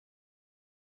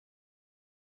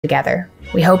together.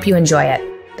 We hope you enjoy it.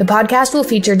 The podcast will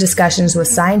feature discussions with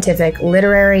scientific,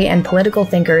 literary, and political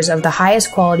thinkers of the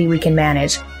highest quality we can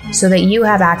manage, so that you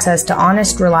have access to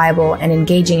honest, reliable, and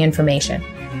engaging information.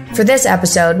 For this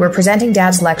episode, we're presenting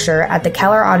Dad's lecture at the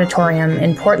Keller Auditorium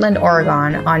in Portland,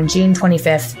 Oregon on June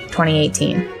 25th,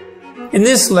 2018. In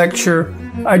this lecture,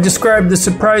 I describe the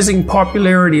surprising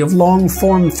popularity of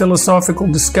long-form philosophical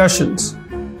discussions,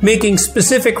 making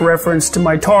specific reference to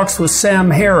my talks with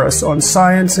Sam Harris on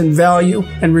science and value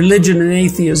and religion and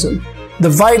atheism,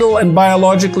 the vital and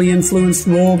biologically influenced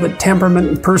role that temperament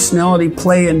and personality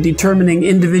play in determining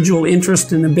individual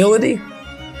interest and ability,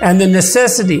 and the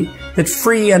necessity that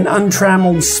free and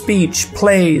untrammeled speech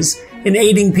plays in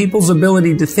aiding people's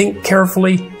ability to think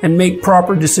carefully and make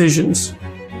proper decisions.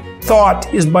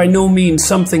 Thought is by no means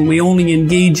something we only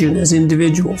engage in as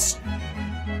individuals.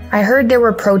 I heard there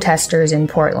were protesters in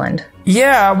Portland.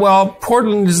 Yeah, well,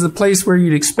 Portland is the place where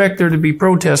you'd expect there to be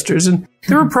protesters, and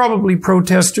there were probably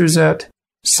protesters at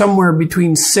somewhere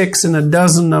between 6 and a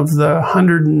dozen of the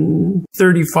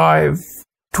 135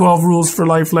 12 Rules for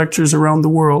Life lectures around the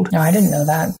world. No, I didn't know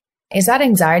that. Is that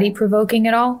anxiety-provoking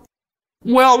at all?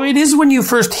 Well, it is when you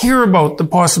first hear about the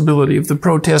possibility of the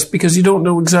protest, because you don't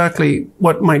know exactly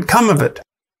what might come of it.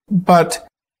 But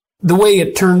the way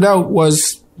it turned out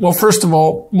was, well, first of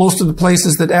all, most of the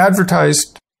places that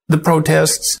advertised the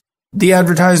protests, the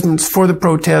advertisements for the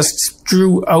protests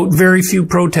drew out very few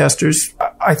protesters.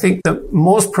 I think the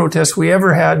most protests we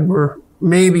ever had were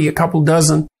maybe a couple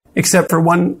dozen, except for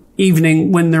one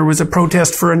evening when there was a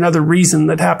protest for another reason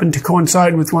that happened to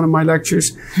coincide with one of my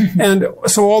lectures. And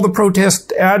so all the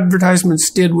protest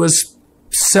advertisements did was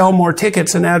sell more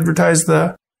tickets and advertise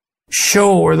the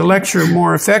show or the lecture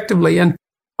more effectively. And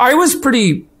I was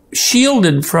pretty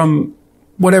shielded from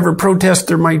whatever protest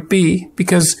there might be,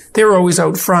 because they were always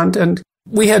out front and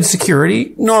we had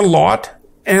security, not a lot.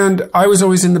 And I was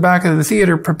always in the back of the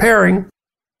theater preparing.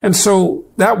 And so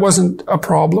that wasn't a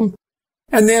problem.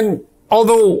 And then,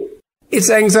 although it's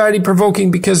anxiety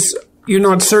provoking because you're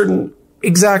not certain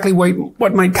exactly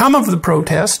what might come of the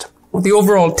protest, the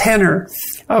overall tenor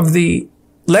of the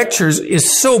lectures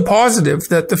is so positive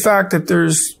that the fact that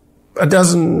there's a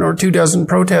dozen or 24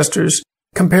 protesters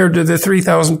compared to the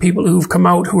 3,000 people who've come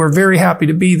out who are very happy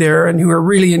to be there and who are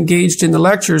really engaged in the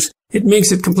lectures, it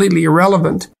makes it completely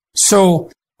irrelevant.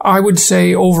 So I would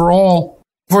say overall,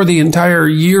 for the entire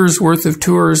year's worth of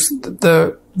tours,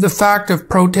 the fact of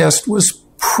protest was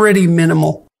pretty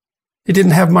minimal. It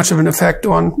didn't have much of an effect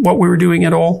on what we were doing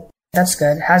at all. That's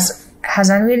good. Has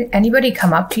anybody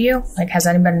come up to you? Like, has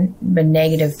anyone been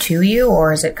negative to you,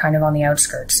 or is it kind of on the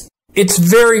outskirts? It's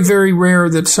very, very rare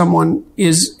that someone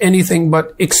is anything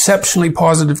but exceptionally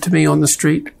positive to me on the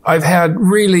street. I've had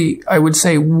really, I would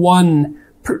say, 2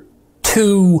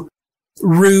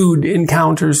 rude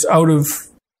encounters out of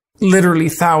literally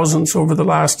thousands over the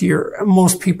last year.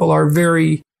 Most people are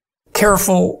very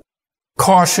careful,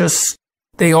 cautious.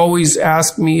 They always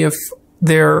ask me if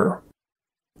they're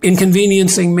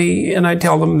inconveniencing me, and I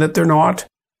tell them that they're not.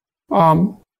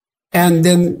 And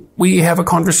then we have a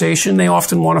conversation. They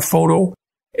often want a photo.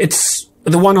 It's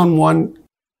the one-on-one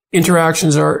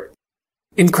interactions are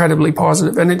incredibly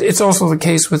positive. And it's also the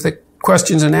case with the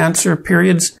questions and answer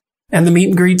periods and the meet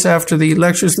and greets after the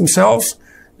lectures themselves.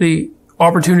 The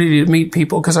opportunity to meet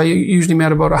people, because I usually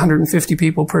met about 150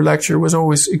 people per lecture, was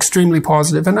always extremely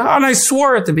positive. And I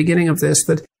swore at the beginning of this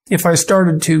that if I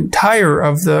started to tire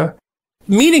of the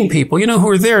meeting people, who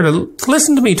are there to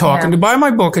listen to me talk and to buy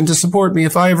my book and to support me,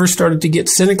 if I ever started to get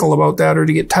cynical about that or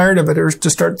to get tired of it or to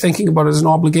start thinking about it as an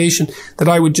obligation, that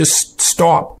I would just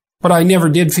stop. But I never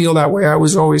did feel that way. I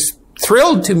was always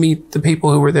thrilled to meet the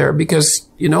people who were there because,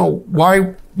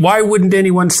 why wouldn't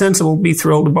anyone sensible be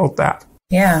thrilled about that?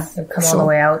 Yeah, they've come all the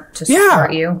way out to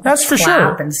support you. That's for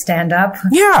clap sure. And stand up.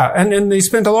 Yeah, and they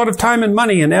spent a lot of time and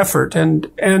money and effort,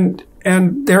 and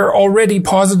they're already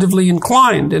positively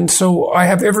inclined. And so I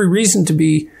have every reason to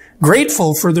be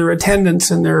grateful for their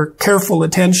attendance and their careful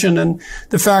attention and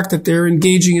the fact that they're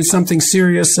engaging in something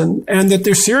serious and that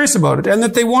they're serious about it and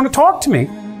that they want to talk to me.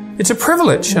 It's a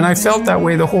privilege, and I felt that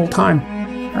way the whole time.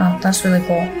 Oh, that's really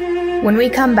cool. When we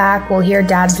come back, we'll hear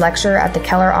Dad's lecture at the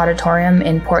Keller Auditorium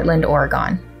in Portland,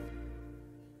 Oregon.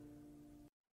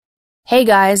 Hey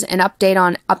guys, an update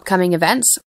on upcoming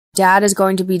events. Dad is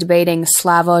going to be debating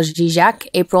Slavoj Žižek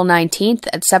April 19th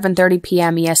at 7:30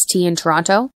 p.m. EST in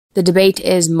Toronto. The debate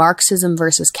is Marxism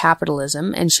versus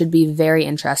capitalism and should be very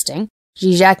interesting.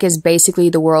 Žižek is basically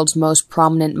the world's most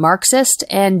prominent Marxist,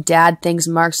 and Dad thinks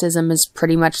Marxism is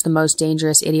pretty much the most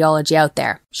dangerous ideology out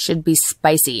there. Should be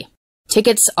spicy.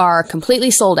 Tickets are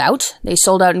completely sold out. They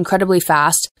sold out incredibly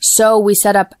fast. So we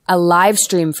set up a live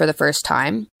stream for the first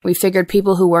time. We figured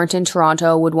people who weren't in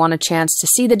Toronto would want a chance to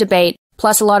see the debate.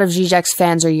 Plus, a lot of Zizek's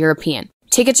fans are European.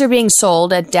 Tickets are being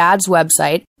sold at Dad's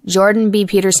website,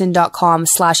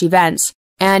 jordanbpeterson.com/events,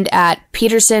 and at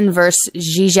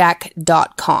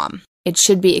petersonversuszizek.com. It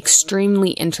should be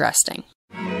extremely interesting.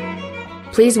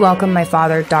 Please welcome my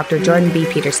father, Dr. Jordan B.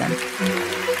 Peterson.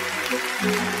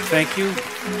 Thank you.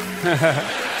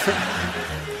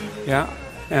 Yeah,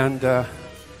 and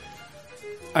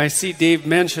I see Dave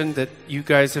mentioned that you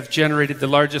guys have generated the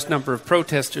largest number of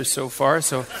protesters so far,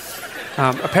 so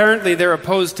apparently they're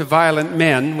opposed to violent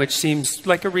men, which seems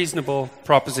like a reasonable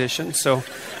proposition, so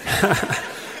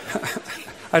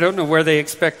I don't know where they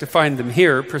expect to find them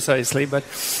here precisely, but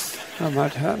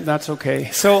that's okay.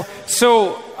 So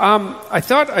I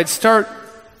thought I'd start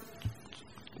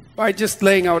by just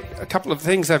laying out a couple of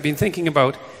things I've been thinking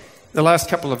about the last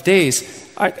couple of days.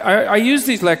 I use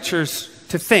these lectures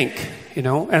to think,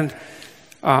 and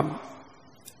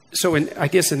so I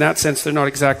guess in that sense they're not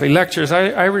exactly lectures.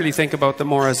 I really think about them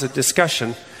more as a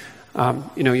discussion.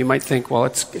 You might think, well,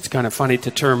 it's kind of funny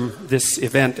to term this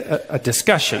event a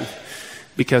discussion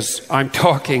because I'm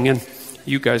talking and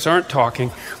you guys aren't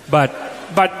talking, but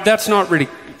that's not really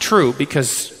true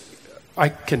because I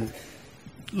can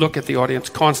look at the audience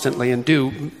constantly and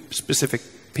do specific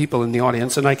people in the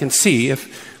audience, and I can see if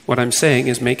what I'm saying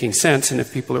is making sense and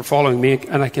if people are following me,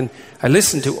 and I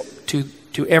listen to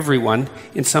everyone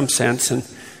in some sense, and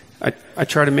I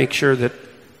try to make sure that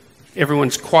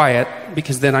everyone's quiet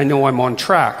because then I know I'm on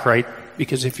track, right?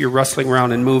 Because if you're rustling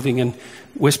around and moving and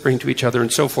whispering to each other and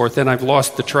so forth, then I've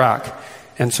lost the track,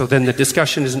 and so then the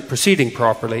discussion isn't proceeding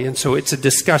properly, and so it's a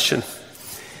discussion.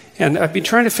 And I've been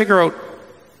trying to figure out,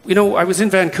 I was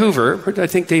in Vancouver, I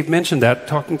think Dave mentioned that,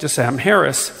 talking to Sam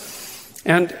Harris.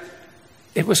 And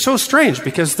it was so strange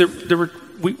because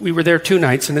we were there 2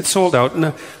 nights and it sold out. And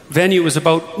the venue was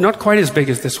about, not quite as big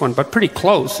as this one, but pretty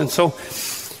close. And so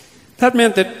that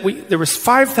meant that there was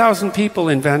 5,000 people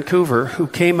in Vancouver who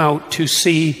came out to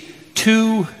see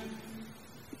 2,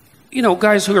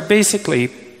 guys who are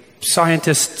basically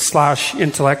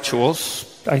scientists/intellectuals.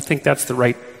 I think that's the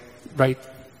right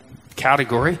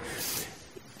category.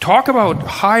 Talk about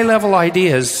high-level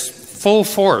ideas, full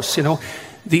force.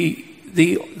 The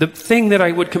thing that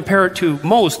I would compare it to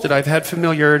most that I've had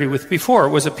familiarity with before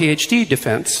was a PhD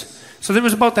defense. So there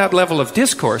was about that level of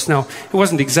discourse. Now, it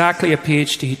wasn't exactly a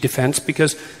PhD defense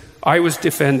because I was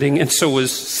defending, and so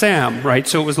was Sam, right?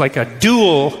 So it was like a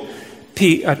dueling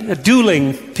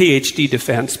PhD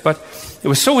defense. But it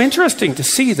was so interesting to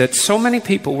see that so many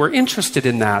people were interested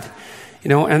in that.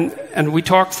 And we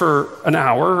talked for an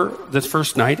hour the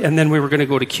first night, and then we were going to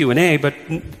go to Q&A, but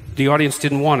the audience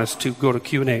didn't want us to go to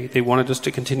Q&A. They wanted us to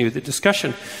continue the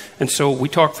discussion. And so we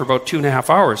talked for about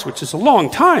 2.5 hours, which is a long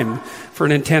time for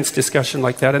an intense discussion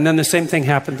like that. And then the same thing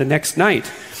happened the next night.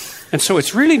 And so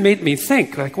it's really made me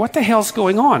think, like, what the hell's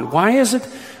going on? Why is it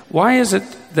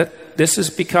that this has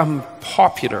become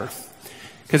popular?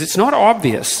 Because it's not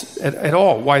obvious at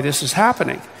all why this is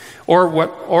happening. Or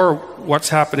what's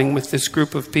happening with this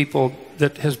group of people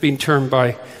that has been termed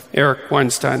by Eric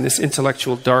Weinstein, this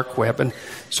intellectual dark web. And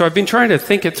so I've been trying to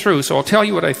think it through, so I'll tell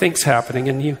you what I think's happening,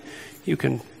 and you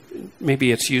can,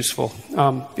 maybe it's useful,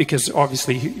 because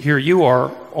obviously here you are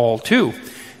all too,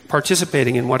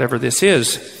 participating in whatever this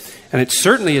is. And it's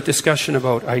certainly a discussion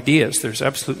about ideas, there's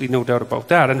absolutely no doubt about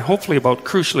that, and hopefully about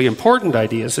crucially important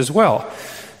ideas as well.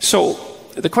 So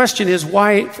the question is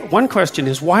one question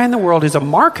is, why in the world is a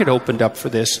market opened up for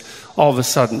this all of a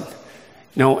sudden?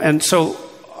 And so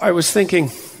I was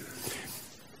thinking,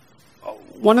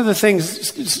 one of the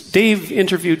things, Dave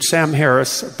interviewed Sam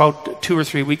Harris about 2 or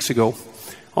 3 weeks ago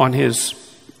on his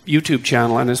YouTube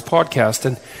channel and his podcast,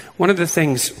 and one of the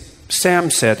things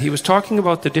Sam said, he was talking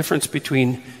about the difference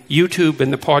between YouTube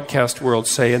and the podcast world,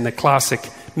 say, and the classic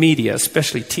media,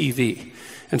 especially TV.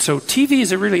 And so TV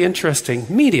is a really interesting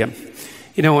medium.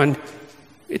 And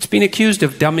it's been accused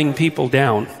of dumbing people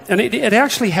down. And it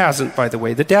actually hasn't, by the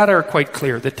way. The data are quite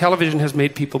clear that television has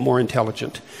made people more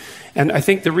intelligent. And I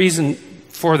think the reason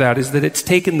for that is that it's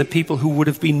taken the people who would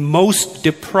have been most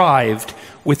deprived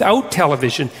without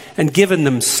television and given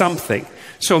them something.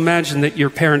 So imagine that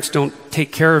your parents don't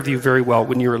take care of you very well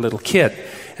when you're a little kid.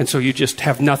 And so you just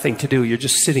have nothing to do. You're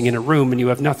just sitting in a room and you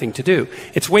have nothing to do.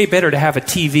 It's way better to have a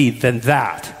TV than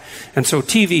that. And so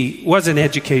TV was an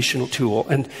educational tool,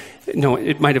 and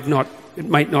it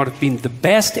might not have been the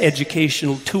best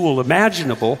educational tool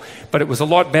imaginable, but it was a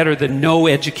lot better than no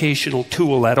educational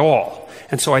tool at all.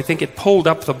 And so I think it pulled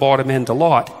up the bottom end a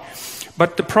lot.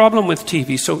 But the problem with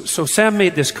TV, so Sam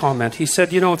made this comment. He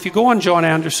said, you know, if you go on John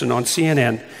Anderson on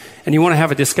CNN and you want to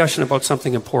have a discussion about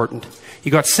something important,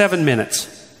 you got 7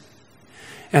 minutes.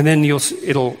 And then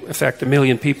it'll affect 1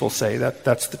 million people, say.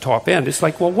 That's the top end. It's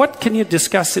like, well, what can you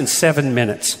discuss in 7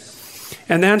 minutes?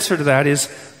 And the answer to that is,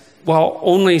 well,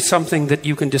 only something that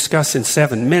you can discuss in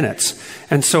 7 minutes.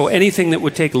 And so anything that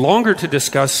would take longer to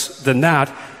discuss than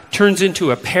that turns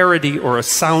into a parody or a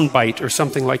soundbite or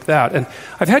something like that. And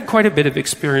I've had quite a bit of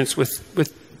experience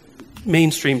with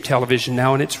mainstream television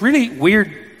now, and it's really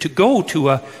weird to go to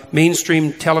a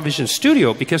mainstream television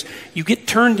studio because you get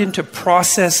turned into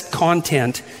processed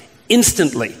content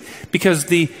instantly because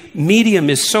the medium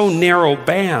is so narrow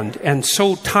band and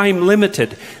so time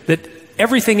limited that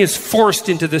everything is forced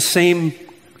into the same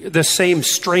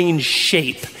strange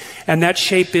shape. And that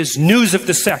shape is news of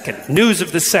the second, news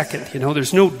of the second. You know,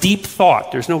 there's no deep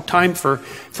thought. There's no time for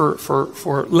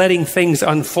letting things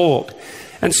unfold.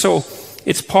 And so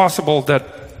it's possible that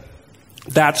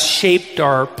that's shaped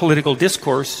our political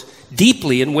discourse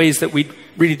deeply in ways that we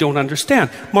really don't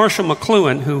understand. Marshall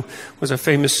McLuhan, who was a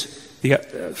famous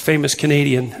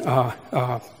Canadian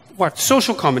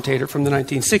social commentator from the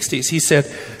 1960s, he said,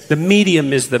 the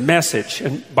medium is the message.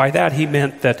 And by that he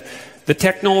meant that the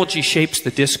technology shapes the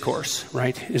discourse,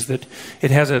 right? Is that it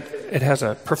has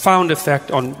a profound effect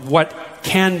on what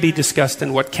can be discussed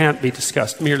and what can't be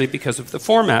discussed merely because of the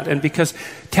format. And because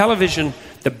television,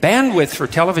 the bandwidth for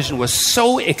television was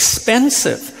so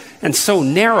expensive and so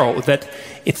narrow that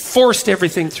it forced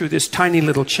everything through this tiny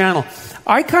little channel.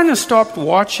 I kind of stopped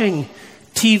watching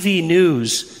TV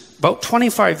news about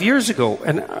 25 years ago.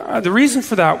 And the reason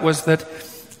for that was that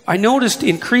I noticed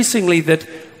increasingly that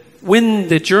when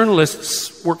the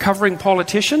journalists were covering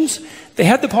politicians, they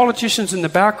had the politicians in the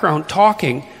background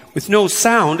talking with no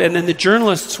sound, and then the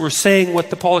journalists were saying what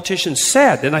the politicians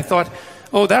said. And I thought,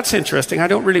 oh, that's interesting. I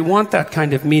don't really want that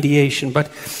kind of mediation.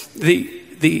 But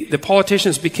the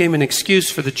politicians became an excuse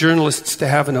for the journalists to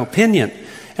have an opinion.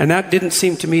 And that didn't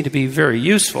seem to me to be very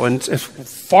useful. And it's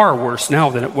far worse now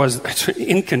than it was, it's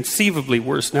inconceivably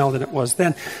worse now than it was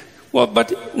then. Well,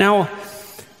 but now,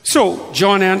 so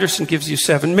John Anderson gives you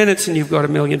 7 minutes and you've got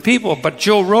 1 million people, but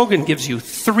Joe Rogan gives you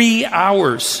 3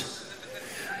 hours.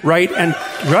 Right? And,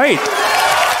 right.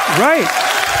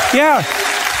 Yeah.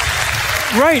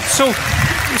 Right.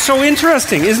 So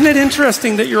interesting. Isn't it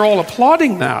interesting that you're all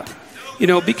applauding that? You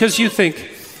know, because you think,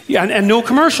 yeah, and no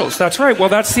commercials. That's right. Well,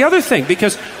 that's the other thing.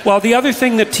 Because, well, the other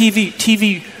thing that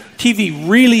TV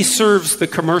really serves the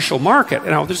commercial market.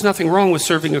 Now, there's nothing wrong with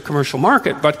serving a commercial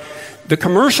market, but the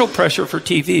commercial pressure for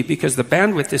TV, because the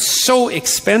bandwidth is so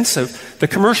expensive, the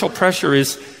commercial pressure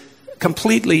is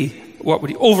completely,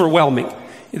 overwhelming.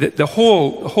 The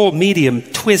whole medium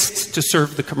twists to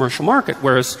serve the commercial market,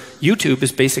 whereas YouTube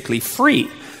is basically free.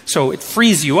 So it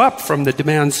frees you up from the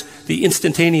demands, the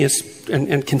instantaneous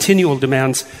and continual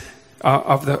demands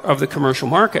of the commercial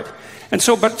market. And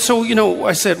so, you know,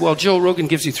 I said, well, Joe Rogan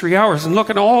gives you 3 hours, and look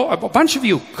at a bunch of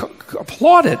you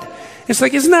applauded. It's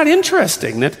like, isn't that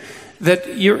interesting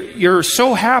that you're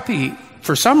so happy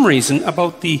for some reason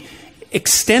about the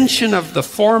extension of the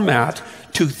format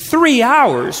to 3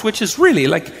 hours, which is really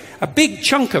like a big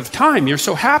chunk of time. You're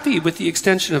so happy with the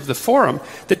extension of the forum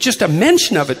that just a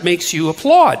mention of it makes you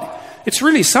applaud. It's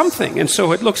really something. And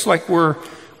so it looks like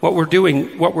what we're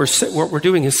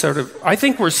doing is sort of, I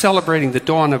think we're celebrating the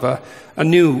dawn of a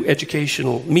new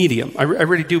educational medium. I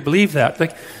really do believe that.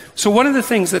 Like, so one of the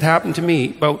things that happened to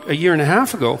me about 1.5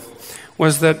 years ago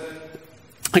was that,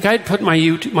 like, I had put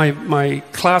my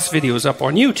class videos up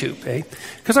on YouTube,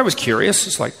 because I was curious.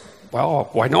 It's like, well,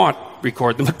 why not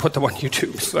record them and put them on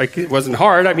YouTube? It's like, it wasn't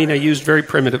hard. I mean, I used very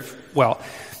primitive,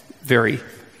 very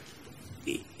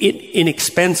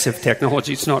inexpensive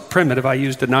technology. It's not primitive. I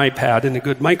used an iPad and a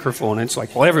good microphone. And it's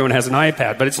like, well, everyone has an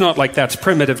iPad, but it's not like that's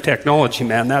primitive technology,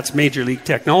 man. That's major league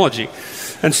technology.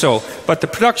 And so, but the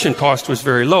production cost was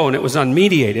very low and it was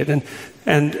unmediated.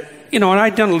 And you know, and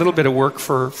I'd done a little bit of work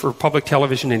for public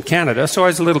television in Canada, so I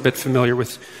was a little bit familiar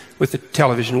with the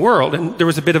television world, and there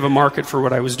was a bit of a market for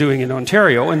what I was doing in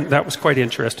Ontario, and that was quite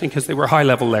interesting because they were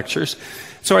high-level lectures.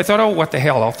 So I thought, oh, what the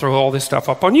hell, I'll throw all this stuff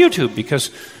up on YouTube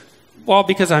because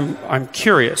I'm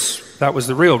curious. That was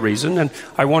the real reason, and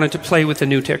I wanted to play with the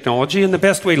new technology, and the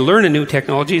best way to learn a new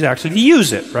technology is actually to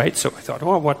use it, right? So I thought,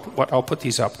 oh, what I'll put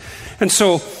these up. And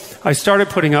so I started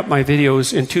putting up my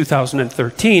videos in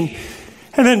 2013,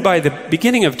 and then by the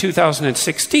beginning of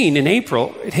 2016, in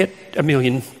April, it hit 1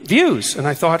 million views. And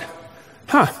I thought,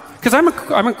 because I'm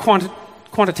a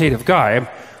quantitative guy. I've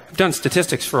done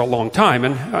statistics for a long time,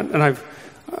 and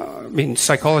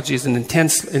psychology is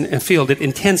a field that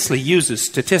intensely uses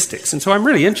statistics. And so I'm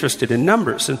really interested in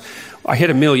numbers. And I hit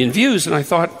 1 million views, and I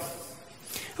thought,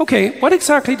 okay, what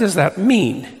exactly does that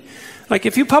mean? Like,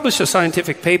 if you publish a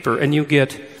scientific paper and you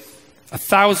get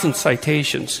 1,000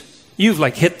 citations, you've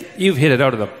hit it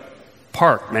out of the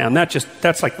park, man.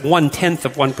 That's like 1/10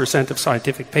 of 1% of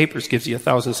scientific papers gives you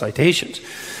 1,000 citations.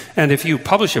 And if you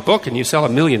publish a book and you sell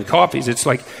 1 million copies, it's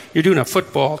like you're doing a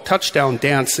football touchdown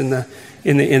dance in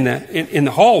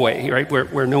the hallway, right,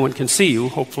 where no one can see you,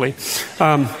 hopefully.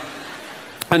 And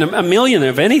 1 million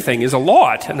of anything is a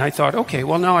lot. And I thought, okay,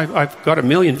 well, now I've got 1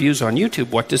 million views on YouTube.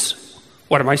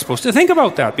 What am I supposed to think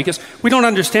about that? Because we don't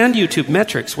understand YouTube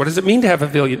metrics. What does it mean to have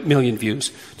 1 million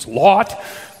views? It's a lot.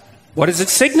 What does it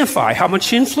signify? How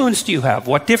much influence do you have?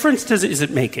 What difference is it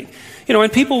making?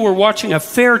 And people were watching a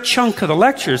fair chunk of the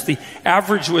lectures. The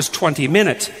average was 20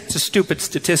 minutes. It's a stupid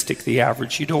statistic, the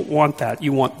average. You don't want that.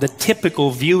 You want the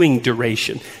typical viewing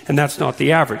duration, and that's not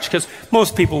the average, because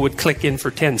most people would click in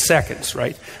for 10 seconds,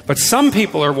 right? But some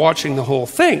people are watching the whole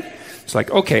thing. It's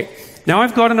like, okay, now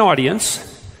I've got an audience.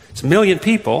 It's 1 million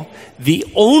people. The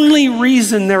only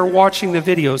reason they're watching the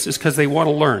videos is because they want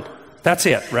to learn. That's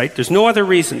it, right? There's no other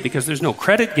reason, because there's no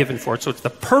credit given for it. So it's the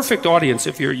perfect audience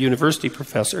if you're a university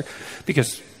professor,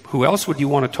 because who else would you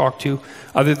want to talk to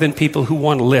other than people who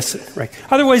want to listen, right?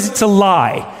 Otherwise, it's a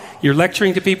lie. You're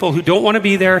lecturing to people who don't want to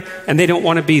be there, and they don't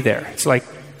want to be there. It's like,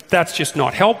 that's just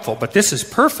not helpful, but this is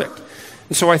perfect.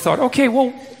 And so I thought, okay,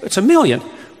 well, it's 1 million.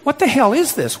 What the hell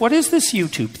is this? What is this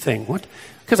YouTube thing?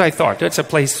 Because I thought it's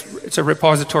a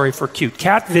repository for cute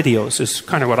cat videos, is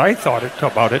kind of what I thought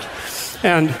about it.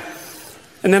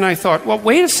 And then I thought, well,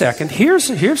 wait a second,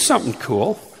 here's something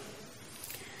cool.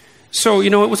 So, it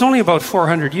was only about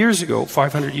 400 years ago,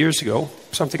 500 years ago,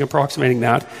 something approximating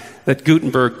that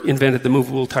Gutenberg invented the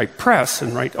movable type press,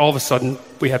 and all of a sudden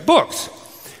we had books.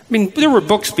 There were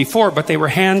books before, but they were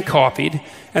hand copied,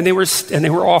 and they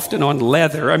were often on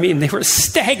leather. They were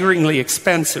staggeringly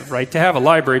expensive, right? To have a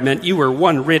library meant you were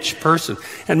one rich person,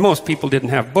 and most people didn't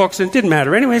have books, and it didn't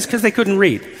matter anyways because they couldn't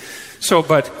read. So,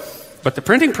 but the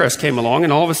printing press came along,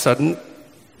 and all of a sudden,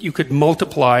 you could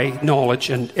multiply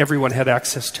knowledge, and everyone had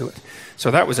access to it.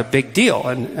 So that was a big deal,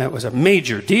 and it was a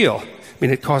major deal.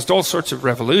 It caused all sorts of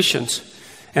revolutions,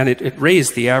 and it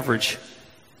raised the average,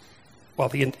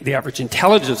 the average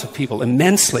intelligence of people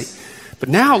immensely. But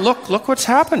now, look what's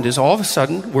happened is all of a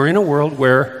sudden, we're in a world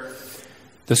where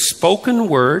the spoken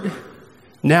word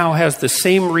now has the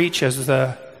same reach as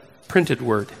the printed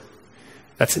word.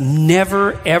 That's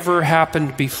never, ever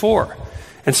happened before.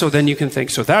 And so then you can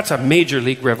think, so that's a major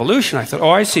league revolution. I thought,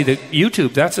 I see that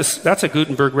YouTube, that's a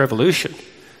Gutenberg revolution.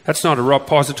 That's not a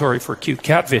repository for cute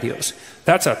cat videos.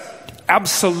 That's a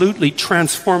absolutely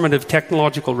transformative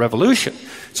technological revolution.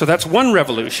 So that's one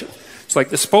revolution. It's like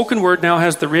the spoken word now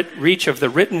has the reach of the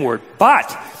written word,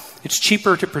 but it's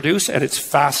cheaper to produce and it's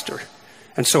faster.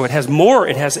 And so it has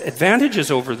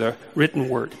advantages over the written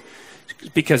word.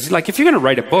 Because, if you're going to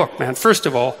write a book, man, first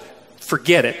of all,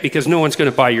 forget it, because no one's going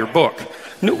to buy your book.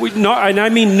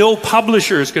 No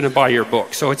publisher is going to buy your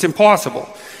book, so it's impossible.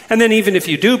 And then even if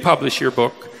you do publish your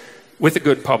book with a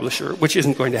good publisher, which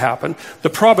isn't going to happen, the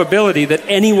probability that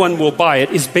anyone will buy it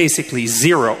is basically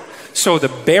zero. So the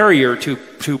barrier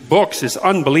to books is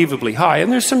unbelievably high,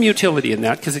 and there's some utility in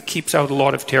that because it keeps out a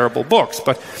lot of terrible books.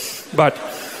 But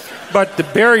the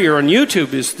barrier on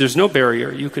YouTube is there's no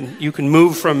barrier. You can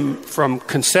move from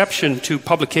conception to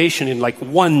publication in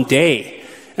 1 day.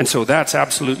 And so that's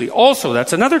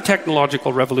that's another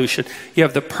technological revolution. You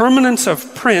have the permanence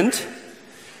of print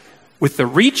with the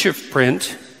reach of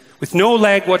print with no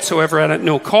lag whatsoever and at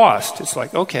no cost. It's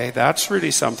like, okay, that's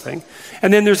really something.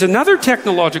 And then there's another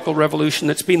technological revolution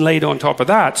that's been laid on top of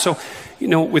that. So,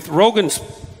 with Rogan's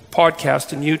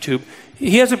podcast and YouTube,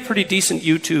 he has a pretty decent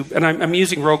YouTube, and I'm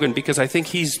using Rogan because I think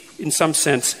he's, in some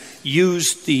sense,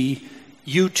 used the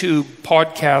YouTube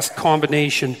podcast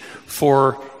combination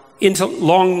for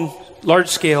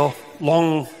large-scale,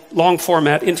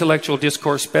 long-format intellectual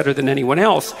discourse better than anyone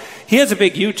else. He has a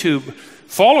big YouTube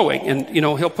following, and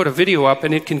he'll put a video up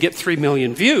and it can get 3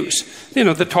 million views.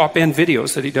 The top-end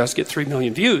videos that he does get 3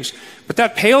 million views. But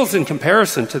that pales in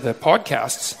comparison to the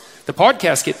podcasts. The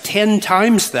podcasts get 10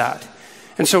 times that.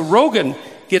 And so Rogan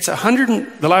gets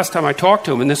the last time I talked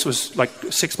to him, and this was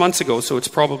 6 months ago, so it's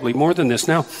probably more than this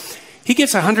now, he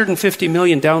gets 150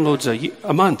 million downloads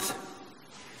a month.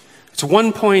 It's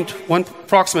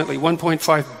approximately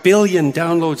 1.5 billion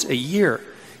downloads a year.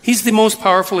 He's the most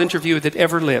powerful interviewer that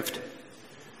ever lived.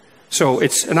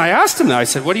 And I asked him that, I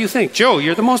said, what do you think? Joe,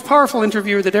 you're the most powerful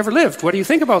interviewer that ever lived. What do you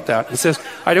think about that? He says,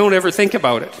 I don't ever think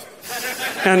about it.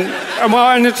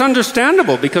 And it's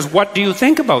understandable, because what do you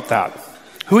think about that?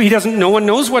 No one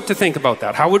knows what to think about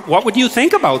that. What would you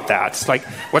think about that? It's like,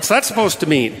 what's that supposed to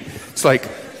mean? It's like,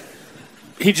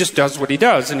 he just does what he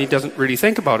does, and he doesn't really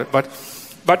think about it.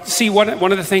 But see, one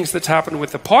of the things that's happened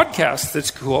with the podcast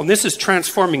that's cool, and this is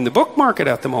transforming the book market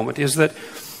at the moment, is that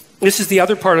this is the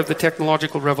other part of the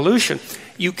technological revolution.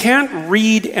 You can't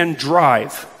read and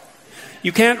drive.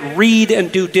 You can't read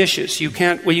and do dishes. You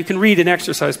can read and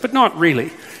exercise, but not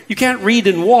really. You can't read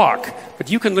and walk, but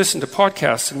you can listen to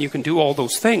podcasts and you can do all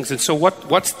those things. And so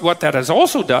what that has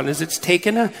also done is it's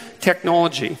taken a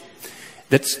technology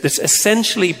that's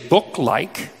essentially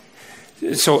book-like.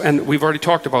 So, and we've already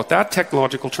talked about that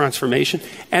technological transformation,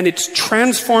 and it's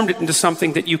transformed it into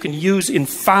something that you can use in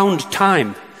found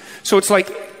time. So it's like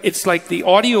the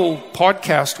audio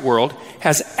podcast world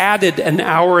has added an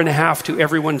hour and a half to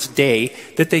everyone's day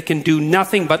that they can do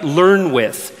nothing but learn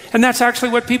with. And that's actually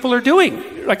what people are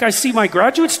doing. Like, I see my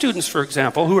graduate students, for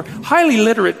example, who are highly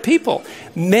literate people.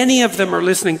 Many of them are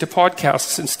listening to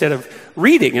podcasts instead of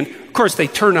reading. And of course, they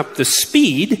turn up the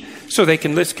speed so they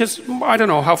can listen. Because I don't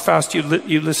know how fast you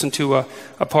listen to a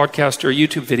podcast or a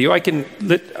YouTube video.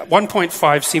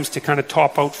 1.5 seems to kind of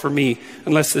top out for me,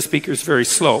 unless the speaker is very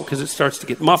slow, because it starts to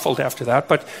get muffled after that.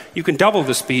 But you can double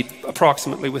the speed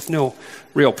approximately with no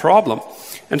real problem.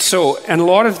 And a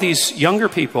lot of these younger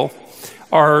people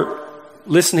are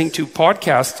listening to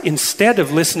podcasts instead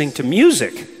of listening to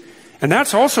music. And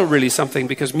that's also really something,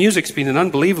 because music's been an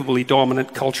unbelievably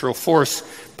dominant cultural force,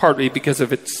 partly because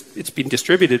of it's been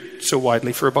distributed so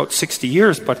widely for about 60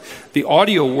 years, but the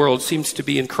audio world seems to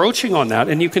be encroaching on that.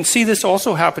 And you can see this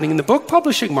also happening in the book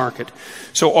publishing market.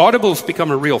 So Audible's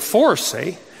become a real force,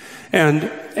 and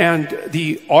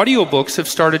the audiobooks have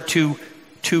started to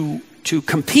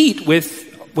compete with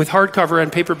hardcover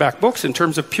and paperback books in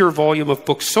terms of pure volume of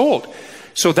books sold.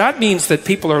 So that means that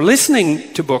people are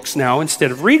listening to books now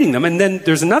instead of reading them. And then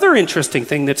there's another interesting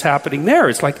thing that's happening there.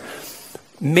 It's like,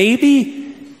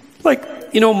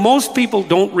 most people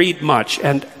don't read much.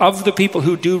 And of the people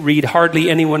who do read, hardly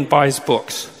anyone buys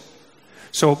books.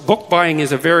 So book buying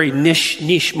is a very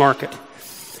niche market.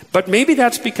 But maybe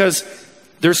that's because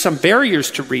there's some barriers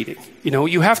to reading.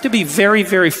 You have to be very,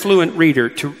 very fluent reader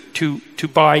to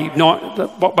buy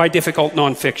difficult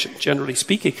nonfiction, generally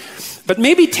speaking. But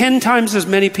maybe 10 times as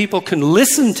many people can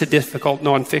listen to difficult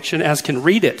nonfiction as can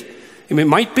read it. I mean, it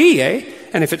might be,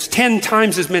 And if it's 10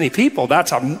 times as many people,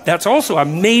 that's also a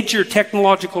major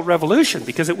technological revolution,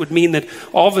 because it would mean that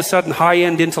all of a sudden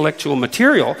high-end intellectual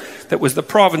material that was the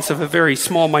province of a very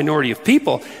small minority of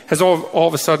people has all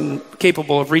of a sudden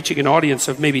capable of reaching an audience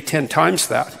of maybe 10 times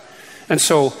that. And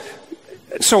so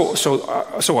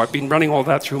I've been running all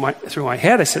that through my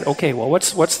head. I said, okay, well,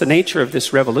 what's the nature of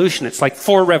this revolution? It's like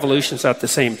 4 revolutions at the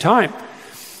same time.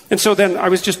 And so then I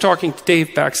was just talking to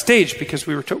Dave backstage, because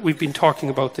we've been talking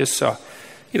about this,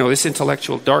 this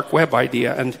intellectual dark web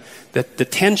idea, and that the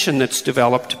tension that's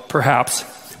developed, perhaps,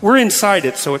 we're inside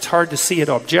it, so it's hard to see it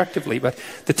objectively, but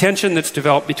the tension that's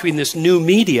developed between this new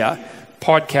media,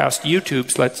 podcast,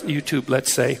 YouTube,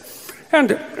 let's say,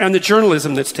 and the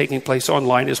journalism that's taking place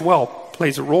online as well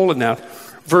plays a role in that,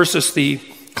 versus the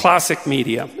classic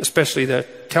media, especially the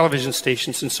television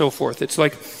stations and so forth. It's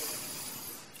like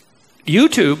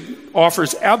YouTube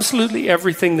offers absolutely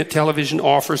everything that television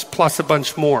offers, plus a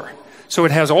bunch more. So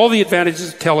it has all the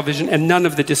advantages of television and none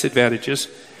of the disadvantages.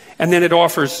 And then it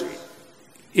offers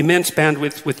immense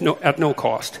bandwidth at no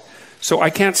cost. So I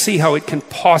can't see how it can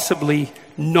possibly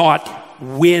not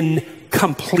win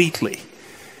completely.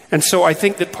 And so I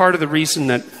think that part of the reason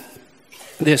that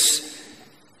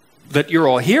you're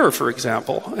all here, for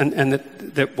example, and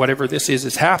that whatever this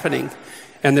is happening,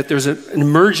 and that there's an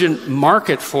emergent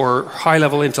market for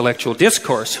high-level intellectual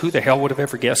discourse, who the hell would have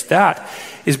ever guessed that,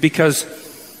 is because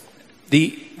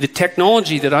the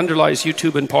technology that underlies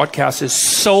YouTube and podcasts is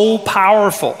so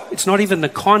powerful. It's not even the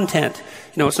content.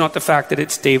 It's not the fact that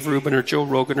it's Dave Rubin or Joe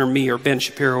Rogan or me or Ben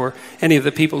Shapiro or any of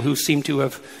the people who seem to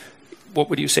have,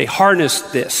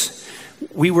 harnessed this.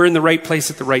 We were in the right place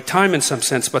at the right time in some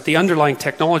sense, but the underlying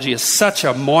technology is such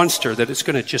a monster that it's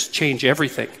going to just change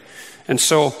everything. And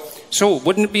so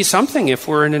wouldn't it be something if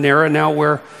we're in an era now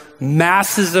where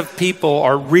masses of people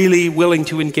are really willing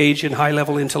to engage in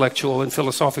high-level intellectual and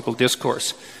philosophical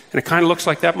discourse? And it kind of looks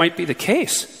like that might be the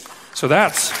case. So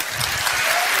that's...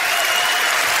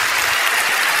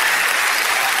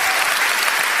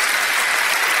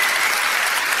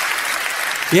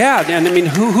 Yeah, and I mean,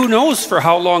 who knows for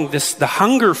how long the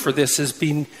hunger for this has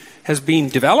been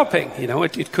developing.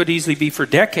 It could easily be for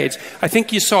decades. I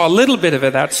think you saw a little bit of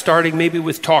that starting maybe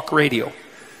with talk radio,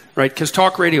 right? Because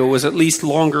talk radio was at least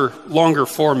longer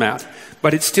format.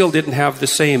 but it still didn't have the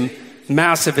same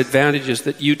massive advantages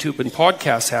that YouTube and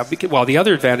podcasts have. Because, well, the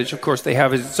other advantage, of course, they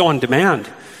have is it's on demand,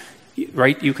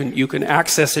 right? You can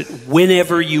access it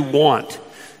whenever you want.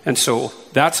 And so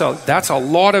that's a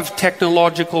lot of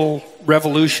technological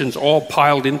revolutions all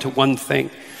piled into one thing.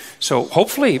 So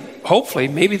hopefully,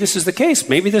 maybe this is the case.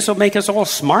 Maybe this will make us all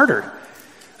smarter.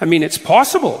 I mean, it's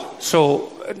possible.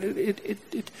 So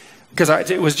because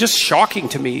it was just shocking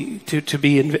to me to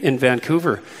be in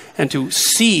Vancouver and to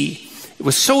see. It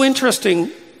was so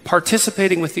interesting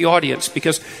participating with the audience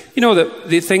because, you know,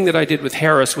 the thing that I did with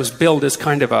Harris was billed as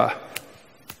kind of a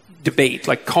debate,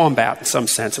 like combat in some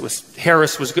sense. It was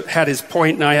Harris had his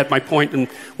point and I had my point, and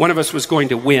one of us was going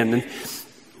to win. And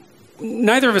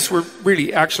neither of us were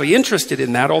really actually interested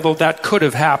in that, although that could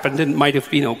have happened and might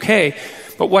have been okay.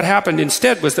 But what happened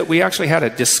instead was that we actually had a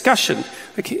discussion.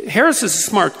 Like, Harris is a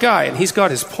smart guy and he's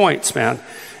got his points, man.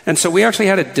 And so we actually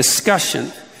had a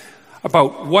discussion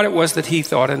about what it was that he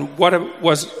thought and what it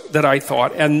was that I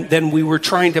thought. And then we were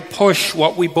trying to push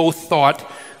what we both thought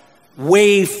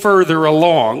way further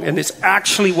along. And it's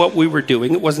actually what we were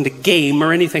doing. It wasn't a game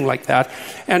or anything like that.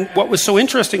 And what was so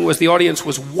interesting was the audience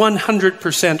was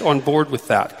 100% on board with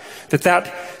that.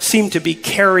 That seemed to be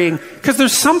carrying, because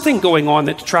there's something going on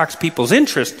that attracts people's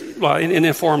interest. Well, in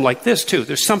a forum like this too,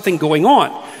 there's something going on.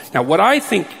 Now, what I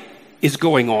think is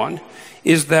going on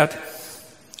is that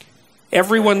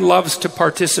everyone loves to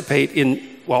participate in,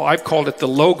 well, I've called it the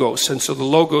logos. And so the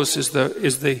logos is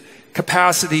the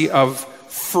capacity of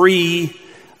free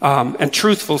and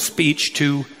truthful speech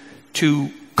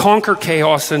to conquer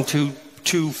chaos and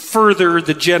to further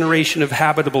the generation of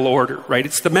habitable order, right?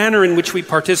 It's the manner in which we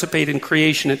participate in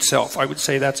creation itself. I would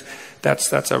say that's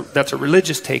a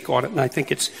religious take on it, and I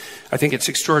think it's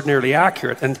extraordinarily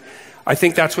accurate. And I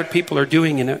think that's what people are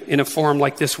doing in a forum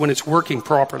like this when it's working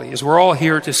properly, is we're all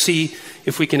here to see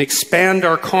if we can expand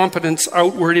our competence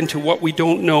outward into what we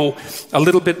don't know a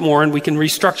little bit more, and we can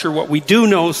restructure what we do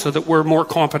know so that we're more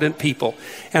competent people.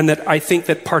 And that I think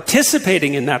that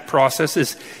participating in that process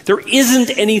there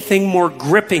isn't anything more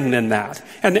gripping than that.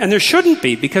 And there shouldn't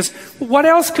be, because what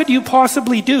else could you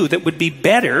possibly do that would be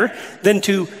better than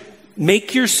to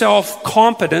make yourself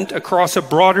competent across a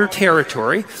broader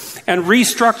territory and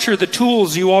restructure the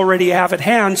tools you already have at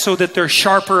hand so that they're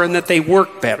sharper and that they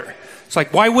work better. It's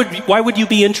like, why would you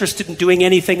be interested in doing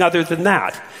anything other than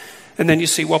that? And then you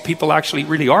see, well, people actually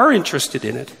really are interested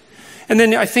in it. And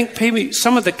then I think maybe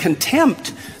some of the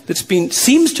contempt that's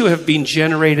seems to have been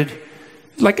generated,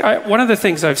 one of the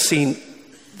things I've seen,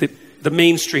 the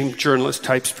mainstream journalist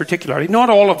types particularly, not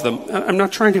all of them, I'm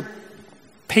not trying to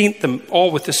paint them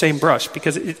all with the same brush,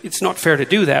 because it's not fair to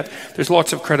do that. There's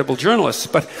lots of credible journalists.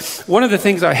 But one of the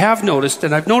things I have noticed,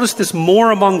 and I've noticed this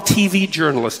more among TV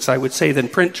journalists, I would say, than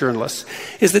print journalists,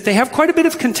 is that they have quite a bit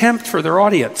of contempt for their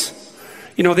audience.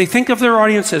 You know, they think of their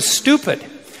audience as stupid.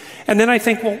 And then I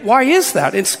think, well, why is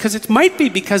that? It's because it might be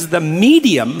because the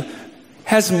medium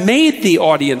has made the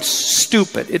audience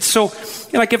stupid. It's so,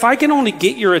 like, if I can only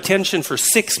get your attention for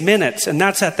 6 minutes, and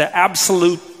that's at the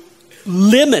absolute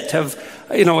limit of,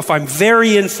 you know, if I'm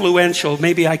very influential,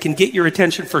 maybe I can get your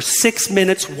attention for 6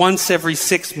 minutes once every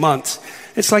 6 months.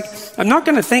 It's like, I'm not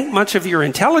going to think much of your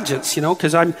intelligence, you know,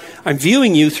 because I'm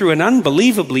viewing you through an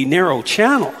unbelievably narrow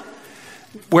channel.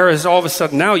 Whereas all of a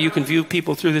sudden now you can view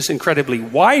people through this incredibly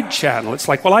wide channel. It's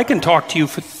like, well, I can talk to you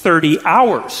for 30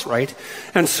 hours, right?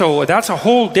 And so that's a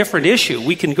whole different issue.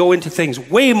 We can go into things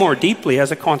way more deeply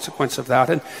as a consequence of that.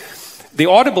 And the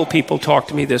Audible people talked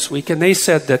to me this week, and they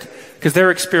said that, because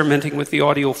they're experimenting with the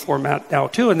audio format now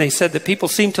too, and they said that people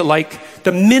seem to like,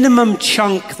 the minimum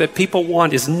chunk that people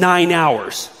want is 9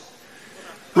 hours.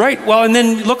 Right, well, and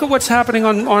then look at what's happening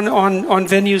on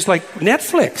venues like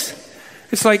Netflix.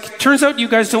 It's like, turns out you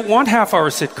guys don't want half-hour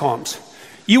sitcoms.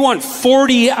 You want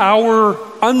 40-hour,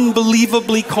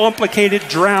 unbelievably complicated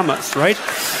dramas, right?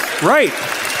 Right.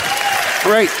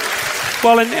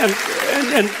 Well,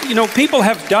 and you know, people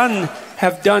have done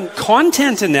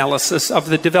content analysis of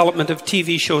the development of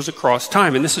TV shows across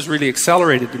time, and this has really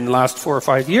accelerated in the last 4 or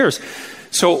 5 years.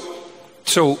 So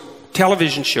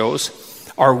television shows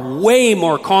are way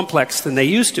more complex than they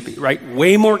used to be, right?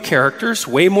 Way more characters,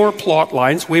 way more plot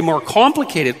lines, way more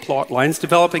complicated plot lines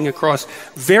developing across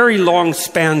very long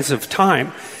spans of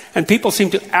time. And people seem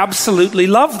to absolutely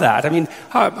love that. I mean,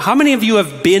 how many of you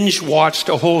have binge watched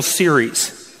a whole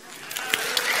series?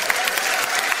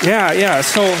 Yeah.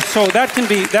 So that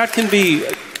can be,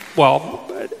 well,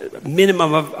 a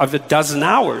minimum of a dozen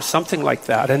hours, something like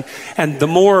that. And the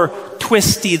more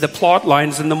twisty the plot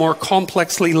lines and the more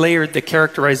complexly layered the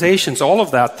characterizations, all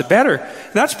of that, the better.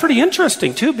 And that's pretty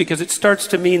interesting too, because it starts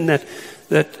to mean that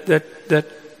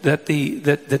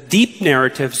the deep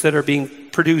narratives that are being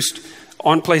produced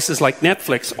on places like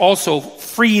Netflix, also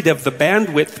freed of the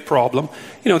bandwidth problem,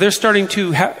 they're starting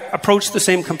to approach the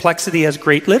same complexity as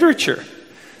great literature.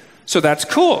 So that's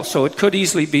cool. So it could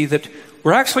easily be that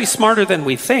we're actually smarter than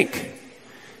we think.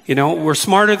 We're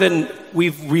smarter than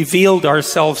we've revealed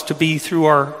ourselves to be through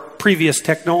our previous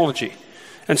technology.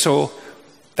 And so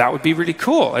that would be really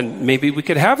cool. And maybe we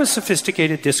could have a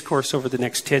sophisticated discourse over the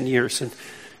next 10 years.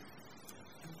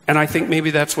 And I think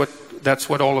maybe that's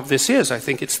what all of this is. I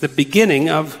think it's the beginning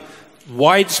of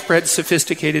widespread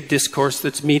sophisticated discourse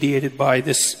that's mediated by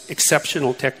this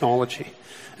exceptional technology.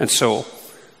 And so,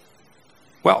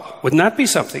 well, wouldn't that be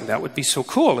something? That would be so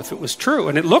cool if it was true.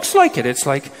 And it looks like it. It's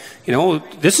like,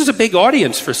 this is a big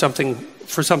audience for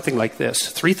something like this.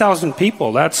 3,000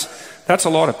 people, that's a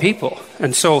lot of people.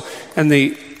 And so, and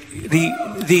the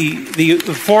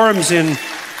forums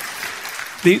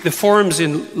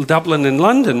in Dublin and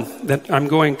London that I'm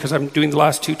going, because I'm doing the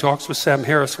last 2 talks with Sam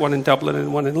Harris, one in Dublin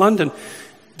and one in London,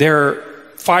 they're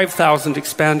 5,000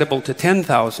 expandable to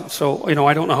 10,000. So,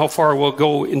 I don't know how far we'll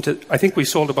go into. I think we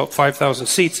sold about 5,000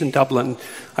 seats in Dublin.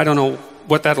 I don't know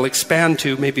what that'll expand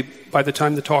to. Maybe by the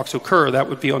time the talks occur, that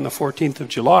would be on the 14th of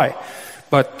July.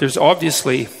 But there's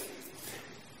obviously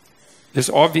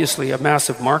a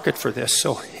massive market for this.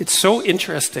 So it's so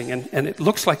interesting, and it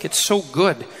looks like it's so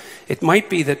good. It might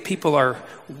be that people are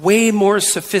way more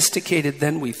sophisticated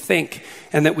than we think,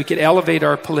 and that we could elevate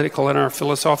our political and our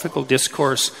philosophical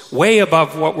discourse way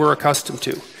above what we're accustomed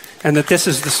to, and that this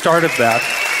is the start of that.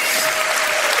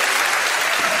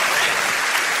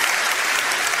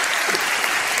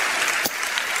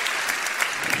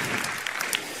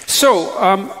 So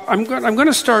I'm going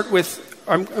to start with,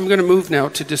 I'm going to move now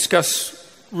to discuss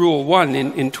Rule 1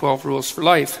 in 12 Rules for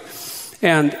Life.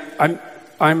 And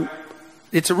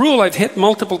it's a rule I've hit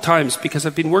multiple times because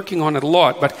I've been working on it a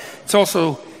lot, but it's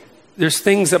also, there's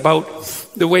things about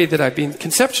the way that I've been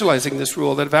conceptualizing this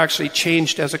rule that have actually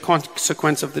changed as a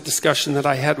consequence of the discussion that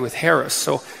I had with Harris.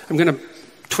 So I'm going to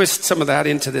twist some of that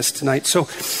into this tonight. So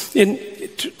in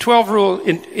 12 Rule,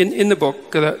 in the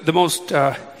book,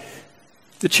 the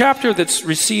chapter that's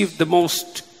received the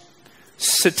most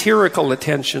satirical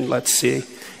attention, let's see,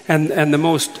 and the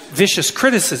most vicious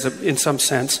criticism in some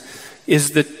sense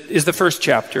is the first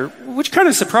chapter, which kind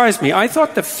of surprised me. I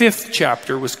thought the 5th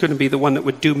chapter was going to be the one that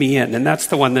would do me in, and that's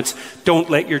the one that's don't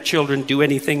let your children do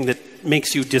anything that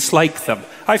makes you dislike them.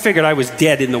 I figured I was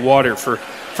dead in the water for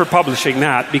publishing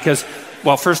that because,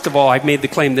 well, first of all, I've made the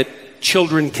claim that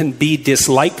children can be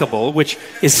dislikable, which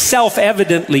is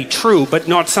self-evidently true, but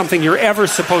not something you're ever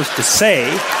supposed to say.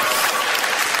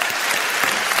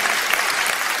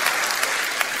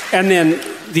 And then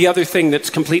the other thing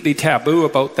that's completely taboo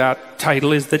about that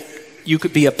title is that you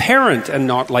could be a parent and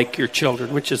not like your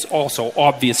children, which is also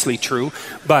obviously true,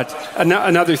 but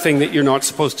another thing that you're not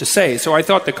supposed to say. So I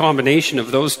thought the combination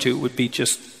of those two would be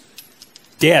just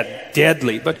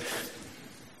deadly. But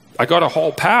I got a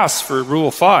hall pass for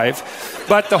Rule 5.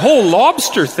 But the whole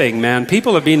lobster thing, man,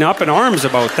 people have been up in arms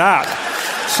about that.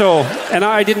 So, and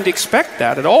I didn't expect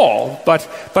that at all, but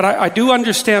I do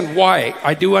understand why.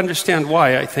 I do understand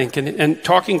why, I think, and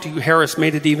talking to you, Harris,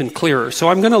 made it even clearer. So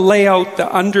I'm going to lay out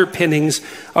the underpinnings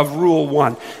of Rule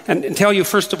 1 and tell you,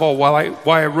 first of all, why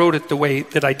I wrote it the way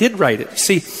that I did write it.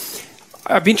 See,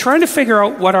 I've been trying to figure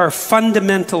out what our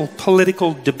fundamental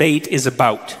political debate is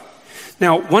about.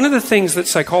 Now, one of the things that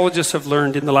psychologists have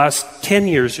learned in the last 10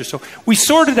 years or so, we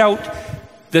sorted out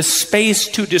the space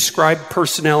to describe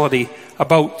personality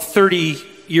about 30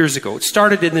 years ago. It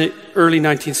started in the early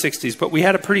 1960s, but we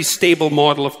had a pretty stable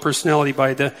model of personality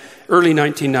by the early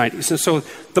 1990s. And so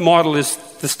the model is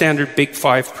the standard Big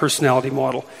 5 personality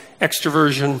model.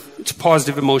 Extroversion, it's a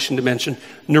positive emotion dimension.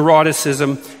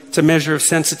 Neuroticism, it's a measure of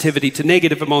sensitivity to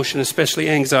negative emotion, especially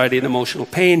anxiety and emotional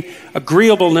pain.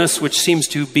 Agreeableness, which seems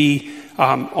to be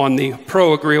on the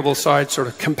pro-agreeable side, sort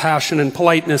of compassion and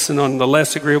politeness, and on the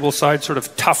less agreeable side, sort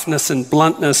of toughness and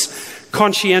bluntness.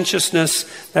 Conscientiousness,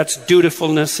 that's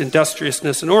dutifulness,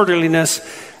 industriousness, and orderliness,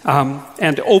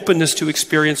 and openness to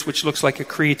experience, which looks like a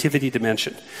creativity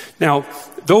dimension. Now,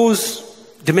 those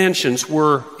dimensions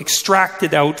were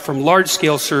extracted out from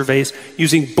large-scale surveys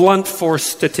using blunt force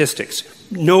statistics.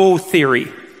 No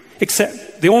theory,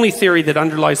 except the only theory that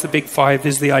underlies the Big 5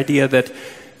 is the idea that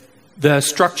the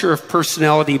structure of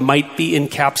personality might be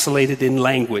encapsulated in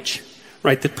language.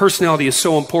 Right, that personality is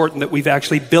so important that we've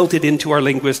actually built it into our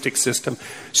linguistic system.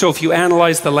 So if you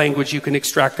analyze the language, you can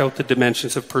extract out the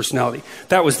dimensions of personality.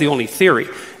 That was the only theory.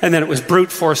 And then it was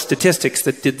brute force statistics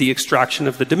that did the extraction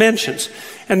of the dimensions.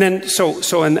 And then,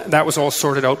 and that was all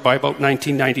sorted out by about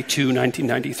 1992,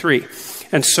 1993.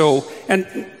 And so,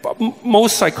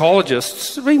 most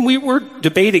psychologists, I mean, we're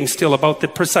debating still about the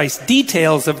precise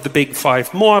details of the Big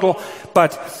Five model,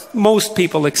 but most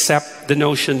people accept the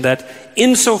notion that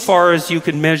insofar as you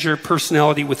can measure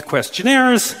personality with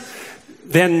questionnaires,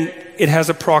 then it has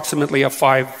approximately a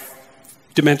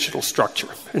 5-dimensional structure.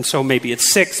 And so maybe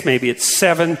it's 6, maybe it's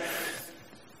 7,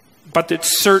 but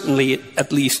it's certainly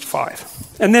at least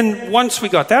 5. And then once we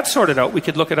got that sorted out, we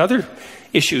could look at other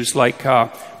issues like,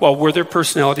 well, were there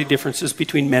personality differences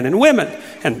between men and women?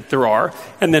 And there are.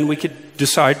 And then we could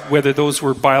decide whether those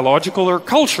were biological or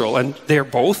cultural. And they're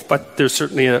both, but there's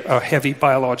certainly a heavy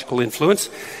biological influence.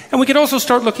 And we could also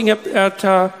start looking at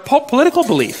political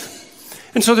belief.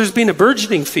 And so there's been a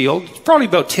burgeoning field, probably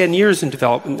about 10 years in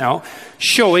development now,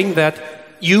 showing that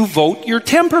you vote your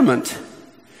temperament.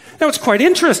 Now, it's quite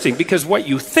interesting because what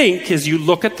you think is you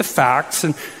look at the facts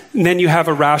and then you have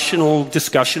a rational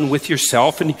discussion with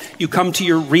yourself and you come to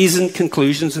your reasoned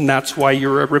conclusions, and that's why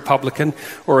you're a Republican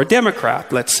or a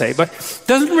Democrat, let's say. But it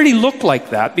doesn't really look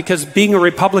like that, because being a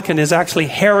Republican is actually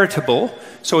heritable.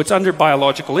 So it's under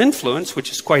biological influence, which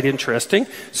is quite interesting.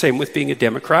 Same with being a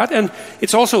Democrat. And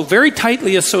it's also very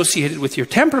tightly associated with your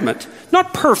temperament.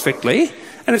 Not perfectly.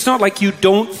 And it's not like you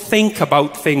don't think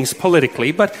about things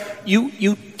politically, but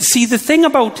you see, the thing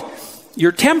about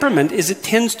your temperament is it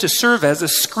tends to serve as a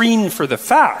screen for the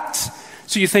facts.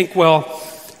 So you think, well,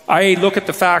 I look at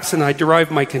the facts and I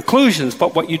derive my conclusions,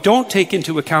 but what you don't take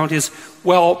into account is,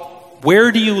 well,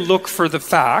 where do you look for the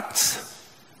facts,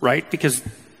 right? Because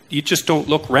you just don't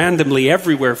look randomly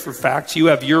everywhere for facts. You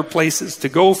have your places to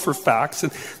go for facts, and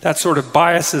that sort of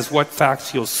biases what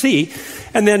facts you'll see.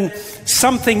 And then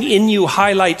something in you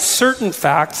highlights certain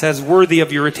facts as worthy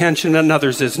of your attention and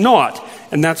others as not.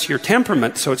 And that's your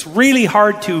temperament. So it's really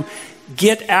hard to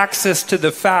get access to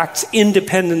the facts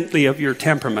independently of your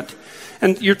temperament.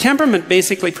 And your temperament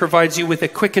basically provides you with a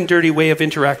quick and dirty way of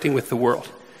interacting with the world.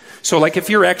 So like if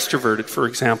you're extroverted, for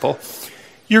example,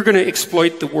 you're going to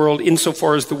exploit the world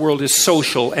insofar as the world is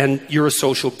social and you're a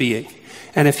social being.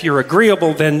 And if you're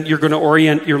agreeable, then you're going to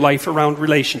orient your life around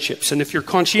relationships. And if you're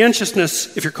conscientious,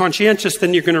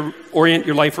 then you're going to orient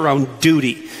your life around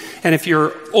duty. And if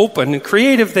you're open and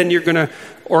creative, then you're going to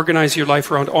organize your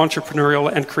life around entrepreneurial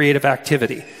and creative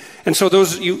activity. And so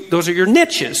those are your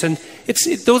niches. And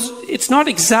it's not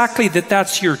exactly that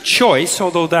that's your choice,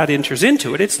 although that enters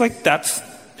into it. It's like that's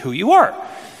who you are.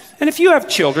 And if you have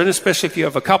children, especially if you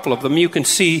have a couple of them, you can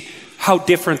see how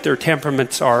different their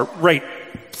temperaments are right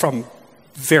from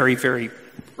very, very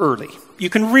early. You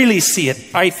can really see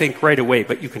it, I think, right away,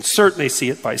 but you can certainly see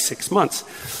it by 6 months.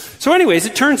 So anyways,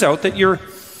 it turns out that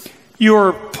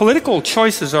your political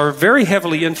choices are very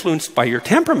heavily influenced by your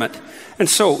temperament. And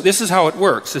so this is how it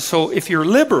works. So if you're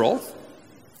liberal,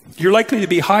 you're likely to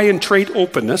be high in trait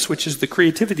openness, which is the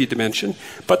creativity dimension,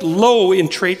 but low in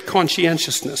trait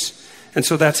conscientiousness. And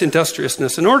so that's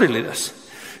industriousness and orderliness.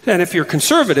 And if you're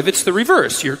conservative, it's the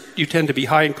reverse. You tend to be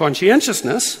high in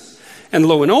conscientiousness and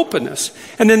low in openness.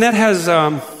 And then that has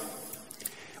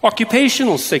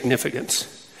occupational significance.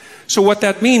 So what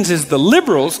that means is the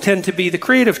liberals tend to be the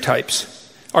creative types.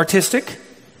 Artistic,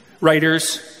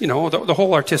 writers, the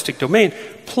whole artistic domain.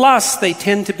 Plus, they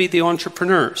tend to be the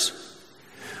entrepreneurs.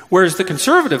 Whereas the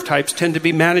conservative types tend to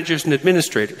be managers and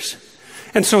administrators.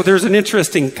 And so there's an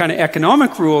interesting kind of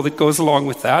economic rule that goes along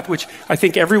with that, which I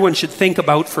think everyone should think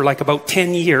about for like about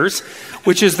 10 years,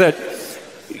 which is that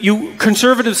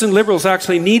conservatives and liberals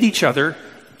actually need each other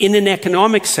in an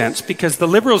economic sense, because the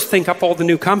liberals think up all the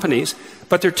new companies,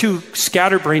 but they're too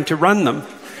scatterbrained to run them.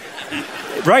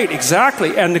 Right,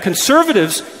 exactly. And the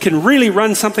conservatives can really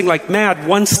run something like mad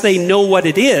once they know what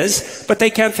it is, but they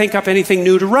can't think up anything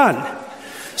new to run.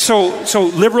 So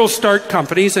liberals start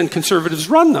companies and conservatives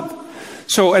run them.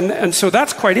 So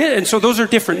that's quite it. And so those are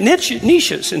different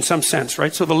niches in some sense,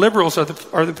 right? So the liberals are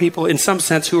the people in some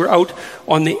sense who are out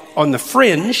on the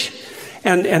fringe,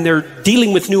 and they're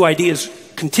dealing with new ideas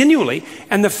continually.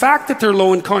 And the fact that they're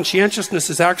low in conscientiousness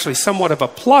is actually somewhat of a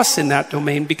plus in that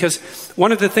domain, because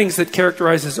one of the things that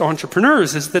characterizes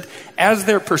entrepreneurs is that as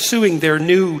they're pursuing their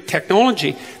new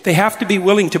technology, they have to be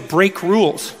willing to break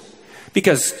rules.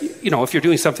 Because, if you're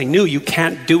doing something new, you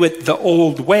can't do it the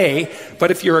old way. But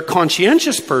if you're a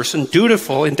conscientious person,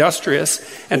 dutiful, industrious,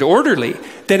 and orderly,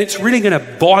 then it's really going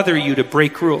to bother you to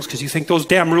break rules, because you think those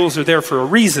damn rules are there for a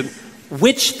reason,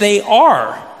 which they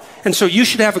are. And so you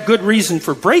should have a good reason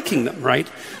for breaking them, right?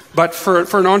 But for an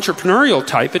entrepreneurial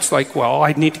type, it's like, well,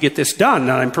 I need to get this done,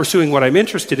 and I'm pursuing what I'm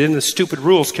interested in. The stupid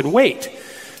rules can wait.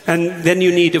 And then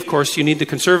you need the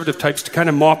conservative types to kind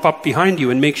of mop up behind you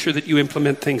and make sure that you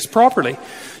implement things properly.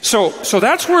 So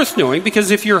that's worth knowing, because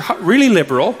if you're really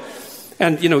liberal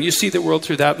and, you know, you see the world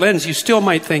through that lens, you still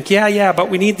might think, yeah, but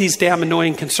we need these damn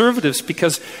annoying conservatives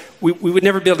because we would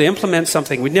never be able to implement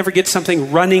something. We'd never get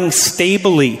something running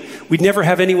stably. We'd never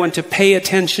have anyone to pay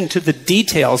attention to the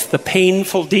details, the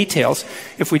painful details,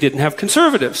 if we didn't have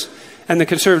conservatives. And the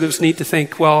conservatives need to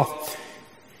think, well,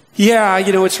 yeah,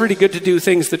 you know, it's really good to do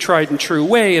things the tried and true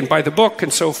way and by the book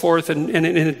and so forth, and in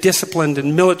a disciplined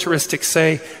and militaristic,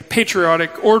 say,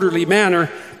 patriotic, orderly manner.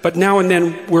 But now and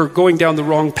then we're going down the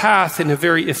wrong path in a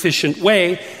very efficient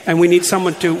way, and we need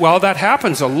someone to, well, that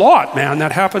happens a lot, man.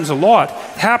 That happens a lot.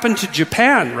 It happened to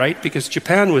Japan, right? Because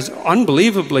Japan was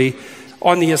unbelievably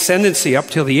on the ascendancy up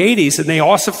till the 80s, and they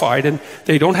ossified, and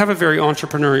they don't have a very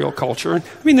entrepreneurial culture. And,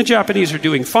 I mean, the Japanese are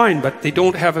doing fine, but they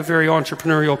don't have a very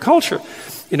entrepreneurial culture.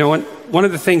 You know, and one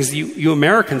of the things you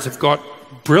Americans have got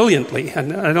brilliantly,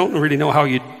 and I don't really know how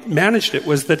you managed it,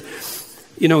 was that,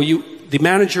 you know, the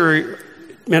managerial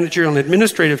and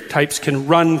administrative types can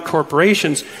run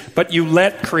corporations, but you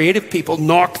let creative people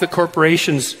knock the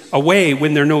corporations away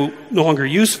when they're no longer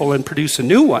useful and produce a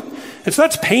new one. And so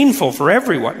that's painful for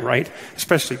everyone, right?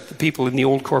 Especially the people in the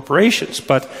old corporations,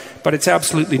 but it's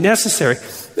absolutely necessary.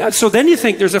 So then you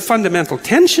think there's a fundamental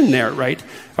tension there, right?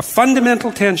 A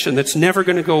fundamental tension that's never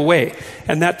going to go away.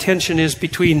 And that tension is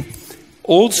between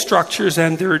old structures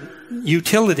and their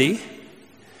utility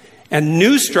and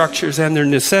new structures and their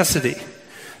necessity.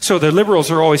 So the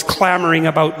liberals are always clamoring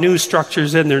about new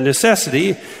structures and their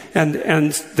necessity, and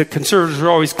the conservatives are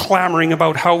always clamoring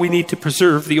about how we need to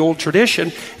preserve the old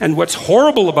tradition. And what's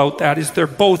horrible about that is they're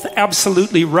both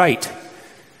absolutely right.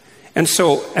 And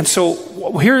so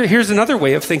here's another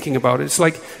way of thinking about it. It's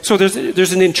like, so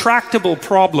there's an intractable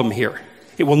problem here.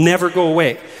 It will never go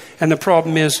away. And the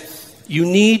problem is you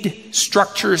need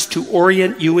structures to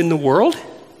orient you in the world.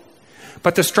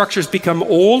 But the structures become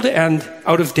old and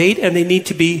out of date, and they need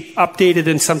to be updated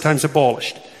and sometimes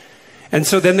abolished. And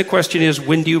so then the question is,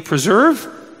 when do you preserve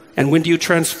and when do you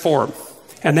transform?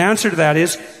 And the answer to that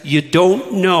is, you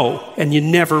don't know and you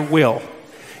never will.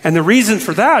 And the reason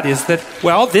for that is that,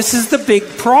 well, this is the big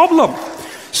problem.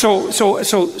 So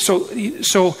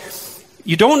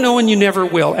you don't know and you never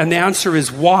will. And the answer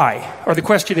is why? Or the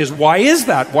question is, why is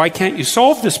that? Why can't you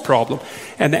solve this problem?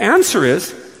 And the answer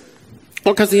is,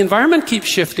 well, because the environment keeps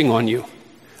shifting on you,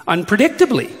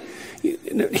 unpredictably.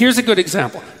 Here's a good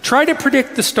example. Try to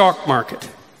predict the stock market.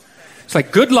 It's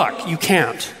like, good luck, you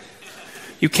can't.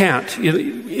 You can't.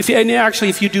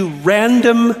 If you do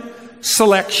random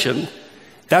selection,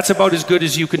 that's about as good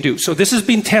as you can do. So this has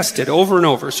been tested over and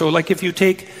over. So like if you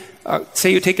take,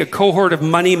 say you take a cohort of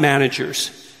money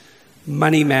managers,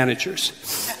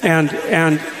 and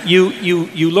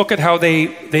you look at how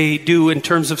they do in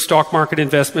terms of stock market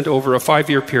investment over a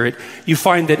 5-year period, you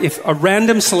find that if a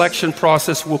random selection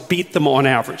process will beat them on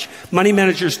average. Money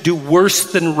managers do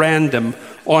worse than random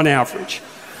on average.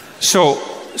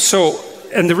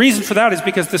 And the reason for that is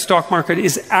because the stock market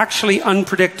is actually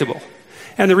unpredictable.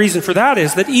 And the reason for that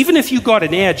is that even if you got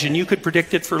an edge and you could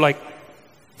predict it for like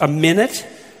a minute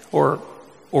or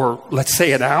let's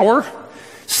say an hour,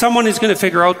 someone is going to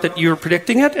figure out that you're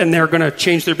predicting it, and they're going to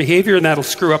change their behavior, and that'll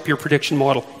screw up your prediction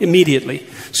model immediately.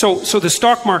 So the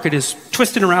stock market is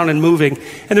twisting around and moving.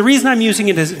 And the reason I'm using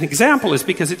it as an example is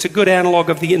because it's a good analog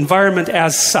of the environment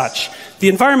as such. The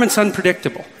environment's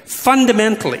unpredictable,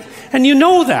 fundamentally. And you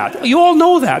know that. You all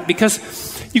know that, because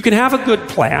you can have a good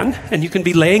plan, and you can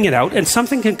be laying it out, and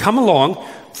something can come along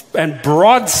and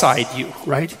broadside you,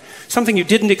 right? Something you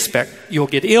didn't expect. You'll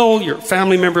get ill, your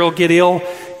family member will get ill,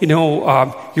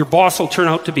 your boss will turn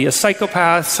out to be a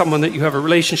psychopath, someone that you have a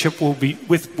relationship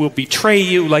will betray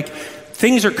you. Like,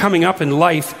 things are coming up in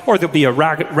life, or there'll be a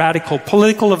radical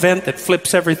political event that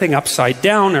flips everything upside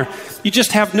down, or you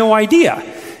just have no idea.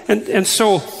 And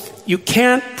so you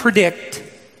can't predict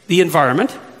the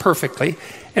environment perfectly,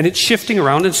 and it's shifting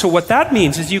around. And so what that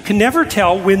means is you can never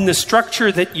tell when the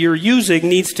structure that you're using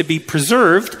needs to be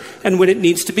preserved and when it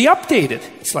needs to be updated.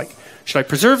 It's like, should I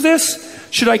preserve this?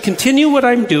 Should I continue what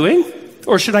I'm doing?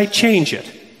 Or should I change it?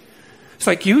 It's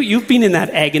like you've been in that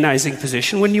agonizing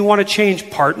position when you want to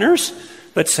change partners,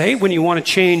 let's say, when you want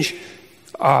to change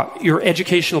your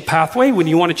educational pathway, when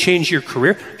you want to change your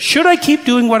career. Should I keep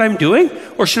doing what I'm doing?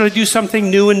 Or should I do something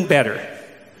new and better?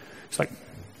 It's like,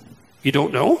 you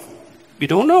don't know? You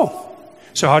don't know.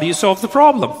 So how do you solve the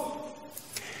problem?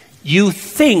 You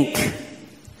think.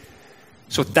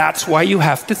 So that's why you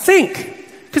have to think.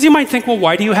 Because you might think, well,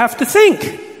 why do you have to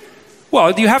think?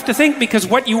 Well, you have to think because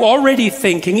what you already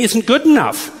thinking isn't good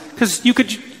enough. Because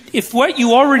if what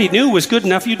you already knew was good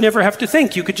enough, you'd never have to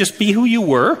think. You could just be who you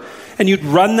were, and you'd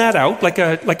run that out like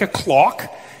a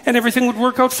clock, and everything would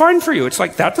work out fine for you. It's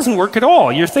like, that doesn't work at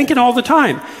all. You're thinking all the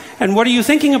time. And what are you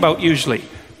thinking about usually?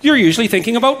 You're usually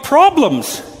thinking about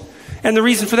problems. And the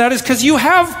reason for that is because you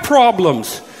have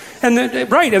problems. And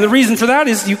the reason for that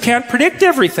is you can't predict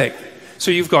everything.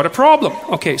 So you've got a problem.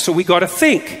 Okay, so we got to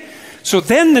think. So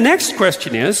then the next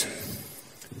question is,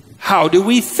 how do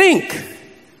we think?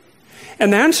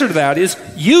 And the answer to that is,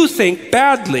 you think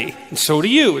badly. And so do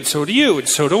you, and so do you, and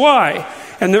so do I.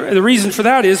 And the reason for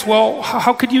that is, well,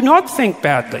 how could you not think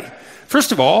badly?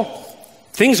 First of all,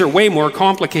 things are way more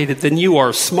complicated than you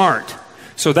are smart.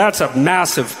 So that's a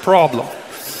massive problem.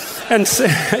 And so,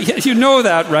 you know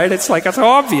that, right? It's like, it's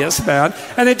obvious, man.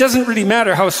 And it doesn't really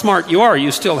matter how smart you are,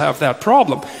 you still have that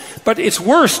problem. But it's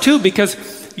worse too, because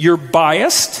you're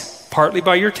biased, partly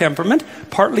by your temperament,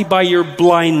 partly by your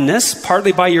blindness,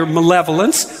 partly by your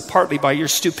malevolence, partly by your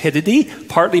stupidity,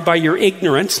 partly by your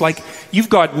ignorance. Like, you've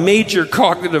got major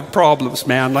cognitive problems,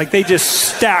 man. Like, they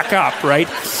just stack up, right?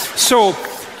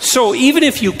 So even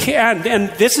if you can, and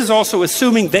this is also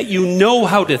assuming that you know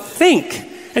how to think,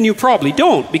 and you probably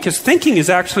don't, because thinking is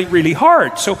actually really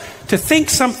hard. So to think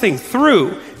something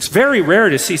through, it's very rare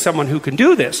to see someone who can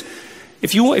do this.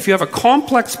 If you have a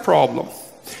complex problem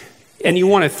and you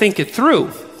want to think it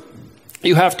through,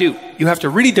 you have to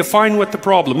really define what the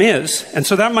problem is. And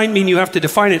so that might mean you have to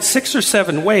define it 6 or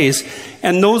 7 ways,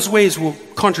 and those ways will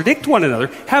contradict one another.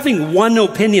 Having one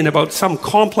opinion about some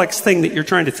complex thing that you're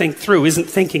trying to think through isn't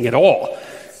thinking at all.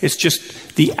 It's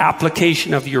just the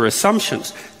application of your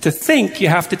assumptions. To think, you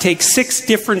have to take 6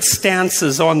 different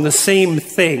stances on the same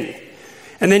thing.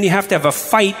 And then you have to have a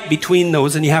fight between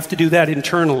those, and you have to do that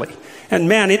internally. And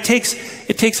man, it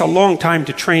takes a long time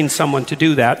to train someone to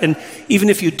do that. And even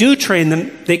if you do train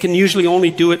them, they can usually only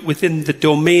do it within the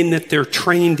domain that they're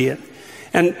trained in.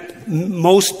 And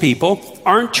most people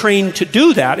aren't trained to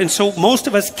do that, and so most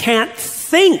of us can't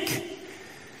think.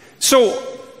 So,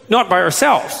 not by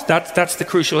ourselves. That's the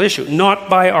crucial issue. Not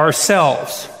by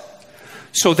ourselves.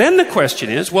 So then the question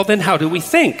is, well, then how do we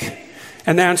think?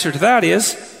 And the answer to that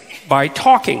is by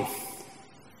talking.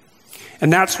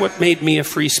 And that's what made me a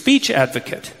free speech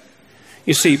advocate.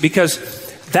 You see, because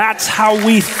that's how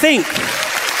we think.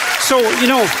 So, you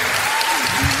know,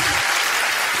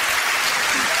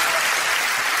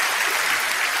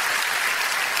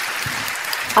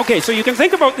 okay, so you can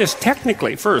think about this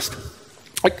technically first.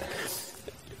 Like,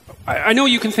 I know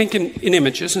you can think in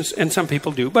images, and some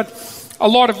people do, but a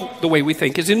lot of the way we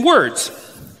think is in words.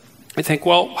 I think,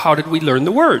 well, how did we learn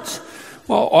the words?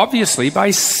 Well, obviously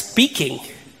by speaking,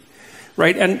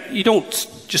 right? And you don't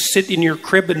just sit in your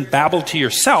crib and babble to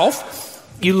yourself.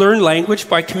 You learn language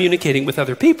by communicating with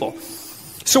other people.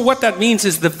 So what that means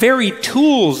is the very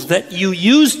tools that you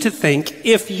use to think,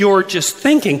 if you're just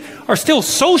thinking, are still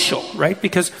social, right?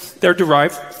 Because they're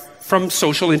derived from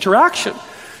social interaction.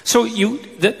 So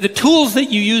the tools that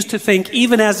you use to think,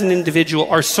 even as an individual,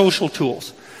 are social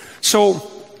tools.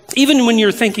 So even when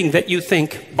you're thinking that you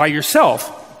think by yourself,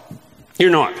 you're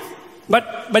not.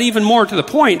 But even more to the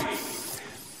point,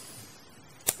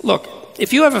 look,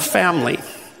 if you have a family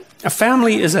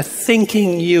is a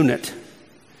thinking unit.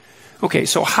 Okay,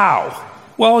 so how?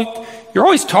 Well, you're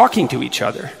always talking to each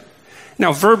other.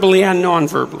 Now, verbally and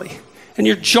non-verbally. And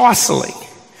you're jostling,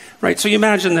 right? So you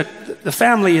imagine that the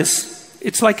family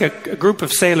it's like a group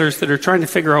of sailors that are trying to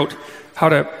figure out how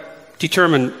to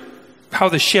determine how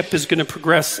the ship is going to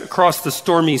progress across the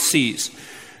stormy seas,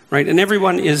 right? And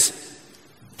everyone is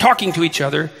talking to each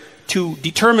other to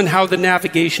determine how the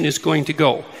navigation is going to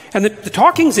go. And the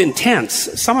talking's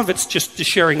intense. Some of it's just the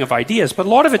sharing of ideas, but a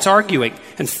lot of it's arguing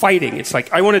and fighting. It's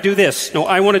like, I want to do this. No,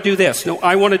 I want to do this. No,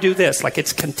 I want to do this. Like,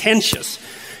 it's contentious.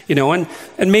 You know, and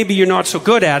maybe you're not so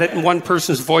good at it, and one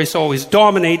person's voice always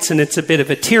dominates, and it's a bit of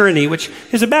a tyranny, which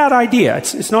is a bad idea.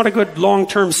 It's not a good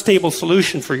long-term stable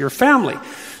solution for your family.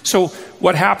 So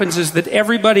what happens is that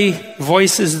everybody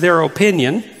voices their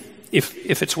opinion,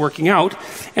 if it's working out,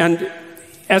 and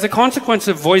as a consequence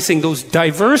of voicing those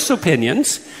diverse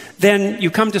opinions, then you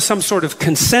come to some sort of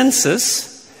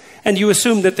consensus, and you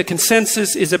assume that the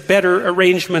consensus is a better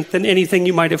arrangement than anything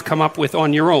you might have come up with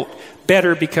on your own.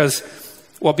 Better because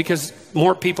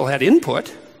more people had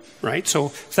input, right?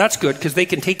 So that's good, because they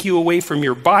can take you away from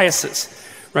your biases,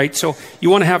 right? So you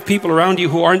want to have people around you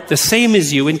who aren't the same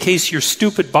as you in case your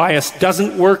stupid bias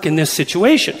doesn't work in this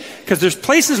situation. Because there's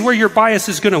places where your bias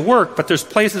is going to work, but there's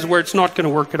places where it's not going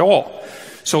to work at all.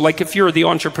 So like if you're the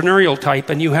entrepreneurial type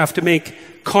and you have to make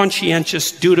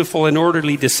conscientious, dutiful, and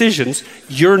orderly decisions,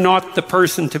 you're not the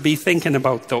person to be thinking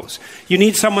about those. You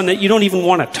need someone that you don't even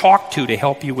want to talk to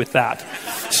help you with that.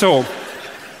 So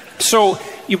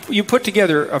you put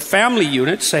together a family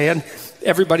unit saying,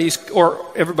 everybody's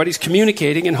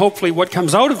communicating, and hopefully what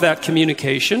comes out of that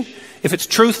communication, if it's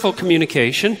truthful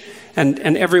communication, and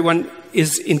everyone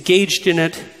is engaged in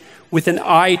it with an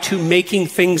eye to making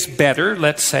things better,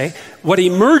 let's say, what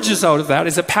emerges out of that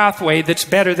is a pathway that's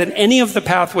better than any of the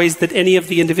pathways that any of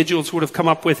the individuals would have come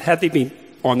up with had they been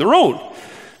on their own.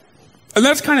 And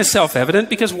that's kind of self-evident,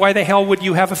 because why the hell would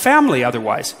you have a family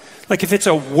otherwise? Like, if it's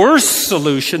a worse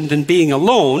solution than being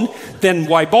alone, then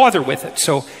why bother with it?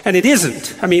 So, and it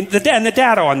isn't. I mean, the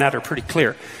data on that are pretty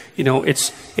clear. You know, it's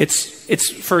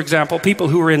for example, people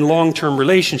who are in long-term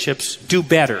relationships do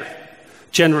better,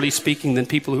 generally speaking, than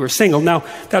people who are single. Now,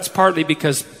 that's partly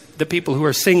because the people who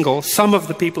are single, some of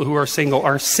the people who are single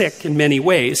are sick in many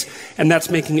ways, and that's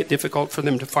making it difficult for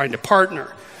them to find a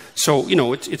partner. So, you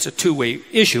know, it's a two-way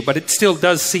issue, but it still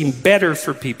does seem better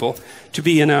for people to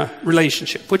be in a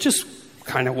relationship, which is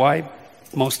kind of why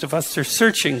most of us are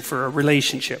searching for a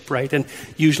relationship, right? And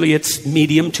usually it's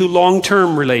medium to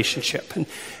long-term relationship. And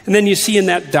then you see in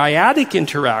that dyadic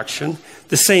interaction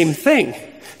the same thing.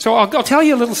 So I'll tell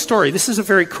you a little story. This is a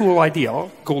very cool idea.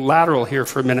 I'll go lateral here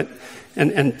for a minute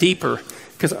and deeper,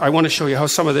 because I want to show you how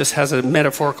some of this has a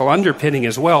metaphorical underpinning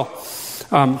as well.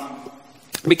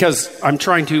 Because I'm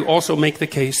trying to also make the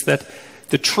case that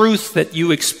the truth that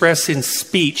you express in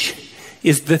speech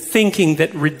is the thinking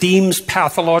that redeems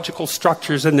pathological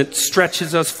structures and that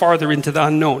stretches us farther into the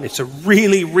unknown. It's a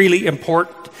really, really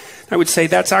important, I would say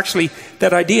that's actually,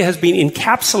 that idea has been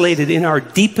encapsulated in our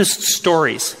deepest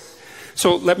stories.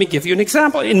 So let me give you an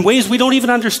example in ways we don't even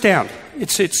understand.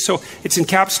 It's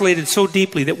encapsulated so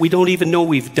deeply that we don't even know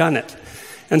we've done it.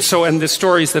 And the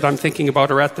stories that I'm thinking about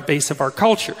are at the base of our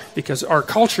culture, because our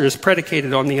culture is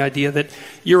predicated on the idea that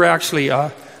you're actually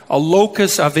a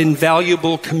locus of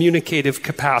invaluable communicative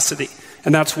capacity.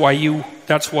 And that's why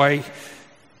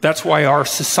our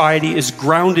society is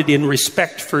grounded in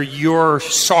respect for your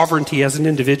sovereignty as an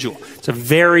individual. It's a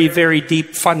very, very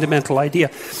deep, fundamental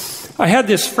idea. I had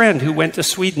this friend who went to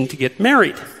Sweden to get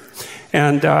married.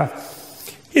 And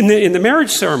in the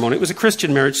marriage ceremony, it was a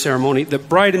Christian marriage ceremony, the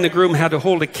bride and the groom had to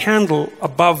hold a candle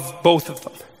above both of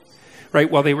them,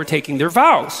 right, while they were taking their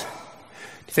vows.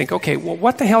 You think, okay, well,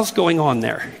 what the hell's going on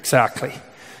there exactly?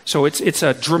 So it's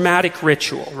a dramatic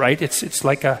ritual, right? It's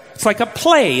like a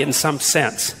play in some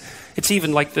sense. It's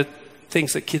even like the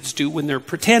things that kids do when they're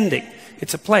pretending.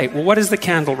 It's a play. Well, what does the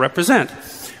candle represent?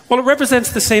 Well, it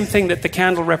represents the same thing that the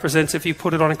candle represents if you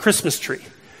put it on a Christmas tree.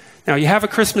 Now, you have a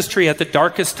Christmas tree at the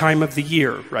darkest time of the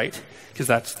year, right? Because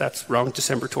that's around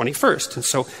December 21st. And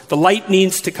so the light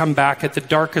needs to come back at the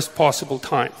darkest possible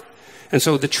time. And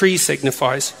so the tree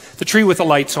with the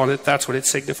lights on it, that's what it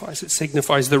signifies. It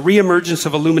signifies the reemergence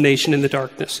of illumination in the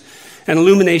darkness. And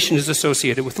illumination is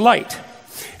associated with light.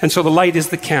 And so the light is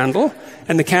the candle,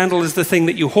 and the candle is the thing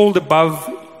that you hold above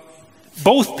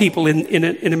both people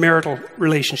in a marital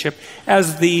relationship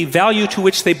as the value to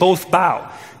which they both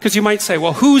bow. Because you might say,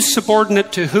 well, who's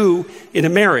subordinate to who in a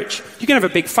marriage? You can have a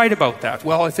big fight about that.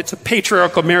 Well, if it's a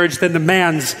patriarchal marriage, then the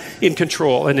man's in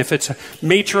control. And if it's a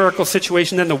matriarchal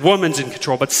situation, then the woman's in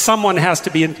control. But someone has to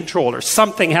be in control, or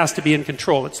something has to be in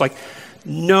control. It's like,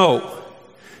 no,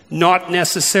 not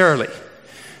necessarily.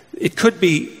 It could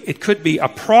be a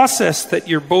process that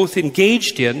you're both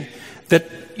engaged in that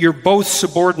you're both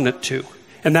subordinate to.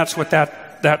 And that's what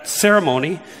that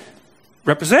ceremony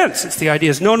represents. It's the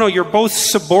idea is, no, you're both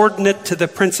subordinate to the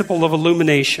principle of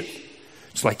illumination.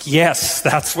 It's like, yes,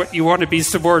 that's what you want to be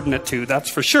subordinate to, that's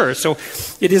for sure. So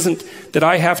it isn't that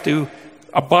I have to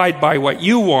abide by what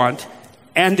you want,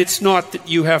 and it's not that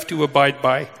you have to abide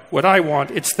by what I want.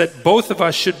 It's that both of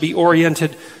us should be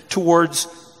oriented towards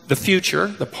the future,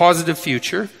 the positive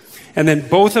future, and then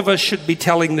both of us should be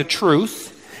telling the truth.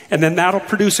 And then that'll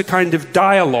produce a kind of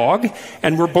dialogue,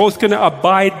 and we're both going to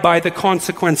abide by the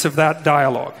consequence of that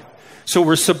dialogue. So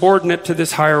we're subordinate to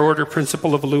this higher order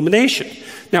principle of illumination.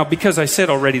 Now, because I said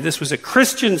already this was a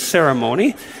Christian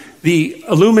ceremony, the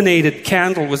illuminated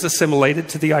candle was assimilated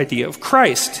to the idea of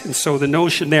Christ. And so the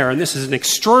notion there, and this is an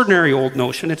extraordinary old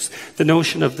notion, it's the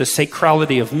notion of the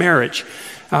sacrality of marriage.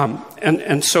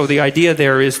 And so the idea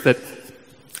there is that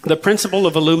the principle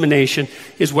of illumination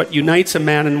is what unites a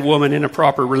man and woman in a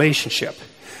proper relationship.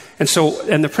 And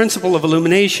the principle of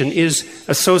illumination is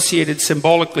associated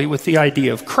symbolically with the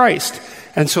idea of Christ.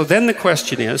 And so then the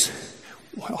question is,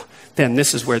 well, then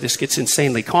this is where this gets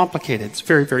insanely complicated. It's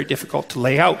very, very difficult to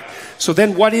lay out. So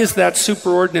then what is that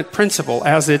superordinate principle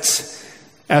as it's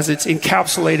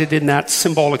encapsulated in that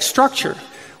symbolic structure?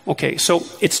 Okay, so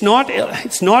it's not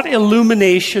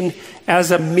illumination as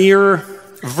a mere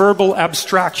verbal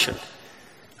abstraction.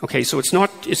 Okay, so it's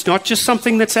not just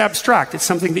something that's abstract. It's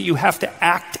something that you have to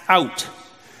act out.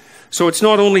 So it's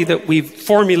not only that we've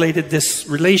formulated this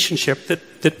relationship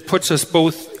that puts us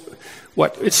both,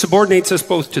 it subordinates us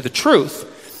both to the truth.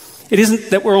 It isn't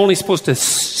that we're only supposed to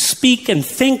speak and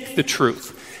think the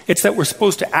truth. It's that we're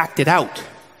supposed to act it out.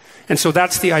 And so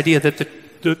that's the idea that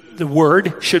the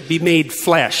word should be made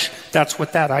flesh. That's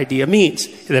what that idea means,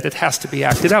 that it has to be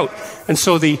acted out. And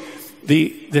so the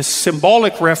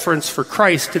symbolic reference for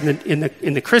Christ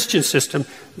in the Christian system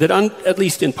that at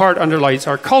least in part underlies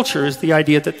our culture is the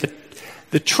idea that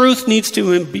the truth needs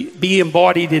to be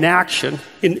embodied in action.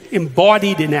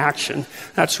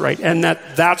 That's right. And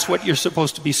that's what you're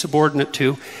supposed to be subordinate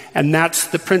to. And that's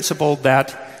the principle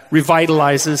that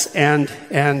revitalizes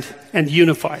and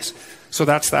unifies. So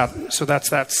that's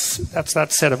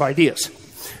that set of ideas.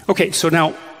 Okay, so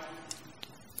now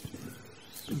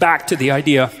back to the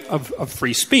idea of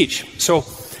free speech. So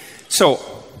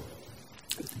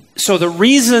the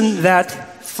reason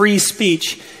that free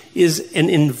speech is an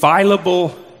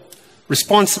inviolable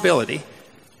responsibility,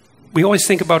 we always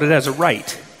think about it as a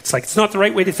right. It's not the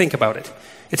right way to think about it.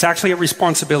 It's actually a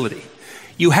responsibility.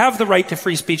 You have the right to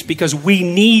free speech because we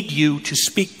need you to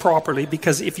speak properly,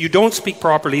 because if you don't speak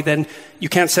properly, then you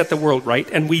can't set the world right,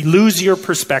 and we lose your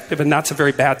perspective, and that's a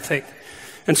very bad thing.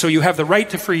 And so you have the right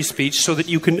to free speech so that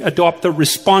you can adopt the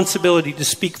responsibility to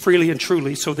speak freely and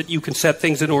truly so that you can set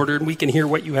things in order and we can hear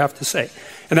what you have to say.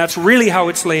 And that's really how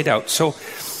it's laid out.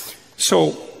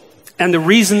 And the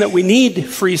reason that we need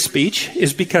free speech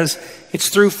is because it's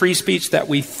through free speech that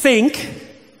we think,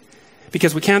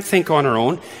 because we can't think on our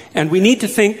own, and we need to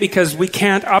think because we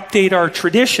can't update our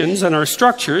traditions and our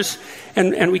structures,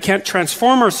 and we can't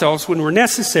transform ourselves when we're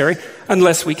necessary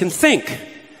unless we can think.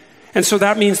 And so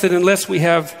that means that unless we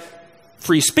have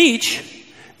free speech,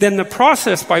 then the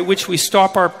process by which we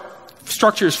stop our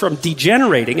structures from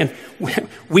degenerating, and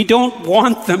we don't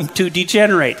want them to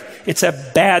degenerate. It's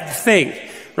a bad thing,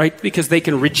 right? Because they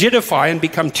can rigidify and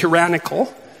become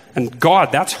tyrannical, and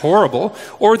God, that's horrible.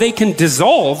 Or they can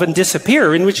dissolve and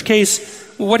disappear, in which case,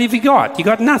 what have you got? You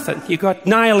got nothing. You got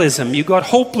nihilism. You got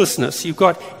hopelessness. You've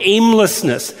got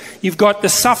aimlessness. You've got the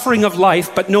suffering of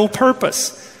life, but no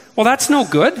purpose. Well, that's no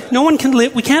good. No one can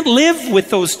live. We can't live with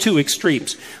those two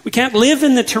extremes. We can't live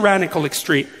in the tyrannical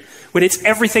extreme when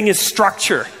everything is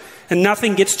structure and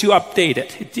nothing gets to update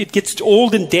it. It gets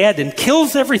old and dead and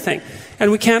kills everything.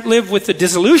 And we can't live with the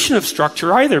dissolution of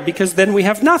structure either, because then we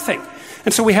have nothing.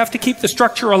 And so we have to keep the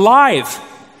structure alive.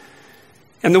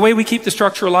 And the way we keep the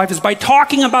structure alive is by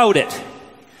talking about it.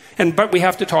 But we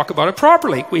have to talk about it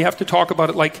properly. We have to talk about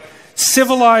it like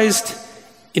civilized,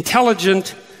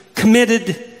 intelligent,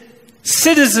 committed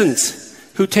citizens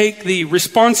who take the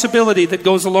responsibility that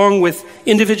goes along with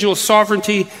individual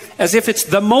sovereignty as if it's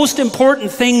the most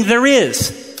important thing there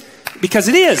is. Because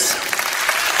it is.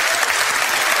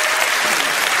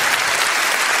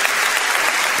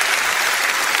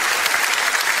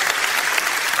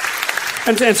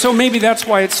 And so maybe that's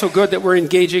why it's so good that we're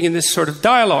engaging in this sort of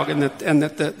dialogue, and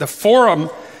that the forum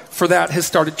for that has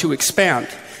started to expand.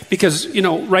 Because,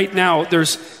 right now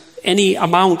there's any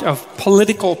amount of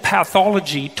political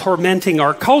pathology tormenting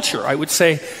our culture, I would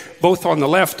say, both on the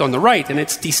left, on the right, and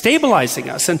it's destabilizing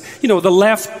us. And, the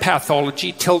left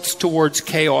pathology tilts towards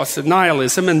chaos and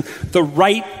nihilism, and the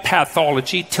right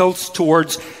pathology tilts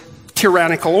towards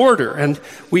tyrannical order. And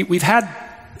we've had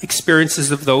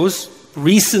experiences of those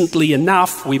recently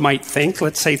enough, we might think,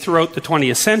 let's say throughout the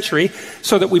 20th century,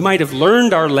 so that we might have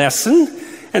learned our lesson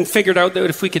and figured out that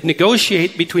if we could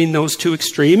negotiate between those two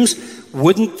extremes,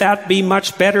 wouldn't that be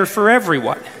much better for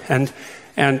everyone? And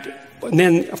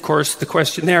then, of course, the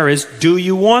question there is, do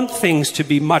you want things to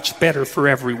be much better for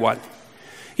everyone?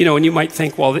 And you might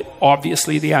think, well,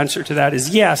 obviously the answer to that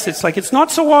is yes. It's like, it's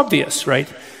not so obvious, right?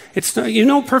 It's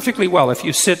not, perfectly well if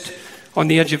you sit on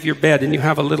the edge of your bed and you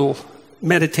have a little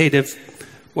meditative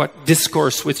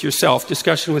discourse with yourself,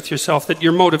 discussion with yourself, that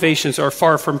your motivations are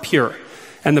far from pure.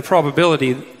 And the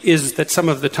probability is that some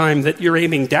of the time that you're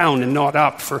aiming down and not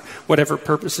up for whatever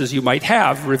purposes you might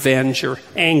have, revenge or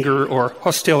anger or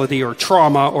hostility or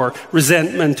trauma or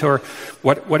resentment or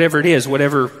whatever it is,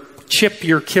 whatever chip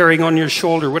you're carrying on your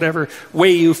shoulder, whatever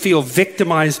way you feel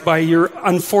victimized by your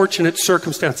unfortunate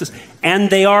circumstances.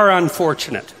 And they are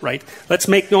unfortunate, right? Let's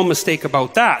make no mistake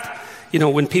about that.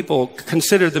 When people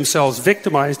consider themselves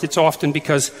victimized, it's often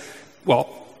because,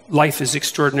 life is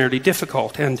extraordinarily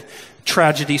difficult and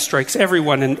tragedy strikes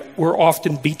everyone, and we're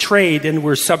often betrayed and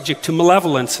we're subject to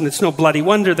malevolence, and it's no bloody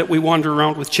wonder that we wander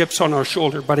around with chips on our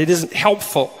shoulder, but it isn't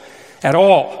helpful at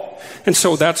all. And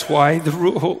so that's why the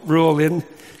rule in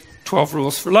 12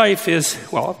 Rules for Life is,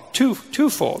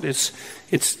 twofold. It's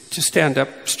to stand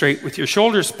up straight with your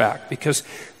shoulders back, because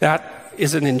that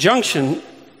is an injunction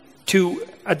to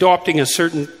adopting a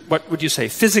certain, what would you say,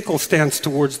 physical stance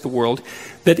towards the world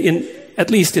that at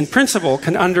least in principle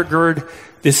can undergird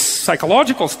this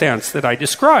psychological stance that I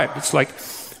described. It's like,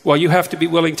 well, you have to be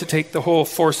willing to take the whole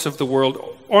force of the world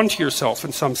onto yourself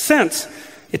in some sense,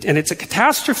 and it's a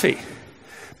catastrophe.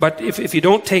 But if you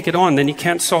don't take it on, then you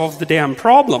can't solve the damn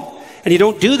problem. And you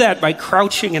don't do that by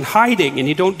crouching and hiding, and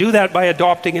you don't do that by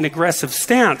adopting an aggressive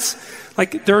stance.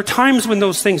 Like, there are times when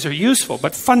those things are useful,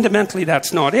 but fundamentally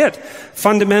that's not it.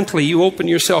 Fundamentally, you open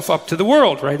yourself up to the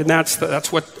world, right? And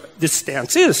that's what this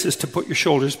stance is to put your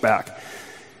shoulders back.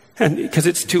 And because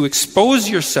it's to expose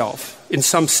yourself, in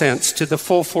some sense, to the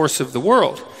full force of the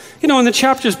world. You know, and the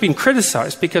chapter's been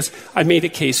criticized because I made a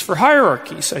case for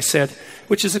hierarchies, I said,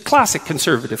 which is a classic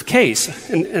conservative case.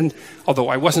 And although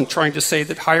I wasn't trying to say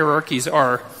that hierarchies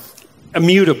are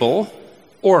immutable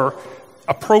or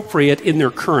appropriate in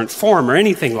their current form or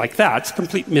anything like that, it's a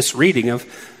complete misreading of,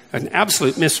 an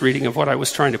absolute misreading of what I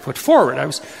was trying to put forward. I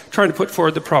was trying to put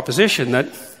forward the proposition that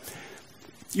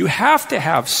you have to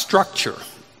have structure.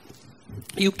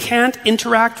 You can't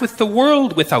interact with the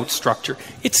world without structure.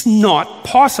 It's not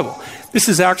possible. This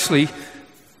is actually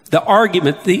the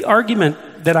argument. The argument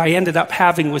that I ended up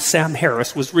having with Sam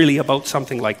Harris was really about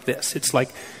something like this. It's like,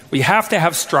 we have to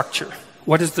have structure.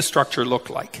 What does the structure look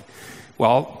like?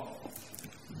 Well,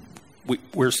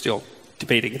 we're still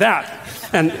debating that.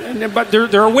 But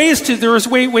there are ways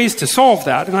to solve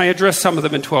that, and I address some of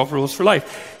them in 12 Rules for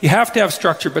Life. You have to have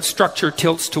structure, but structure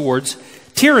tilts towards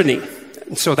tyranny.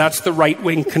 And so that's the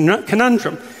right-wing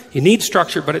conundrum. You need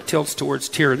structure, but it tilts towards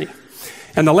tyranny.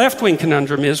 And the left-wing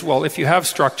conundrum is, well, if you have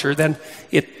structure, then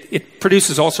it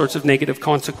produces all sorts of negative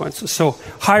consequences. So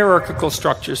hierarchical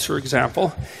structures, for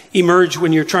example, emerge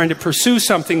when you're trying to pursue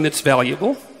something that's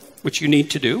valuable, which you need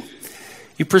to do.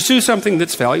 You pursue something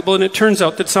that's valuable, and it turns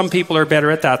out that some people are better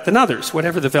at that than others,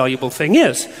 whatever the valuable thing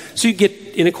is. So you get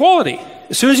inequality.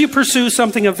 As soon as you pursue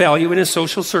something of value in a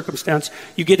social circumstance,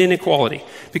 you get inequality,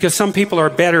 because some people are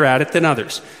better at it than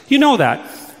others. You know that.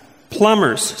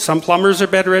 Plumbers. Some plumbers are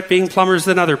better at being plumbers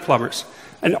than other plumbers.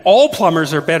 And all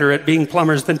plumbers are better at being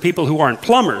plumbers than people who aren't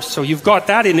plumbers. So you've got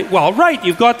that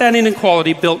you've got that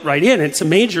inequality built right in. It's a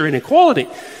major inequality.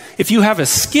 If you have a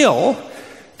skill,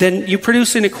 then you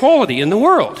produce inequality in the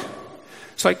world.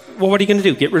 It's like, well, what are you going to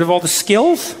do? Get rid of all the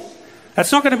skills?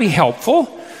 That's not going to be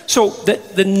helpful. So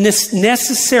the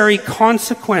necessary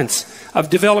consequence of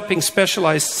developing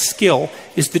specialized skill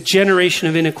is the generation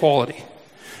of inequality.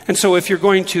 And so if you're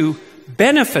going to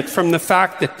benefit from the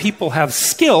fact that people have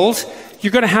skills,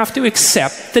 you're going to have to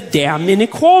accept the damn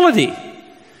inequality.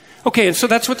 Okay, and so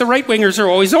that's what the right-wingers are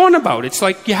always on about. It's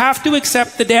like, you have to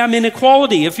accept the damn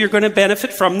inequality if you're going to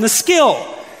benefit from the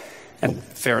skill. And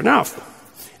fair enough.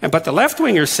 But the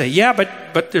left-wingers say, yeah,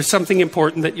 but there's something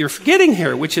important that you're forgetting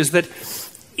here, which is that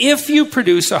if you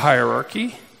produce a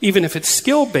hierarchy, even if it's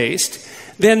skill-based,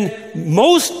 then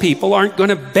most people aren't going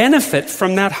to benefit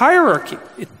from that hierarchy.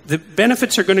 The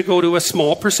benefits are going to go to a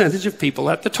small percentage of people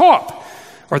at the top,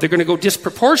 or they're going to go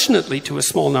disproportionately to a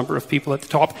small number of people at the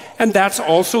top, and that's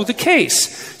also the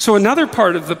case. So another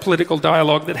part of the political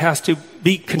dialogue that has to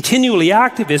be continually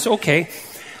active is, okay,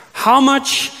 how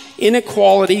much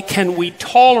inequality can we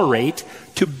tolerate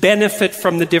to benefit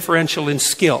from the differential in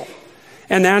skill?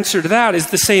 And the answer to that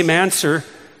is the same answer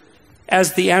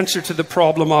as the answer to the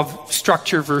problem of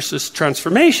structure versus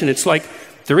transformation. It's like,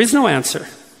 there is no answer.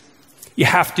 You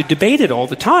have to debate it all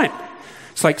the time.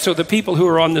 It's like, so the people who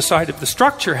are on the side of the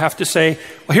structure have to say,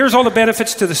 well, here's all the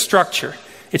benefits to the structure.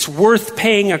 It's worth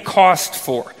paying a cost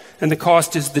for. And the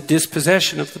cost is the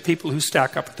dispossession of the people who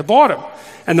stack up at the bottom.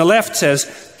 And the left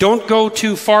says, don't go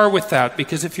too far with that,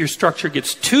 because if your structure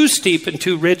gets too steep and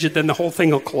too rigid, then the whole thing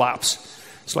will collapse.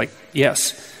 It's like,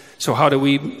 yes. So how do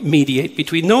we mediate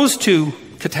between those two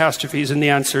catastrophes? And the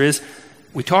answer is,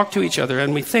 we talk to each other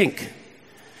and we think.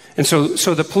 And so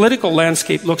the political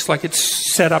landscape looks like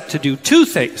it's set up to do two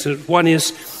things. One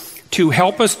is to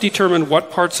help us determine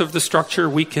what parts of the structure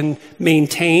we can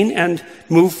maintain and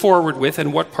move forward with,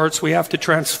 and what parts we have to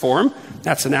transform.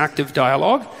 That's an active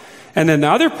dialogue. And then the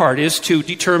other part is to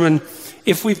determine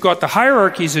if we've got the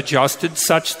hierarchies adjusted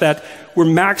such that we're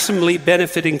maximally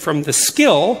benefiting from the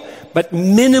skill, but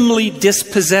minimally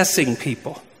dispossessing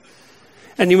people.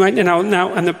 And you might,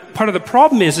 and the part of the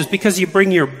problem is because you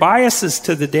bring your biases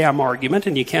to the damn argument,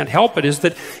 and you can't help it, is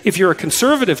that if you're a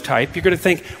conservative type, you're going to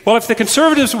think, well, if the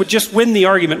conservatives would just win the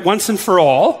argument once and for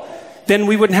all, then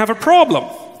we wouldn't have a problem.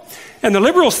 And the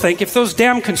liberals think if those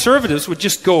damn conservatives would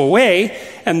just go away,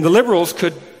 and the liberals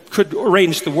could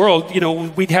arrange the world,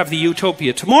 we'd have the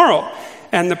utopia tomorrow.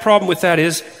 And the problem with that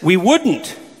is we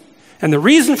wouldn't. And the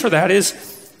reason for that is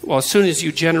Well, as soon as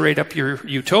you generate up your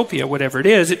utopia, whatever it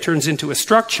is, it turns into a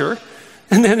structure,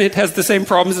 and then it has the same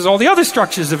problems as all the other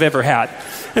structures have ever had.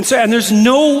 And there's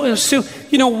no,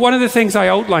 one of the things I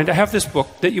outlined, I have this book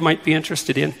that you might be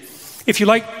interested in. If you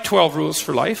like 12 Rules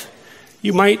for Life,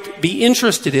 you might be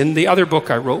interested in the other book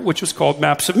I wrote, which was called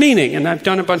Maps of Meaning. And I've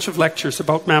done a bunch of lectures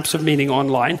about maps of meaning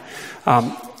online.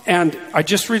 And I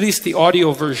just released the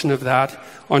audio version of that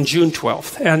on June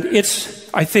 12th. And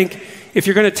I think, if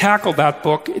you're going to tackle that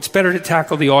book, it's better to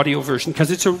tackle the audio version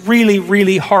because it's a really,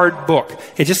 really hard book.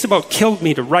 It just about killed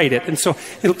me to write it, and so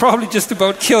it'll probably just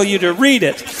about kill you to read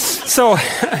it. So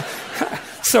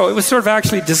it was sort of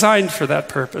actually designed for that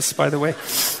purpose, by the way.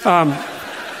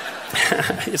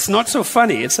 It's not so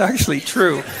funny. It's actually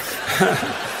true.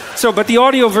 But the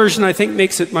audio version, I think,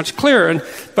 makes it much clearer.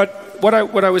 But what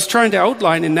I was trying to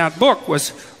outline in that book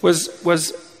was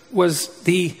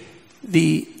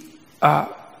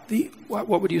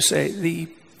what would you say?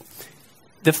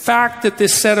 The fact that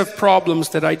this set of problems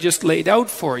that I just laid out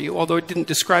for you, although it didn't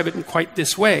describe it in quite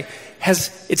this way,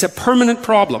 it's a permanent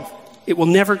problem. It will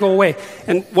never go away.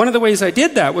 And one of the ways I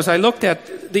did that was I looked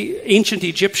at the ancient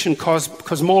Egyptian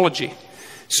cosmology.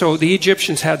 So the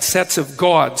Egyptians had sets of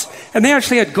gods, and they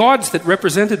actually had gods that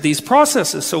represented these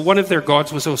processes. So one of their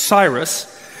gods was Osiris,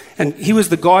 and he was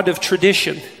the god of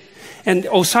tradition. And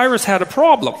Osiris had a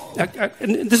problem.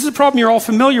 And this is a problem you're all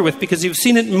familiar with because you've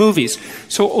seen it in movies.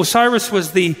 So Osiris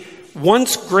was the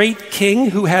once great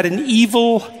king who had an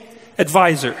evil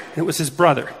advisor. It was his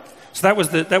brother. So that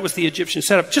was the Egyptian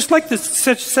setup. Just like the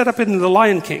setup in The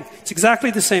Lion King. It's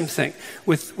exactly the same thing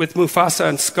with Mufasa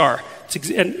and Scar.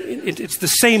 It's the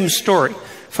same story,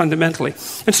 fundamentally.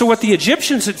 And so what the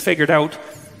Egyptians had figured out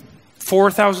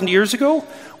 4,000 years ago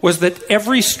was that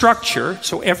every structure,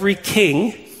 so every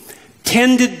king,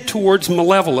 tended towards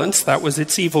malevolence, that was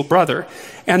its evil brother,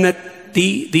 and that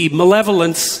the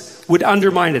malevolence would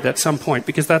undermine it at some point,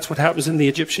 because that's what happens in the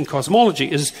Egyptian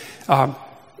cosmology, is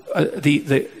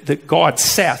the god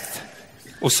Seth.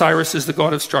 Osiris is the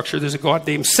god of structure. There's a god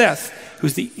named Seth,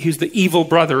 who's the evil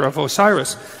brother of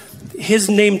Osiris. His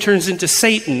name turns into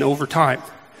Satan over time.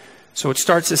 So it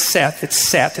starts as Seth, it's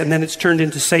Set, and then it's turned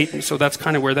into Satan. So that's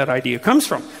kind of where that idea comes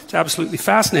from. It's absolutely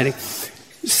fascinating.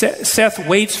 Seth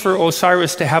waits for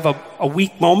Osiris to have a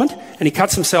weak moment, and he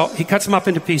cuts him up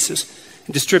into pieces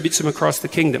and distributes him across the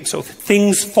kingdom. So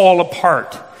things fall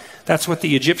apart. That's what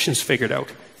the Egyptians figured out.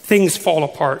 Things fall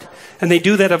apart. And they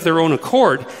do that of their own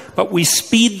accord, but we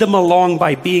speed them along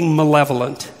by being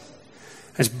malevolent.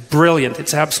 It's brilliant.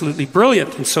 It's absolutely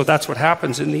brilliant. And so that's what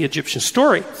happens in the Egyptian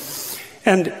story.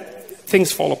 And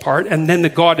things fall apart, and then the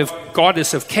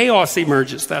goddess of chaos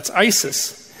emerges. That's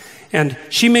Isis. And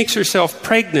she makes herself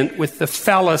pregnant with the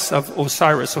phallus of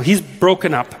Osiris. So he's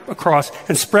broken up across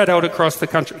and spread out across the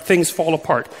country. Things fall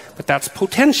apart. But that's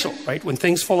potential, right? When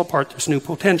things fall apart, there's new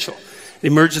potential. It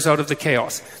emerges out of the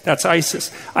chaos. That's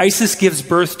Isis. Isis gives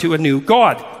birth to a new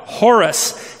god,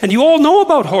 Horus. And you all know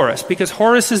about Horus because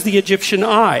Horus is the Egyptian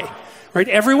eye. Right?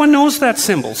 Everyone knows that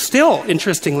symbol, still,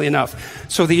 interestingly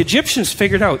enough. So the Egyptians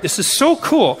figured out, this is so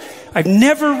cool. I've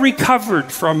never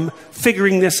recovered from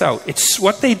figuring this out. It's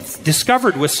what they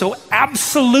discovered was so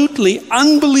absolutely,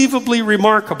 unbelievably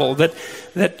remarkable that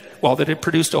it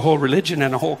produced a whole religion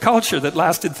and a whole culture that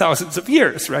lasted thousands of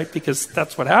years, right? Because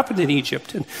that's what happened in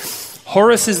Egypt. And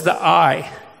Horus is the eye.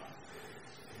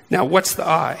 Now, what's the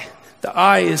eye? The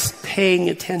eye is paying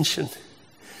attention.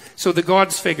 So the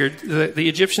gods figured, the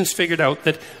Egyptians figured out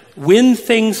that when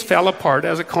things fell apart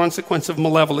as a consequence of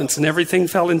malevolence and everything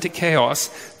fell into chaos,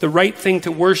 the right thing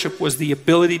to worship was the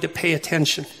ability to pay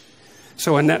attention.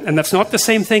 So, and that's not the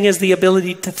same thing as the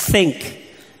ability to think.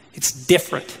 It's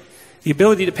different. The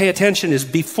ability to pay attention is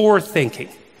before thinking.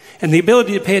 And the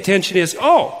ability to pay attention is,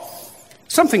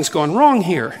 something's gone wrong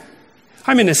here.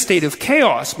 I'm in a state of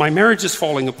chaos. My marriage is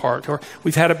falling apart. Or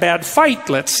we've had a bad fight,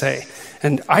 let's say.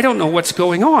 And I don't know what's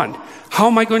going on. How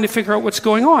am I going to figure out what's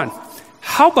going on?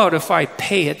 How about if I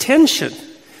pay attention?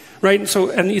 Right?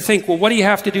 And you think, well, what do you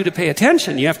have to do to pay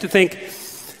attention? You have to think,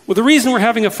 well, the reason we're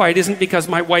having a fight isn't because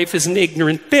my wife is an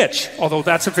ignorant bitch. Although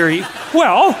that's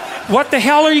what the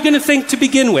hell are you going to think to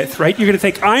begin with, right? You're going to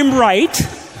think, I'm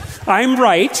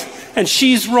right, and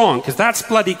she's wrong. Because that's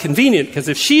bloody convenient. Because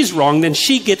if she's wrong, then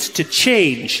she gets to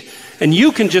change. And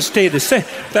you can just stay the same.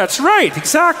 That's right,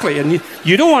 exactly. And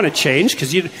you don't want to change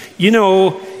because you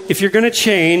know if you're going to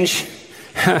change,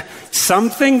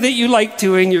 something that you like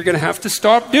doing, you're going to have to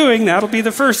stop doing. That'll be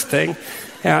the first thing.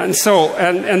 And so,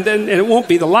 and then it won't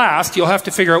be the last. You'll have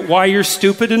to figure out why you're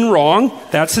stupid and wrong.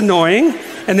 That's annoying.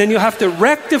 And then you'll have to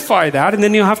rectify that, and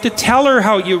then you'll have to tell her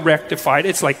how you rectified it.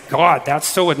 It's like, God, that's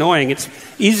so annoying. It's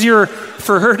easier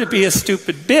for her to be a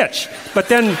stupid bitch. But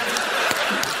then,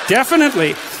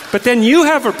 definitely, but then you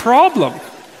have a problem.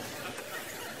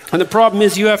 And the problem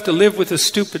is you have to live with a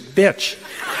stupid bitch.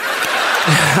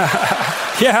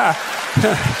 Yeah.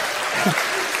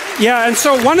 Yeah, and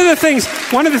so one of the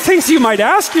things you might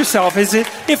ask yourself is that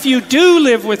if you do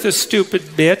live with a stupid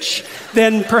bitch,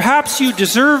 then perhaps you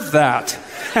deserve that.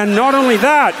 And not only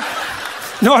that,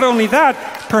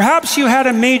 perhaps you had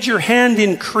a major hand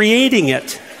in creating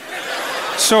it.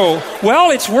 So, well,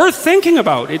 it's worth thinking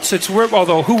about. It's worth,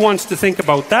 although who wants to think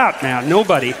about that, man?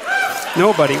 Nobody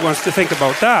wants to think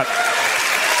about that.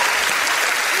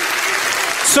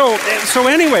 So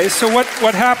anyway,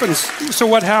 what happens? So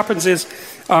what happens is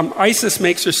Isis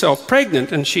makes herself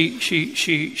pregnant, and she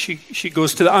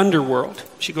goes to the underworld.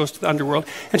 She goes to the underworld,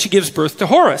 and she gives birth to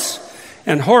Horus.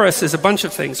 And Horus is a bunch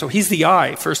of things. So he's the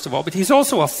eye, first of all, but he's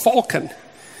also a falcon.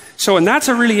 So, and that's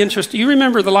a really interesting. You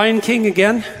remember the Lion King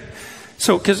again?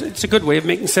 So, because it's a good way of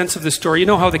making sense of this story. You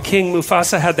know how the king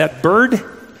Mufasa had that bird?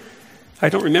 I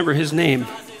don't remember his name.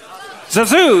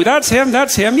 Zazu, that's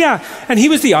him, yeah. And he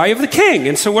was the eye of the king.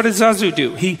 And so what did Zazu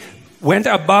do? He went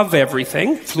above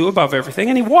everything, flew above everything,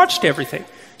 and he watched everything.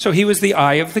 So he was the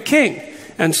eye of the king.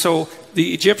 And so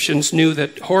the Egyptians knew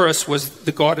that Horus was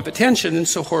the god of attention, and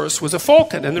so Horus was a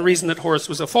falcon. And the reason that Horus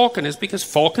was a falcon is because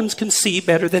falcons can see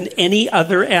better than any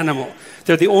other animal.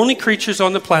 They're the only creatures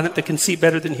on the planet that can see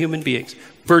better than human beings,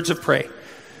 birds of prey.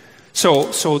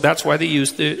 So that's why they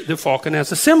used the falcon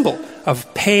as a symbol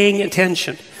of paying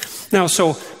attention. Now,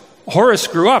 so Horus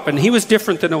grew up, and he was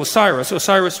different than Osiris.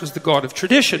 Osiris was the god of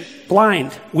tradition,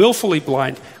 blind, willfully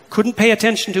blind, couldn't pay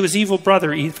attention to his evil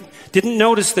brother even, didn't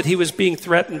notice that he was being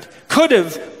threatened, could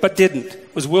have, but didn't,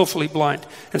 was willfully blind.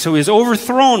 And so he was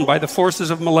overthrown by the forces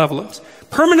of malevolence.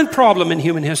 Permanent problem in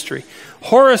human history.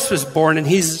 Horus was born, and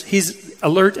he's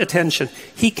alert attention.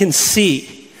 He can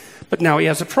see, but now he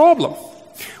has a problem.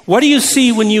 What do you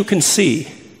see when you can see?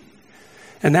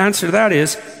 And the answer to that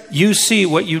is, you see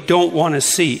what you don't want to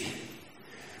see.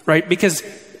 Right? Because,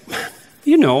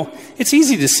 you know, it's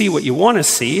easy to see what you want to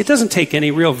see. It doesn't take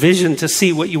any real vision to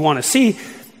see what you want to see.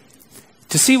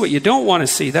 To see what you don't want to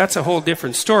see, that's a whole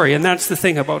different story. And that's the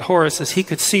thing about Horus, is he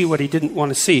could see what he didn't want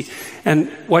to see. And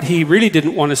what he really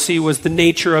didn't want to see was the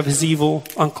nature of his evil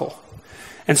uncle.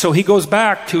 And so he goes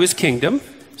back to his kingdom.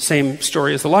 Same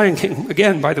story as the Lion King,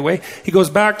 again, by the way. He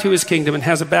goes back to his kingdom and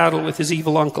has a battle with his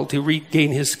evil uncle to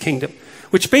regain his kingdom.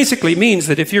 Which basically means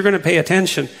that if you're going to pay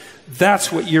attention,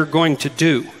 that's what you're going to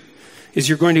do. Is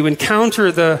you're going to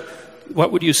encounter the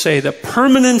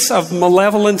permanence of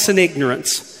malevolence and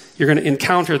ignorance. You're going to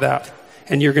encounter that,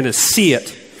 and you're going to see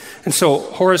it. And so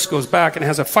Horus goes back and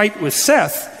has a fight with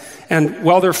Seth, and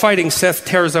while they're fighting, Seth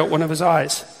tears out one of his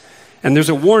eyes. And there's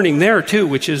a warning there too,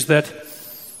 which is that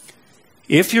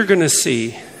if you're going to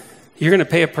see, you're going to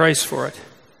pay a price for it.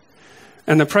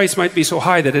 And the price might be so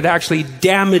high that it actually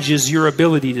damages your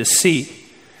ability to see.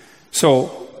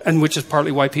 So, and which is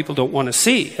partly why people don't want to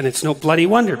see. And it's no bloody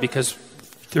wonder, because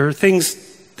there are things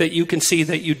that you can see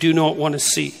that you do not want to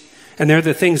see. And they're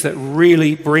the things that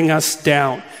really bring us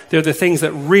down. They're the things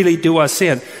that really do us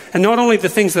in. And not only the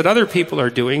things that other people are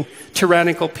doing,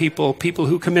 tyrannical people, people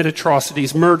who commit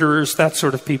atrocities, murderers, that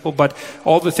sort of people, but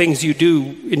all the things you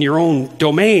do in your own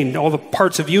domain, all the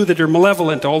parts of you that are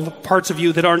malevolent, all the parts of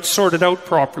you that aren't sorted out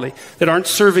properly, that aren't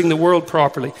serving the world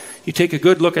properly. You take a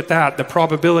good look at that, the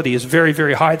probability is very,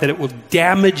 very high that it will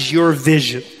damage your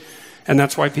vision. And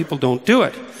that's why people don't do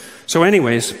it. So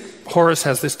anyways, Horus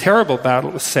has this terrible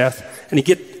battle with Seth, and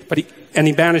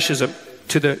he banishes him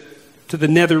to the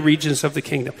nether regions of the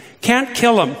kingdom. Can't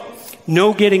kill him,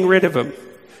 no getting rid of him,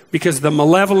 because the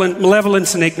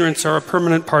malevolence and ignorance are a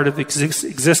permanent part of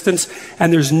existence,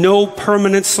 and there's no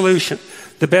permanent solution.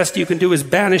 The best you can do is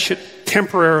banish it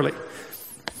temporarily.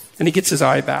 And he gets his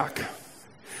eye back.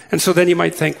 And so then you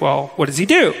might think, well, what does he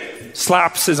do?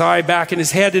 Slaps his eye back in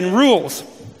his head and rules.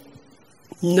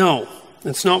 No.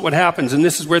 That's not what happens, and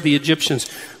this is where the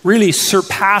Egyptians really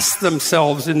surpass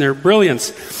themselves in their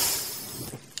brilliance.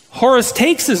 Horus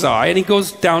takes his eye and he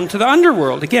goes down to the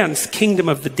underworld. Again, it's the kingdom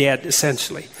of the dead,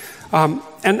 essentially. And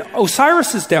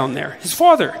Osiris is down there, his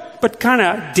father, but kind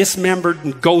of dismembered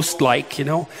and ghost-like, you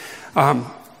know.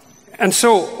 And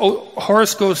so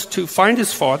Horus goes to find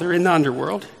his father in the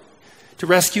underworld, to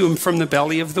rescue him from the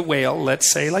belly of the whale, let's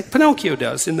say, like Pinocchio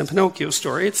does in the Pinocchio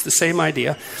story. It's the same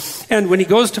idea. And when he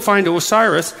goes to find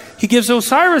Osiris, he gives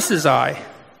Osiris his eye.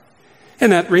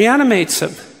 And that reanimates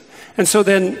him. And so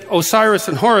then Osiris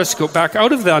and Horus go back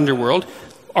out of the underworld,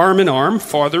 arm in arm,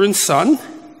 father and son,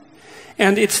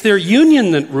 and it's their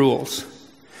union that rules.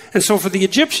 And so for the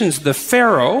Egyptians, the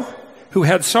Pharaoh, who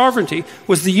had sovereignty,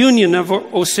 was the union of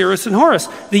Osiris and Horus,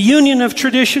 the union of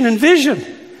tradition and vision.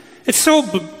 It's so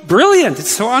brilliant.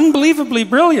 It's so unbelievably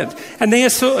brilliant. And they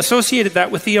associated that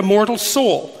with the immortal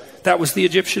soul. That was the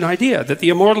Egyptian idea, that the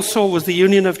immortal soul was the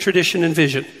union of tradition and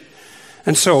vision.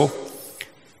 And so,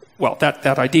 well, that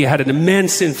idea had an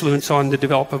immense influence on the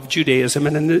development of Judaism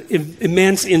and an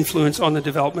immense influence on the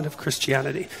development of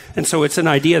Christianity. And so it's an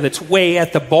idea that's way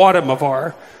at the bottom of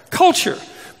our culture.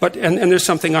 But and there's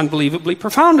something unbelievably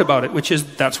profound about it, which is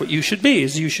that's what you should be,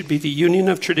 is you should be the union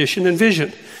of tradition and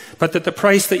vision. But that the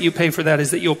price that you pay for that is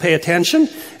that you'll pay attention,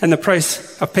 and the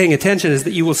price of paying attention is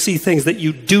that you will see things that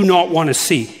you do not want to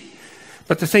see.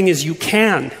 But the thing is, you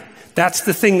can. That's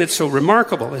the thing that's so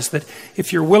remarkable, is that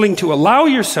if you're willing to allow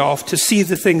yourself to see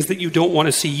the things that you don't want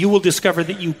to see, you will discover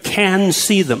that you can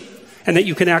see them, and that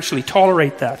you can actually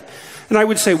tolerate that. And I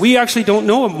would say we actually don't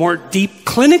know a more deep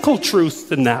clinical truth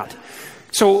than that.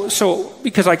 So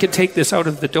because I could take this out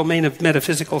of the domain of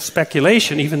metaphysical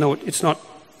speculation, even though it's not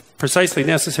precisely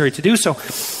necessary to do so.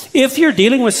 If you're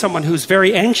dealing with someone who's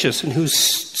very anxious and who's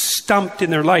stumped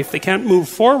in their life, they can't move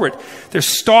forward, they're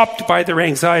stopped by their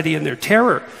anxiety and their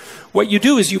terror, what you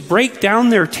do is you break down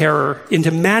their terror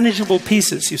into manageable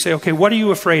pieces. You say, okay, what are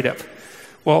you afraid of?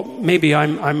 Well, maybe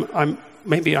I'm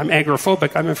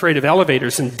agoraphobic. I'm afraid of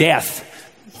elevators and death.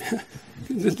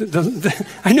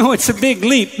 I know it's a big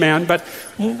leap, man, but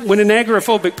when an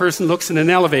agoraphobic person looks in an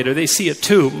elevator, they see a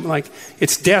tomb. Like,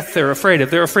 it's death they're afraid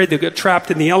of. They're afraid they'll get trapped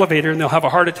in the elevator and they'll have a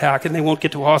heart attack and they won't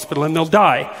get to a hospital and they'll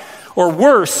die. Or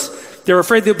worse, they're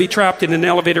afraid they'll be trapped in an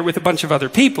elevator with a bunch of other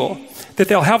people, that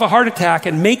they'll have a heart attack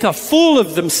and make a fool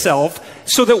of themselves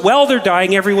so that while they're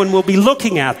dying, everyone will be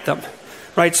looking at them.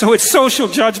 Right? So it's social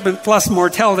judgment plus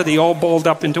mortality all balled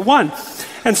up into one.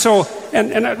 And so,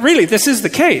 and really, this is the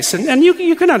case. And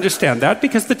you can understand that,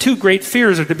 because the two great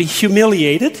fears are to be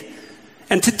humiliated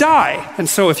and to die. And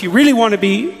so if you really want to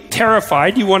be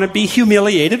terrified, you want to be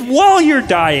humiliated while you're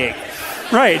dying.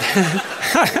 Right.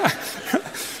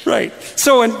 Right.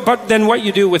 So, but then what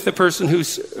you do with the person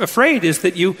who's afraid is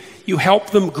that you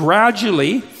help them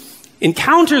gradually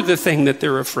encounter the thing that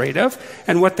they're afraid of,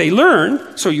 and what they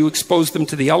learn, so you expose them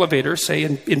to the elevator, say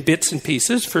in bits and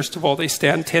pieces. First of all, they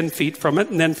stand 10 feet from it,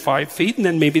 and then 5 feet, and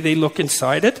then maybe they look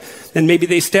inside it, then maybe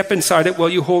they step inside it while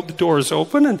you hold the doors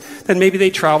open, and then maybe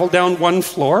they travel down one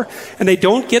floor, and they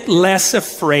don't get less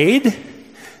afraid,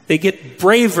 they get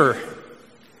braver.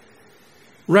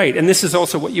 Right, and this is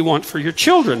also what you want for your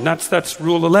children. That's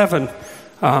rule 11.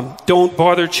 Don't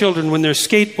bother children when they're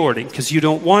skateboarding, because you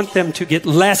don't want them to get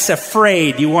less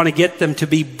afraid. You want to get them to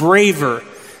be braver.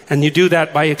 And you do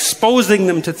that by exposing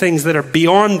them to things that are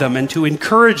beyond them and to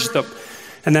encourage them.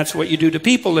 And that's what you do to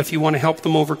people if you want to help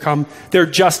them overcome their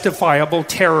justifiable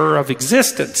terror of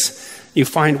existence. You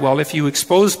find, well, if you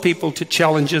expose people to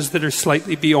challenges that are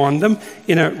slightly beyond them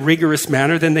in a rigorous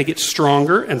manner, then they get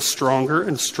stronger and stronger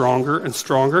and stronger and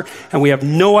stronger. And we have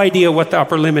no idea what the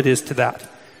upper limit is to that.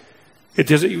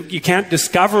 You can't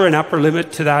discover an upper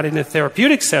limit to that in a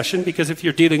therapeutic session, because if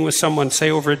you're dealing with someone,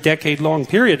 say, over a decade-long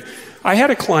period. I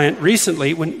had a client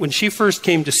recently, when she first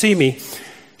came to see me,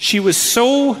 she was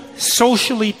so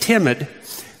socially timid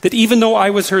that even though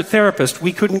I was her therapist,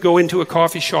 we couldn't go into a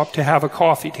coffee shop to have a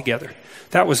coffee together.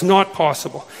 That was not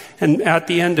possible. And at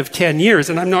the end of 10 years,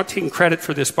 and I'm not taking credit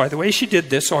for this, by the way, she did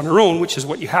this on her own, which is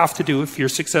what you have to do if you're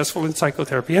successful in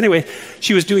psychotherapy. Anyway,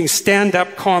 she was doing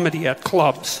stand-up comedy at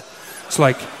clubs. It's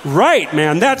like, right,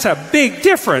 man, that's a big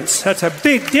difference. That's a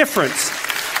big difference.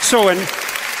 So, and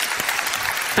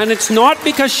it's not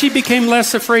because she became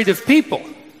less afraid of people.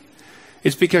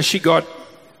 It's because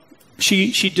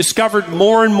she discovered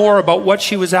more and more about what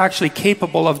she was actually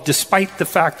capable of, despite the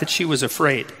fact that she was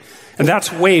afraid. And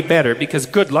that's way better, because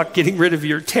good luck getting rid of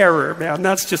your terror, man.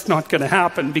 That's just not going to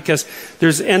happen, because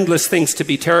there's endless things to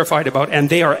be terrified about, and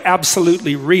they are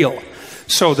absolutely real.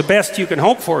 So the best you can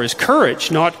hope for is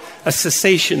courage, not a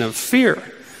cessation of fear.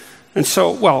 And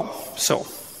so, well,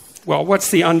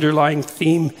 what's the underlying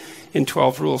theme in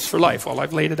 12 Rules for Life? Well,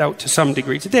 I've laid it out to some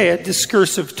degree today, a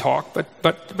discursive talk,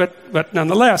 but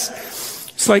nonetheless,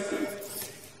 it's like,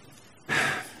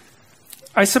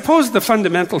 I suppose the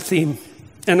fundamental theme,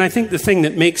 and I think the thing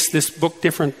that makes this book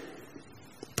different,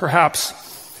 perhaps,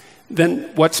 than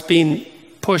what's been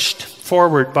pushed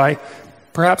forward by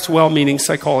perhaps well-meaning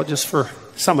psychologists, for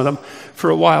some of them, for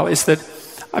a while, is that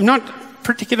I'm not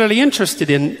particularly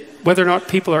interested in whether or not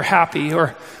people are happy, or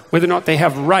whether or not they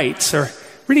have rights, or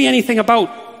really anything about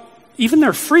even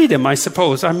their freedom, I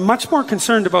suppose. I'm much more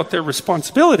concerned about their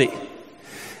responsibility.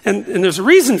 And there's a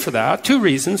reason for that, 2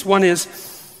 reasons. One is,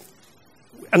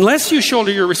 unless you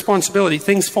shoulder your responsibility,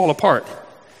 things fall apart.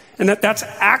 And that's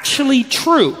actually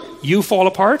true. You fall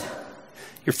apart,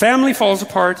 your family falls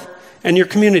apart, and your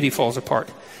community falls apart.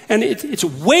 And it's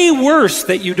way worse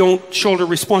that you don't shoulder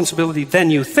responsibility than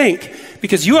you think,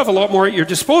 because you have a lot more at your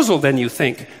disposal than you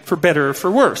think, for better or for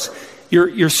worse.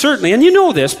 You're certainly, and you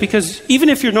know this, because even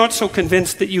if you're not so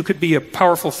convinced that you could be a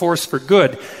powerful force for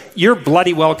good, you're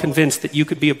bloody well convinced that you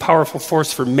could be a powerful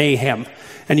force for mayhem.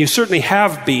 And you certainly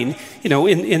have been,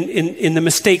 in the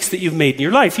mistakes that you've made in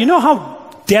your life. You know how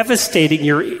devastating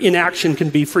your inaction can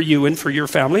be for you and for your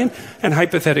family, and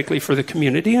hypothetically for the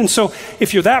community. And so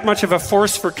if you're that much of a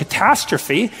force for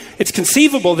catastrophe, it's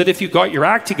conceivable that if you got your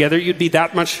act together, you'd be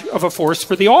that much of a force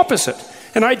for the opposite.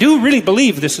 And I do really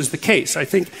believe this is the case. I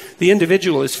think the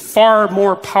individual is far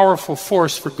more powerful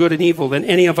force for good and evil than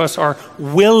any of us are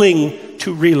willing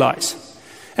to realize.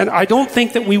 And I don't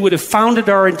think that we would have founded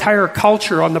our entire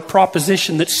culture on the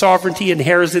proposition that sovereignty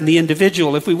inheres in the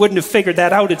individual if we wouldn't have figured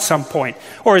that out at some point.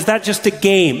 Or is that just a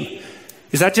game?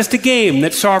 Is that just a game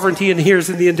that sovereignty inheres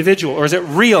in the individual? Or is it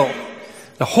real?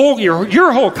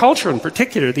 Your whole culture in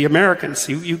particular, the Americans,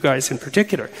 you guys in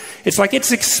particular, it's like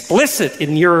it's explicit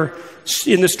in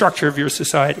the structure of your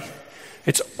society.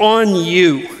 It's on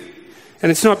you. And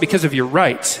it's not because of your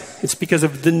rights. It's because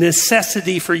of the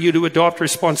necessity for you to adopt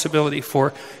responsibility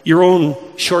for your own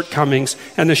shortcomings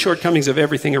and the shortcomings of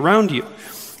everything around you.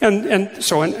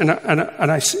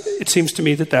 It seems to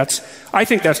me that I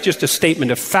think that's just a statement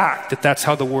of fact, that that's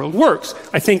how the world works.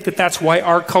 I think that that's why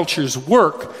our cultures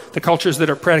work, the cultures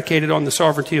that are predicated on the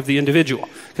sovereignty of the individual,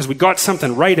 because we got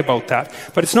something right about that.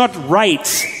 But it's not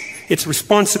rights, it's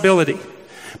responsibility.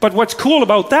 But what's cool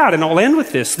about that, and I'll end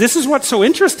with this is what's so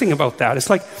interesting about that. It's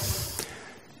like,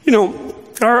 I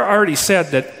already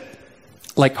said that,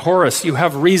 like Horace, you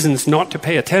have reasons not to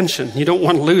pay attention. You don't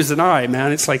want to lose an eye,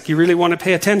 man. It's like you really want to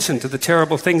pay attention to the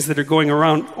terrible things that are going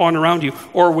on around you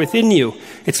or within you.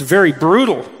 It's very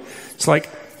brutal. It's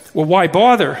like, well, why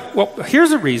bother? Well,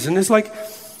 here's a reason. It's like,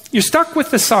 you're stuck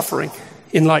with the suffering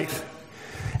in life.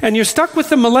 And you're stuck with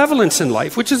the malevolence in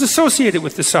life, which is associated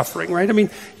with the suffering, right? I mean,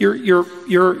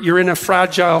 you're in a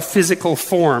fragile physical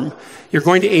form. You're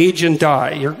going to age and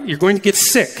die. You're going to get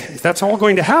sick. That's all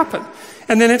going to happen.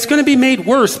 And then it's going to be made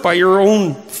worse by your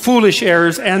own foolish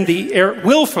errors and the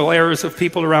willful errors of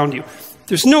people around you.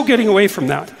 There's no getting away from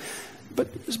that.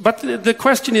 But the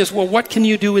question is, well, what can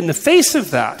you do in the face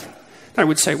of that? I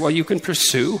would say, well, you can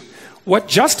pursue what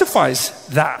justifies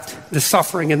that, the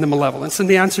suffering and the malevolence. And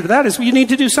the answer to that is, well, you need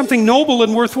to do something noble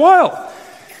and worthwhile.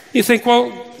 You think,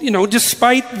 well,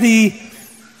 despite the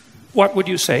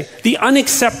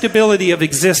unacceptability of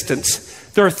existence,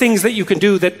 there are things that you can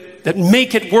do that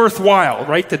make it worthwhile,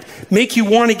 right? That make you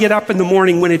want to get up in the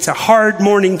morning when it's a hard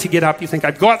morning to get up. You think,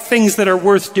 I've got things that are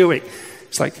worth doing.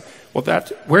 It's like, well,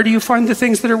 where do you find the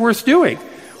things that are worth doing?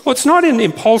 Well, it's not in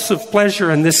impulsive pleasure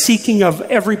and the seeking of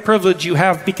every privilege you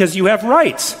have because you have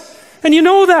rights. And you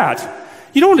know that.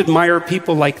 You don't admire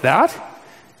people like that.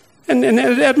 And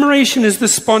admiration is the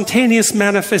spontaneous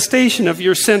manifestation of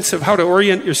your sense of how to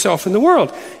orient yourself in the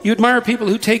world. You admire people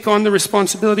who take on the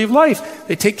responsibility of life.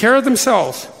 They take care of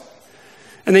themselves.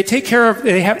 And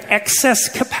they have excess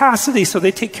capacity, so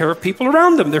they take care of people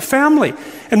around them, their family.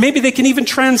 And maybe they can even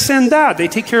transcend that. They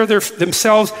take care of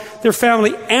themselves, their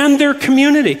family, and their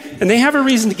community. And they have a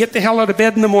reason to get the hell out of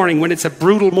bed in the morning when it's a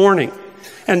brutal morning.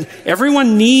 And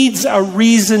everyone needs a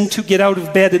reason to get out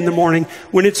of bed in the morning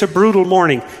when it's a brutal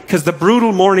morning. Because the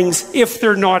brutal mornings, if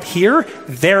they're not here,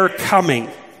 they're coming.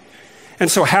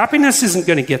 And so happiness isn't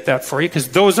going to get that for you, because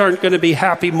those aren't going to be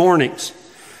happy mornings.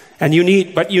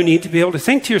 But you need to be able to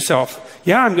think to yourself,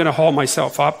 yeah, I'm going to haul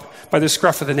myself up by the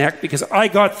scruff of the neck because I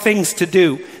got things to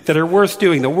do that are worth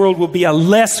doing. The world will be a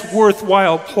less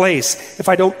worthwhile place if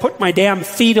I don't put my damn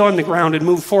feet on the ground and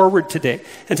move forward today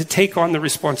and to take on the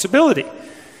responsibility.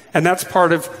 And that's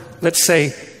part of, let's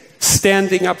say,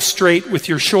 standing up straight with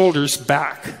your shoulders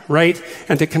back, right?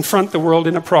 And to confront the world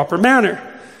in a proper manner.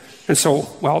 And so,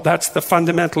 well, that's the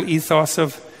fundamental ethos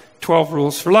of 12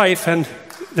 Rules for Life and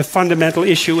the fundamental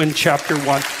issue in chapter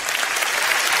 1.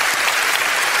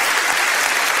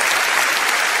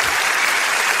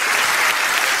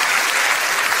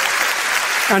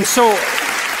 And so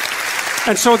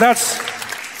that's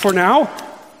for now.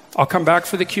 I'll come back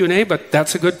for the Q&A, but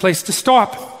that's a good place to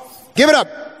stop. Give it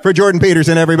up for Jordan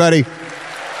Peterson, everybody.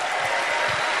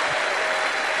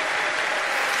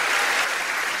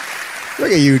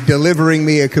 Look at you delivering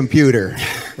me a computer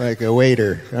like a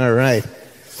waiter. All right.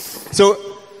 So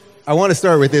I want to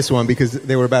start with this one because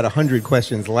there were about 100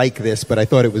 questions like this, but I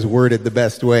thought it was worded the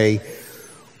best way.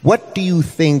 What do you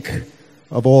think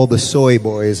of all the soy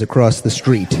boys across the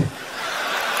street?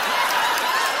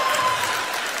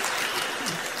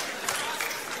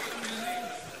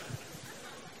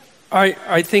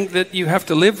 I think that you have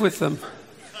to live with them.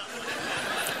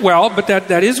 Well, but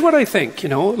that is what I think, you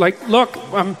know. Like, look,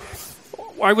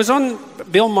 I was on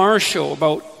Bill Maher's show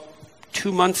about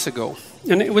 2 months ago,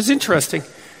 and it was interesting.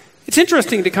 It's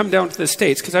interesting to come down to the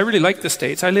States, because I really like the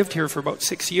States. I lived here for about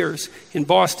 6 years in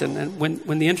Boston, and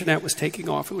when the internet was taking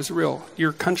off, it was real.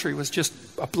 Your country was just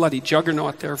a bloody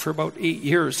juggernaut there for about 8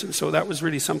 years, and so that was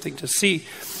really something to see.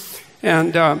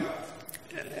 And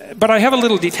but I have a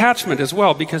little detachment as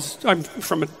well, because I'm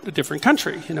from a different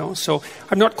country, you know, so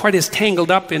I'm not quite as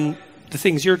tangled up in the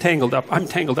things you're tangled up. I'm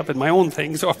tangled up in my own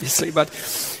things, obviously, but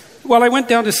well, I went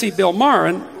down to see Bill Maher,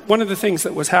 and one of the things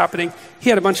that was happening, he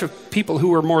had a bunch of people who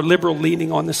were more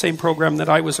liberal-leaning on the same program that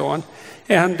I was on,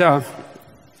 and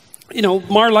you know,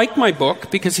 Maher liked my book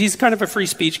because he's kind of a free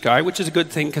speech guy, which is a good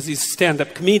thing because he's a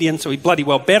stand-up comedian, so he bloody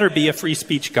well better be a free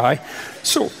speech guy.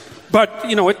 So, but,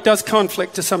 you know, it does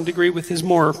conflict to some degree with his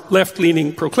more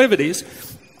left-leaning proclivities.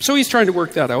 So he's trying to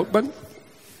work that out. But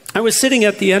I was sitting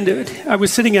at the end of it. I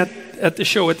was sitting at the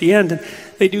show at the end, and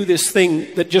they do this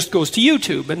thing that just goes to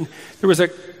YouTube. And there was a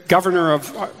governor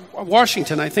of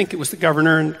Washington, I think it was the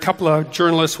governor, and a couple of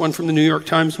journalists, one from the New York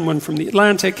Times and one from the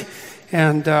Atlantic.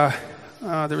 And there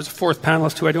was a fourth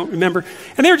panelist who I don't remember.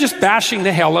 And they were just bashing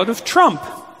the hell out of Trump.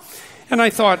 And I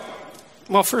thought,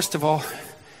 well, first of all,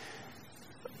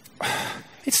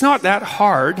 it's not that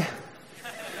hard.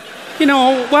 You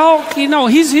know, well, you know,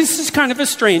 he's just kind of a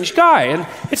strange guy. And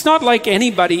it's not like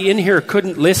anybody in here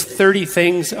couldn't list 30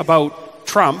 things about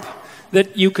Trump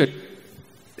that you could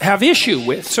have issue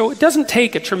with. So it doesn't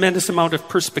take a tremendous amount of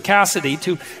perspicacity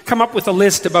to come up with a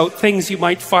list about things you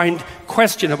might find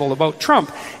questionable about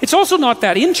Trump. It's also not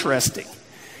that interesting.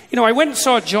 You know, I went and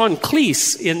saw John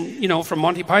Cleese from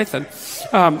Monty Python.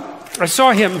 I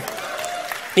saw him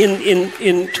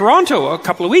in Toronto a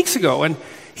couple of weeks ago, and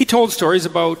he told stories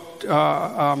about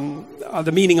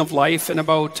the meaning of life and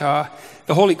about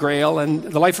the Holy Grail and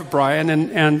the life of Brian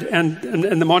and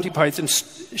the Monty Python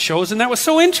shows, and that was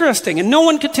so interesting. And no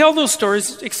one could tell those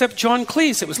stories except John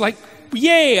Cleese. It was like,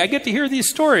 yay, I get to hear these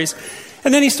stories.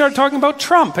 And then he started talking about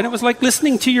Trump, and it was like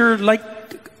listening to your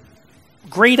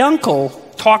great uncle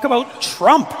talk about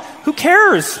Trump. Who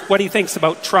cares what he thinks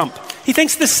about Trump? He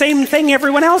thinks the same thing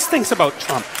everyone else thinks about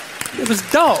Trump. It was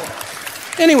dull.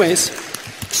 Anyways,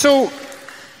 so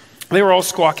they were all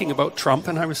squawking about Trump,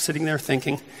 and I was sitting there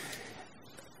thinking,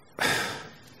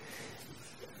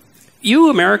 you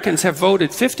Americans have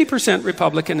voted 50%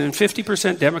 Republican and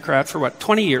 50% Democrat for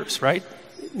 20 years, right?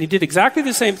 You did exactly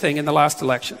the same thing in the last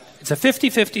election. It's a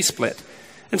 50-50 split.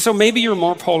 And so maybe you're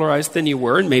more polarized than you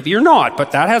were, and maybe you're not,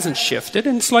 but that hasn't shifted.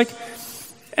 And it's like,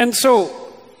 and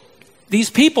so these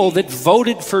people that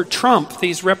voted for Trump,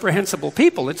 these reprehensible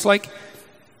people, it's like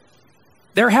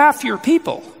they're half your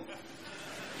people.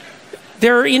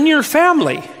 They're in your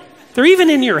family. They're even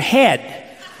in your head,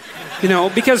 you know,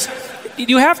 because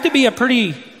you have to be a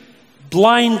pretty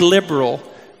blind liberal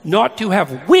not to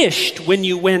have wished when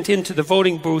you went into the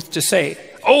voting booth to say,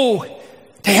 oh,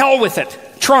 to hell with it,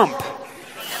 Trump.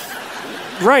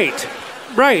 Right.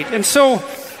 And so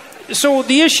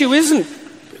the issue isn't,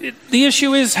 the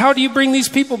issue is, how do you bring these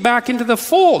people back into the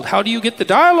fold? How do you get the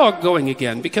dialogue going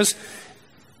again? Because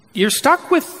you're stuck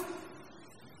with,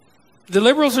 the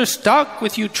liberals are stuck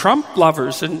with you Trump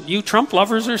lovers, and you Trump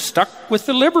lovers are stuck with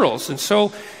the liberals. And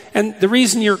so, and the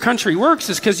reason your country works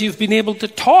is because you've been able to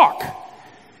talk.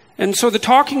 And so the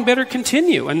talking better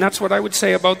continue. And that's what I would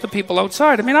say about the people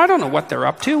outside. I mean, I don't know what they're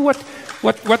up to,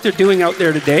 what they're doing out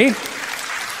there today.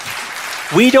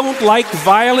 We don't like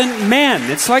violent men.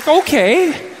 It's like,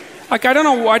 okay. Like, I don't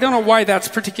know why that's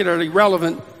particularly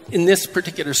relevant in this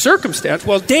particular circumstance.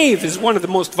 Well, Dave is one of the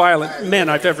most violent men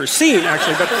I've ever seen,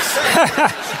 actually. But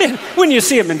when you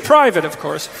see him in private, of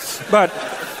course. But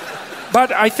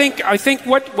I think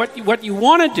what you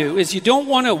want to do is you don't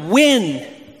want to win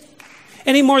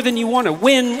any more than you want to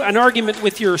win an argument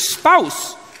with your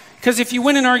spouse. Because if you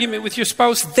win an argument with your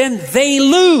spouse, then they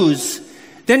lose.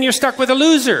 Then you're stuck with a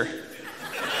loser.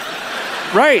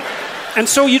 Right. And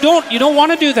so you don't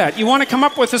want to do that. You want to come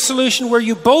up with a solution where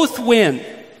you both win.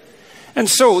 And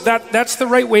so that's the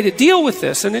right way to deal with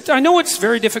this. And I know it's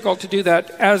very difficult to do that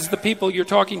as the people you're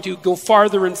talking to go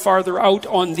farther and farther out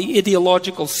on the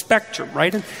ideological spectrum,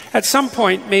 right? And at some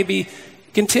point, maybe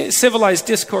civilized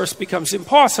discourse becomes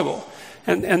impossible.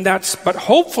 But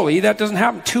hopefully that doesn't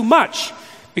happen too much.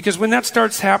 Because when that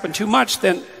starts to happen too much,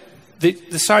 then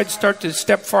the sides start to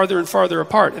step farther and farther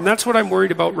apart. And that's what I'm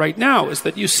worried about right now, is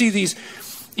that you see these,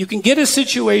 you can get a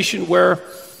situation where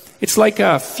it's like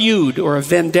a feud or a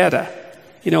vendetta.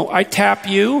 You know, I tap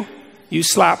you, you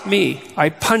slap me. I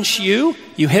punch you,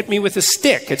 you hit me with a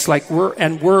stick. It's like we're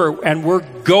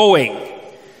going.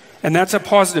 And that's a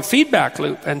positive feedback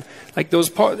loop. And like those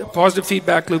positive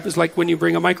feedback loop is like when you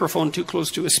bring a microphone too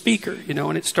close to a speaker, you know,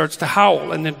 and it starts to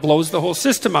howl and it blows the whole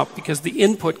system up because the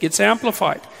input gets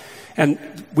amplified. And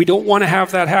we don't want to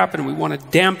have that happen. We want to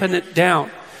dampen it down.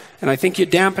 And I think you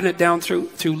dampen it down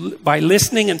by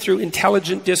listening and through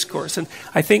intelligent discourse. And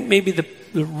I think maybe the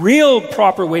real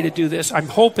proper way to do this, I'm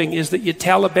hoping, is that you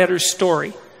tell a better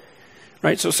story.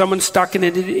 Right? So someone's stuck in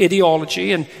an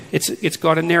ideology and it's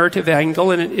got a narrative angle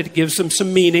and it gives them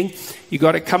some meaning. You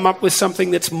got to come up with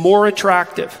something that's more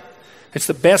attractive. It's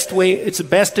the best way, it's the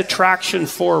best attraction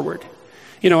forward.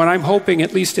 You know, and I'm hoping,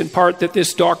 at least in part, that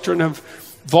this doctrine of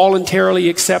voluntarily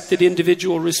accepted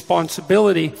individual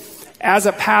responsibility as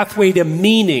a pathway to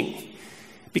meaning,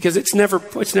 because it's never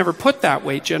put that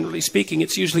way, generally speaking.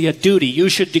 It's usually a duty. You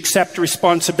should accept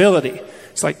responsibility.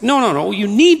 It's like, no, you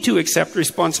need to accept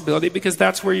responsibility because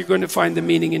that's where you're going to find the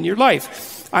meaning in your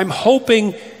life. I'm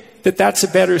hoping that that's a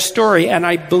better story, and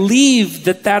I believe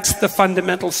that that's the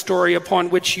fundamental story upon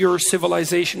which your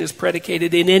civilization is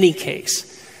predicated in any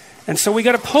case. And so we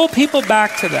got to pull people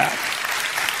back to that.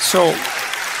 So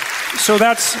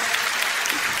that's,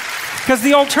 because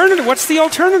the alternative, what's the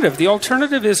alternative? The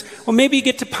alternative is, well, maybe you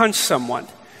get to punch someone.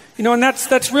 You know, and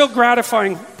that's real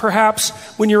gratifying, perhaps,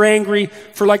 when you're angry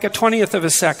for like a 20th of a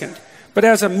second. But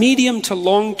as a medium to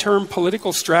long-term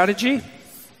political strategy,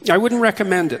 I wouldn't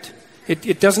recommend it.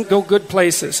 It doesn't go good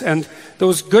places. And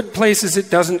those good places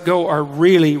it doesn't go are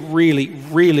really, really,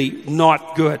 really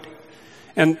not good.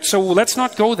 And so let's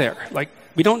not go there. Like,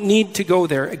 we don't need to go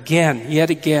there yet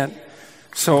again.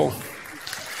 So...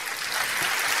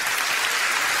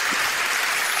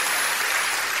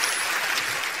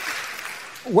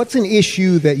 What's an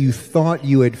issue that you thought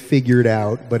you had figured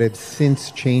out but have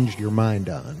since changed your mind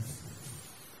on?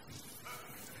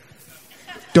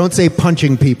 Don't say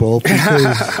punching people, because...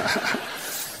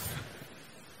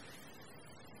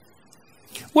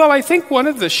 Well, I think one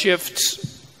of the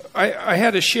shifts, I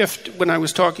had a shift when I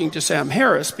was talking to Sam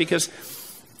Harris, because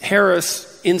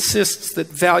Harris insists that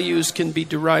values can be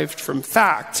derived from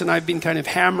facts, and I've been kind of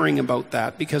hammering about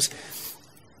that, because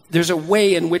there's a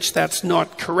way in which that's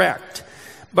not correct.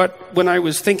 But when I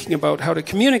was thinking about how to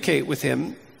communicate with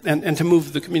him and to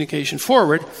move the communication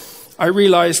forward, I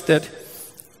realized that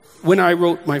when I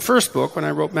wrote my first book, when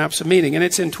I wrote Maps of Meaning, and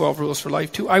it's in 12 Rules for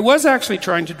Life too, I was actually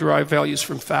trying to derive values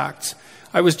from facts.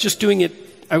 I was doing it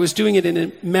in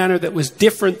a manner that was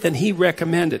different than he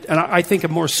recommended, and I think a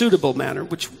more suitable manner,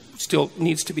 which still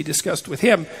needs to be discussed with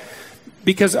him.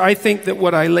 Because I think that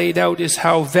what I laid out is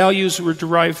how values were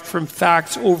derived from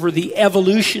facts over the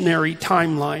evolutionary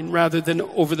timeline rather than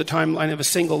over the timeline of a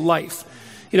single life.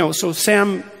 You know, so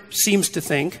Sam seems to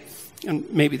think,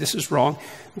 and maybe this is wrong,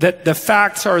 that the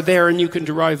facts are there and you can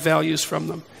derive values from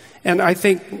them. And I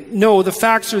think, no, the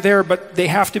facts are there, but they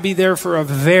have to be there for a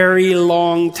very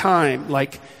long time.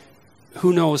 Like,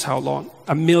 who knows how long?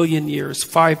 1 million years,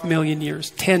 5 million years,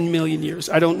 10 million years,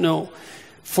 I don't know.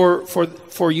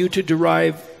 For you to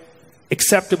derive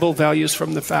acceptable values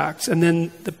from the facts. And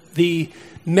then the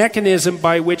mechanism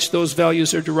by which those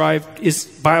values are derived is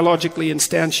biologically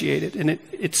instantiated. And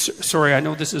it's sorry, I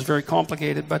know this is very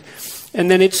complicated, and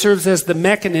then it serves as the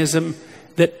mechanism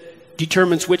that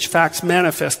determines which facts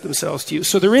manifest themselves to you.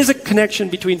 So there is a connection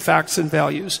between facts and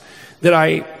values that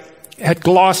I had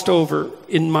glossed over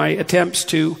in my attempts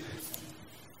to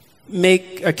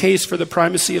make a case for the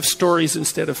primacy of stories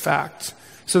instead of facts.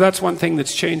 So that's one thing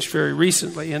that's changed very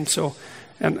recently, and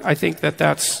I think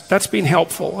that's been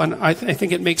helpful, and I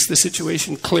think it makes the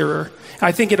situation clearer.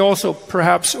 I think it also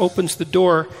perhaps opens the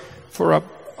door for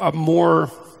a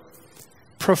more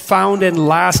profound and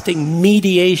lasting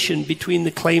mediation between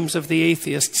the claims of the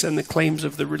atheists and the claims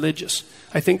of the religious.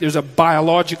 I think there's a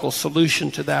biological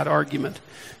solution to that argument.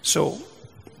 So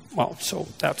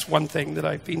that's one thing that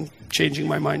I've been changing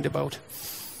my mind about.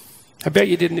 I bet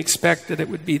you didn't expect that it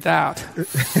would be that.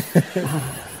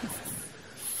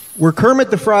 Were Kermit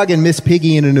the Frog and Miss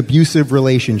Piggy in an abusive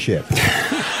relationship?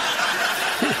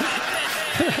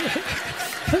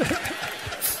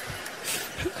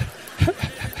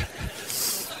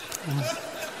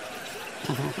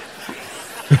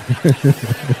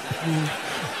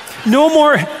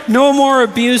 No more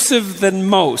abusive than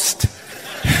most.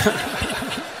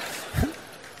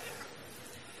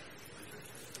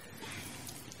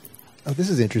 Oh, this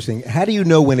is interesting. How do you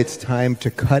know when it's time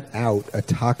to cut out a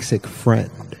toxic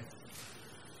friend?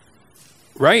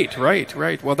 Right.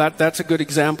 Well, that's a good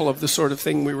example of the sort of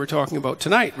thing we were talking about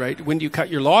tonight, right? When do you cut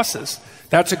your losses?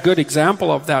 That's a good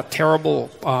example of that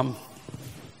terrible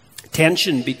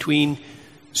tension between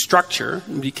structure,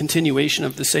 the continuation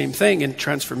of the same thing, and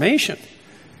transformation.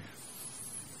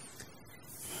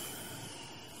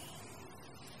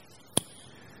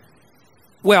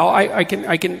 Well, I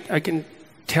can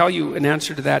tell you an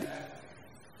answer to that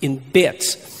in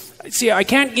bits. See, I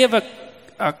can't give a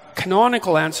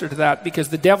canonical answer to that because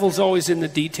the devil's always in the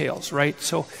details, right?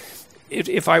 So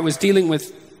if I was dealing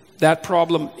with that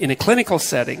problem in a clinical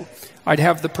setting, I'd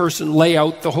have the person lay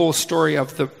out the whole story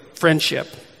of the friendship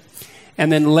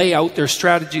and then lay out their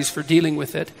strategies for dealing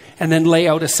with it and then lay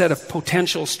out a set of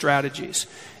potential strategies.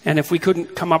 And if we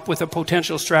couldn't come up with a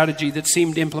potential strategy that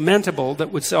seemed implementable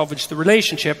that would salvage the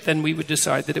relationship, then we would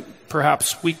decide that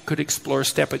perhaps we could explore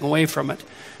stepping away from it.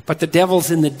 But the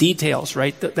devil's in the details,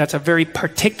 right? That's a very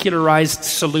particularized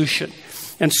solution.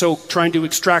 And so trying to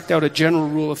extract out a general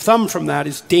rule of thumb from that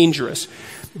is dangerous.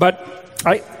 But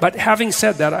having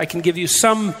said that, I can give you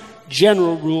some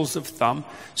general rules of thumb.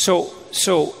 So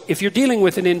if you're dealing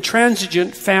with an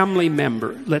intransigent family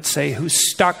member, let's say, who's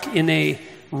stuck in a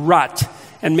rut,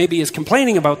 and maybe is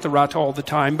complaining about the rut all the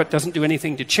time, but doesn't do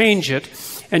anything to change it,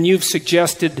 and you've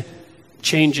suggested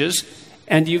changes,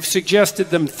 and you've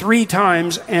suggested them 3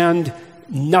 times, and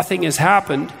nothing has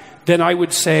happened, then I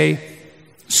would say,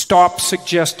 stop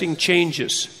suggesting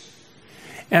changes.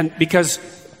 And because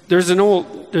there's a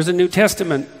New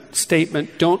Testament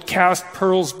statement, don't cast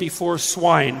pearls before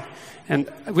swine, and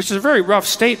which is a very rough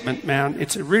statement, man.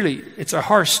 It's a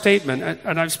harsh statement,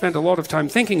 and I've spent a lot of time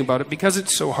thinking about it because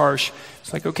it's so harsh.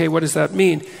 It's like, okay, what does that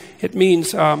mean? It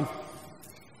means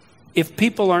if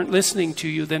people aren't listening to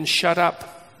you, then shut up.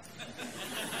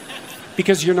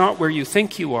 Because you're not where you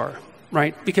think you are,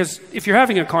 right? Because if you're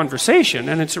having a conversation,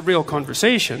 and it's a real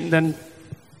conversation, then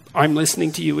I'm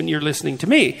listening to you and you're listening to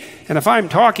me. And if I'm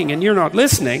talking and you're not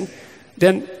listening,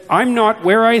 then I'm not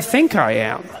where I think I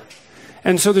am.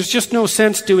 And so there's just no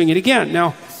sense doing it again.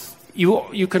 Now,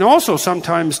 you can also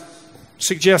sometimes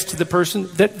suggest to the person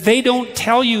that they don't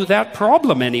tell you that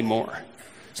problem anymore.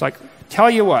 It's like, tell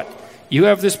you what, you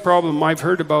have this problem, I've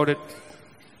heard about it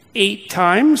 8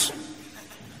 times.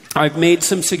 I've made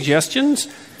some suggestions.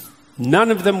 None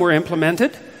of them were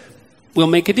implemented. We'll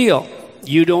make a deal.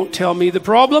 You don't tell me the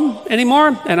problem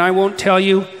anymore, and I won't tell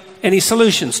you any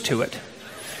solutions to it.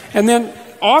 And then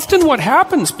often what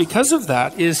happens because of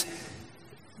that is,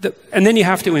 and then you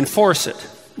have to enforce it,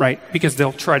 right? Because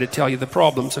they'll try to tell you the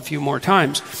problems a few more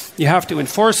times. You have to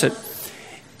enforce it.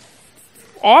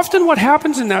 Often what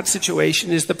happens in that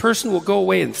situation is the person will go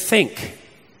away and think.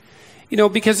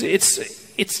 Because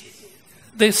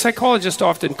the psychologists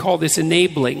often call this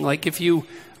enabling. Like if you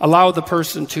allow the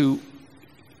person to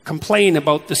complain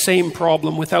about the same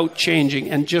problem without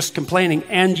changing and just complaining,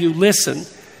 and you listen,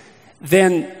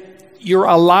 then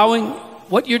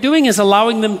what you're doing is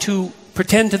allowing them to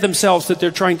pretend to themselves that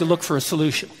they're trying to look for a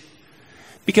solution.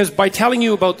 Because by telling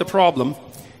you about the problem,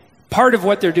 part of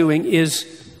what they're doing is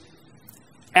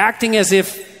acting as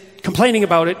if complaining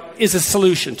about it is a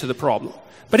solution to the problem.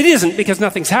 But it isn't, because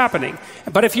nothing's happening.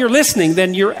 But if you're listening,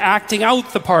 then you're acting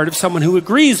out the part of someone who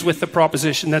agrees with the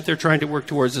proposition that they're trying to work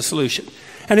towards a solution.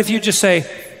 And if you just say,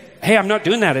 hey, I'm not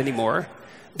doing that anymore,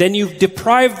 then you've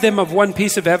deprived them of one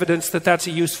piece of evidence that that's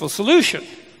a useful solution.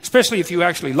 Especially if you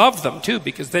actually love them, too,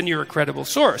 because then you're a credible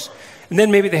source. And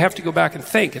then maybe they have to go back and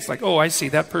think. It's like, oh, I see,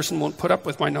 that person won't put up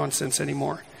with my nonsense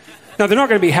anymore. Now, they're not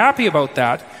going to be happy about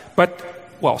that, but,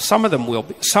 well, some of them will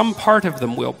be. Some part of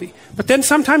them will be. But then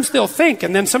sometimes they'll think,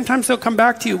 and then sometimes they'll come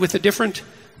back to you with a different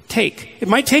take. It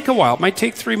might take a while. It might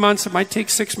take 3 months. It might take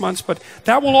 6 months. But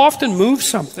that will often move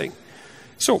something.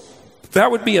 So that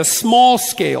would be a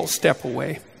small-scale step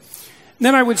away. And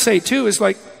then I would say, too, is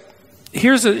like,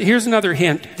 here's another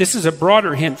hint. This is a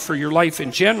broader hint for your life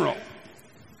in general.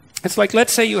 It's like,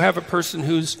 let's say you have a person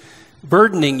who's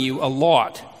burdening you a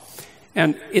lot.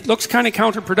 And it looks kind of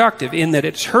counterproductive in that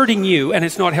it's hurting you and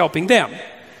it's not helping them.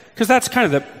 Because that's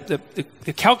kind of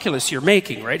the calculus you're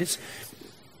making, right? It's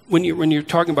when you're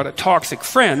talking about a toxic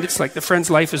friend, it's like the friend's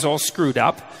life is all screwed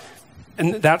up.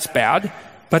 And that's bad.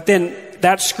 But then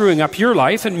that's screwing up your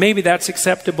life. And maybe that's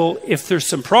acceptable if there's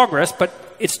some progress. But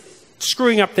it's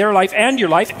screwing up their life and your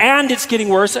life, and it's getting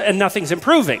worse and nothing's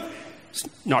improving. It's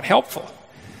not helpful.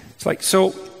 It's like,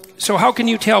 so how can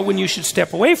you tell when you should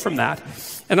step away from that?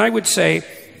 And I would say,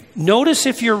 notice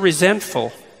if you're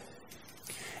resentful.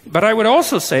 But I would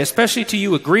also say, especially to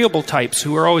you agreeable types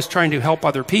who are always trying to help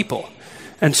other people,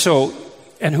 and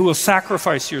who will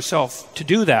sacrifice yourself to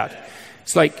do that,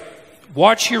 it's like,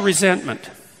 watch your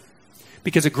resentment.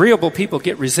 Because agreeable people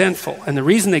get resentful. And the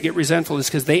reason they get resentful is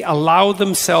because they allow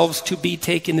themselves to be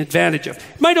taken advantage of.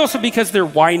 It might also be because they're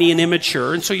whiny and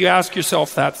immature. And so you ask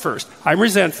yourself that first. I'm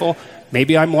resentful.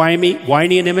 Maybe I'm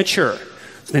whiny and immature.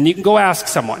 So then you can go ask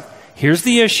someone, here's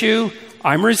the issue.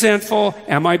 I'm resentful.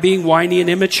 Am I being whiny and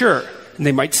immature? And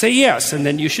they might say yes. And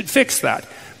then you should fix that.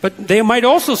 But they might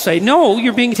also say, no,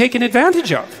 you're being taken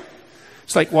advantage of.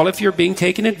 It's like, well, if you're being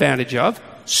taken advantage of,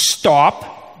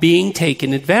 stop being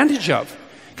taken advantage of.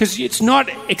 Because it's not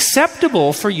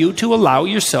acceptable for you to allow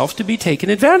yourself to be taken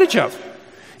advantage of.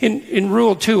 In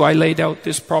Rule 2, I laid out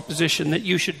this proposition that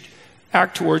you should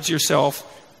act towards yourself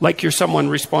like you're someone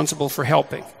responsible for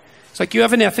helping. It's like you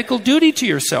have an ethical duty to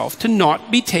yourself to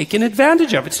not be taken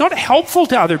advantage of. It's not helpful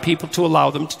to other people to allow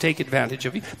them to take advantage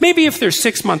of you. Maybe if they're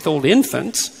 6-month-old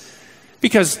infants,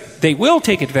 because they will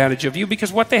take advantage of you,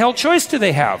 because what the hell choice do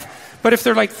they have? But if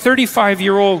they're like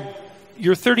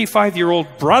your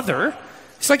 35-year-old brother,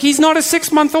 it's like he's not a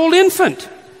 6-month-old infant.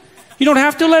 You don't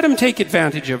have to let him take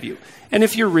advantage of you. And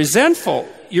if you're resentful,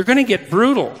 you're going to get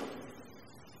brutal.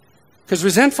 Because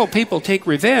resentful people take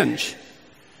revenge.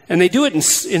 And they do it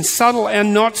in subtle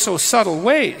and not so subtle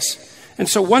ways. And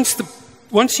so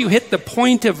once you hit the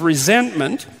point of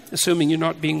resentment, assuming you're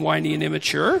not being whiny and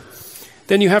immature,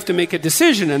 then you have to make a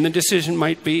decision. And the decision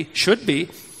should be,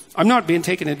 I'm not being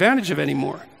taken advantage of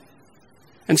anymore.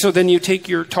 And so then you take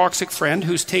your toxic friend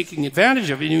who's taking advantage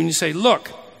of you and you say,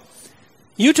 look,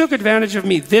 you took advantage of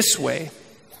me this way,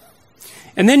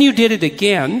 and then you did it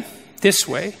again this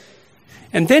way,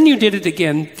 and then you did it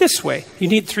again this way. You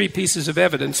need 3 pieces of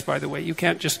evidence, by the way. You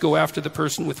can't just go after the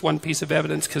person with 1 piece of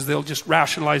evidence because they'll just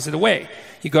rationalize it away.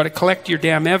 You've got to collect your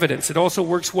damn evidence. It also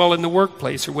works well in the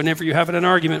workplace or whenever you have an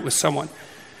argument with someone.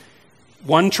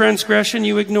 1 transgression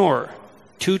you ignore.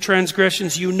 2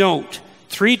 transgressions you note.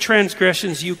 3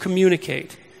 transgressions you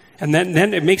communicate. And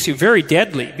then it makes you very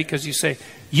deadly because you say,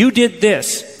 you did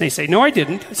this. They say, no, I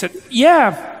didn't. I said,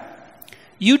 yeah,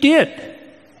 you did.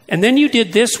 And then you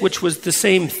did this, which was the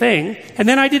same thing. And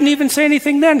then I didn't even say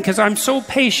anything then because I'm so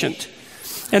patient.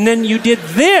 And then you did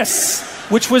this,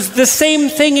 which was the same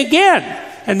thing again.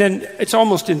 And then it's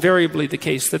almost invariably the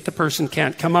case that the person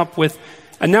can't come up with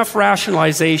enough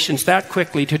rationalizations that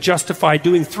quickly to justify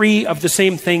doing 3 of the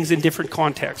same things in different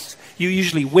contexts. You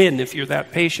usually win if you're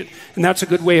that patient. And that's a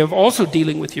good way of also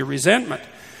dealing with your resentment.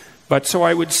 But so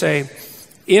I would say,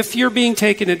 if you're being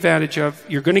taken advantage of,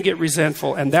 you're going to get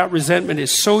resentful. And that resentment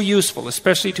is so useful,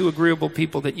 especially to agreeable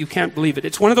people, that you can't believe it.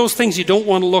 It's one of those things you don't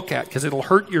want to look at because it'll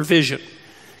hurt your vision.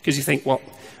 Because you think, well,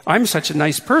 I'm such a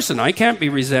nice person. I can't be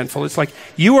resentful. It's like,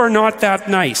 you are not that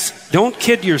nice. Don't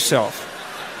kid yourself.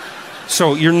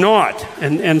 So you're not.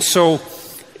 And so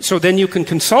then you can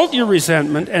consult your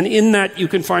resentment, and in that you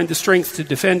can find the strength to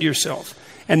defend yourself.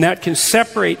 And that can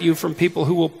separate you from people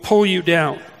who will pull you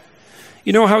down.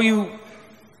 You know how you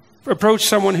approach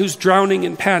someone who's drowning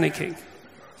and panicking?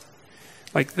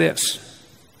 Like this,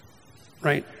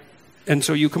 right? And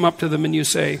so you come up to them and you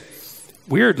say,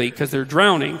 weirdly, because they're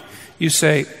drowning, you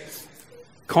say,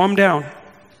 calm down,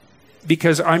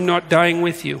 because I'm not dying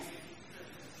with you.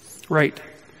 Right?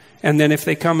 And then if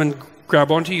they come and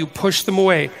grab onto you, push them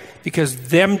away, because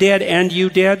them dead and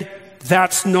you dead,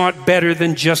 that's not better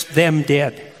than just them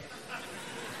dead.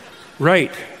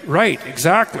 Right,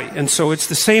 exactly. And so it's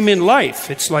the same in life.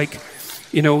 It's like,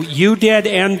 you dead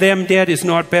and them dead is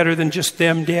not better than just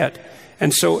them dead.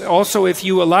 And so also if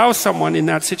you allow someone in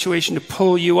that situation to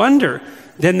pull you under,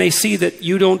 then they see that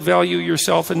you don't value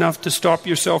yourself enough to stop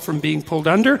yourself from being pulled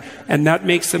under, and that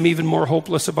makes them even more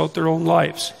hopeless about their own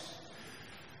lives.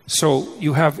 So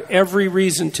you have every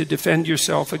reason to defend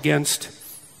yourself against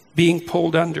being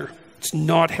pulled under. It's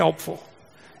not helpful.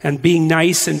 And being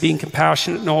nice and being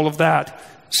compassionate and all of that,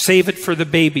 save it for the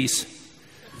babies.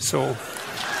 So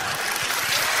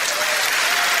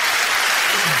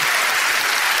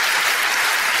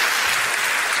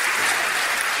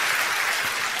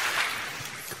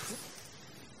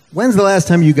when's the last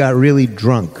time you got really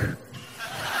drunk?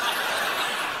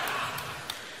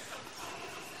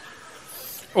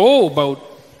 Oh, about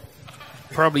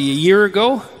probably a year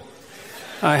ago.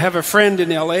 I have a friend in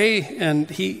LA, and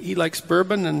he likes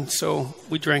bourbon, and so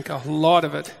we drank a lot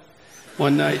of it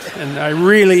one night, and I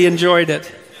really enjoyed it.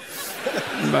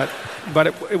 But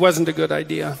it wasn't a good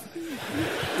idea.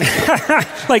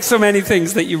 Like so many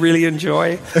things that you really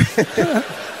enjoy.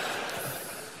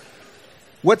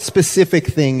 What specific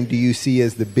thing do you see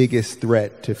as the biggest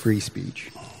threat to free speech?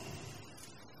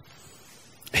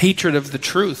 Hatred of the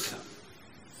truth.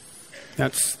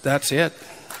 That's it.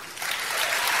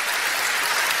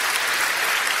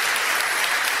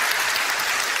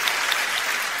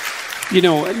 You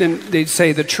know, and then they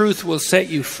say the truth will set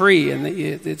you free, and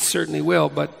it certainly will,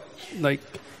 but like,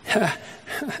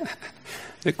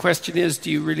 the question is, do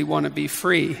you really want to be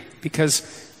free? Because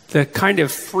the kind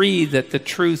of free that the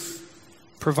truth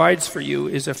provides for you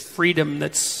is a freedom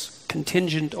that's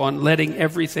contingent on letting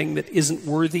everything that isn't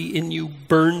worthy in you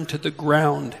burn to the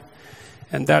ground.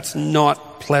 And that's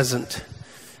not pleasant.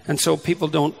 And so people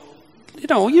don't,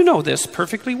 you know this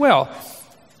perfectly well.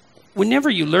 Whenever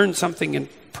you learn something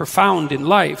profound in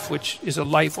life, which is a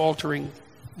life-altering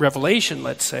revelation,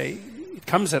 let's say, it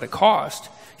comes at a cost.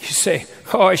 You say,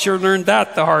 oh, I sure learned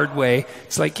that the hard way.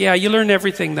 It's like, yeah, you learn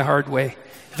everything the hard way.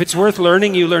 If it's worth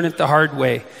learning, you learn it the hard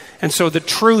way. And so the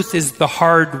truth is the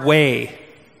hard way.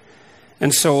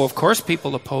 And so, of course,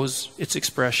 people oppose its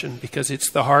expression because it's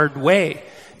the hard way.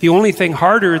 The only thing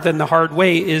harder than the hard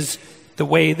way is the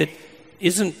way that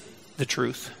isn't the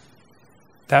truth.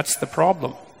 That's the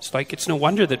problem. It's like, it's no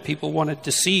wonder that people want to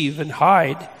deceive and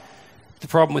hide. The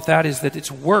problem with that is that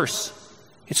it's worse.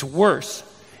 It's worse.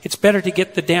 It's better to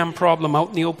get the damn problem out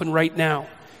in the open right now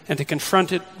and to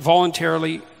confront it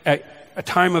voluntarily at a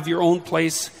time of your own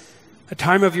place, a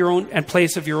time of your own and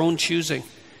place of your own choosing.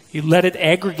 You let it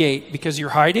aggregate because you're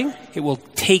hiding, it will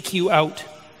take you out.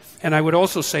 And I would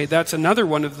also say that's another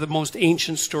one of the most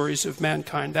ancient stories of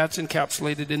mankind. That's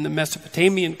encapsulated in the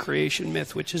Mesopotamian creation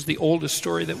myth, which is the oldest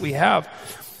story that we have.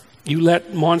 You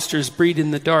let monsters breed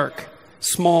in the dark.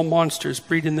 Small monsters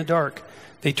breed in the dark.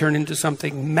 They turn into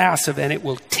something massive and it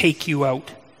will take you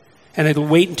out. And it'll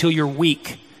wait until you're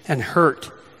weak and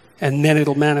hurt, and then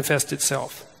it'll manifest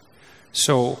itself.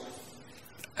 So,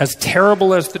 as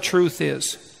terrible as the truth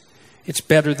is, it's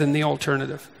better than the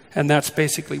alternative. And that's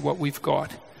basically what we've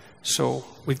got. So,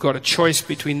 we've got a choice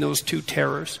between those two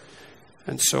terrors.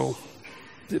 And so,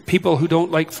 the people who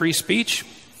don't like free speech,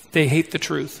 they hate the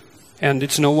truth. And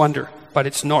it's no wonder, but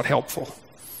it's not helpful.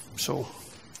 So...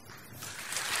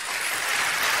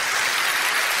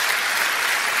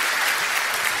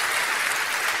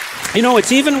 You know,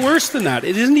 it's even worse than that.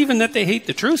 It isn't even that they hate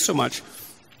the truth so much.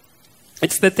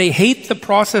 It's that they hate the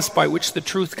process by which the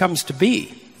truth comes to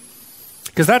be.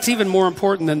 Because that's even more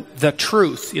important than the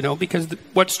truth, because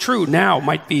what's true now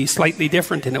might be slightly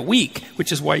different in a week,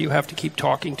 which is why you have to keep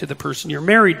talking to the person you're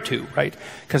married to, right?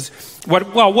 Because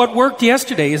what worked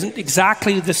yesterday isn't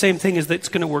exactly the same thing as that's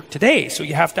going to work today, so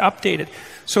you have to update it.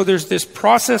 So there's this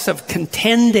process of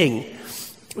contending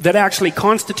that actually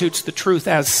constitutes the truth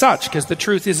as such, because the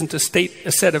truth isn't a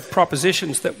set of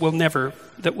propositions that will never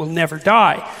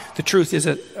die. The truth is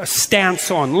a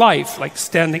stance on life, like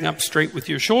standing up straight with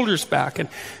your shoulders back. And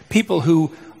people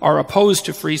who are opposed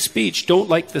to free speech don't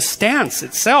like the stance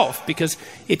itself because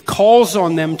it calls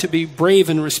on them to be brave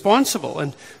and responsible,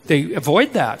 and they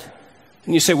avoid that.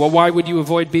 And you say, well, why would you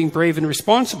avoid being brave and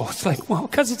responsible? It's like, well,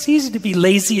 because it's easier to be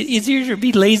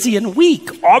lazy and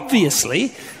weak,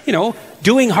 obviously.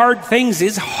 Doing hard things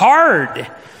is hard.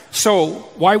 So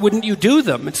why wouldn't you do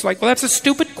them? It's like, well, that's a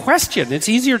stupid question. It's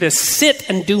easier to sit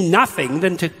and do nothing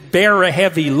than to bear a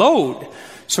heavy load.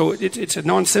 So it's a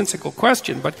nonsensical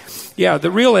question. But yeah,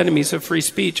 the real enemies of free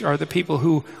speech are the people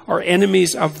who are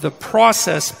enemies of the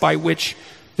process by which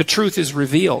the truth is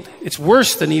revealed. It's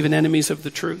worse than even enemies of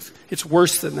the truth. It's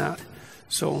worse than that.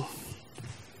 So...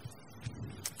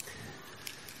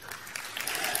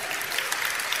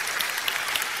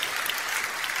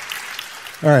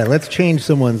 All right, let's change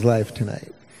someone's life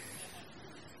tonight.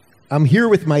 I'm here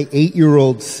with my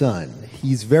 8-year-old son.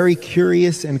 He's very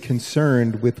curious and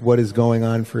concerned with what is going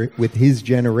on with his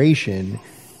generation.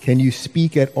 Can you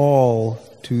speak at all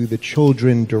to the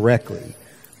children directly?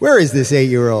 Where is this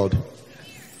 8-year-old?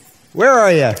 Where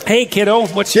are you? Hey, kiddo,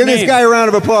 what's your name? Give this guy a round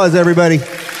of applause, everybody.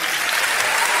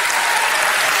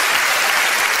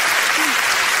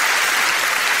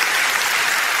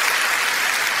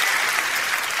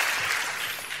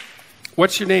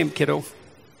 What's your name, kiddo?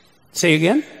 Say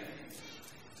again?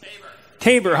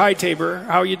 Tabor. Hi, Tabor.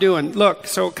 How are you doing? Look,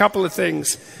 so a couple of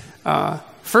things.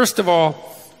 First of all,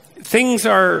 things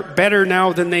are better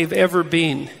now than they've ever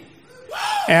been.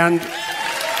 And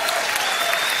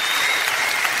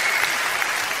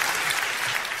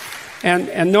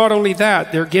not only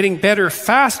that, they're getting better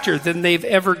faster than they've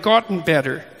ever gotten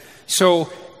better.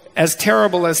 So as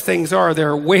terrible as things are,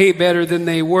 they're way better than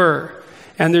they were.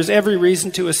 And there's every reason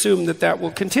to assume that that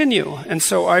will continue. And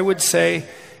so I would say,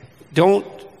 don't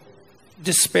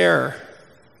despair.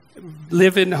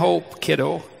 Live in hope,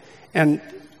 kiddo. And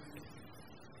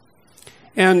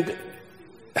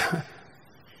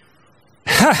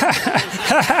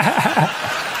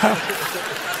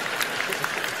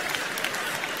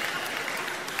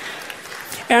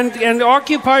And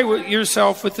occupy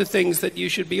yourself with the things that you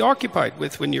should be occupied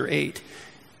with when you're 8.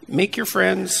 Make your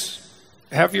friends,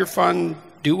 have your fun,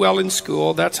 do well in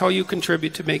school. That's how you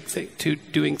contribute to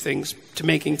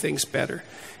making things better.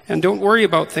 And don't worry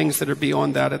about things that are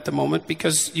beyond that at the moment,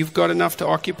 because you've got enough to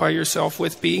occupy yourself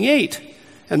with being 8.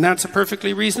 And that's a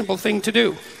perfectly reasonable thing to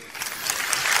do.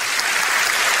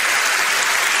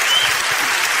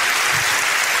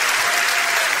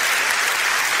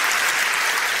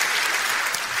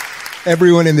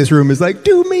 Everyone in this room is like,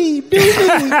 do me.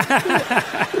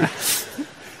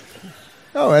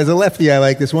 Oh, as a lefty, I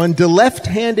like this one. Do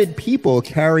left-handed people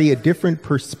carry a different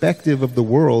perspective of the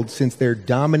world since their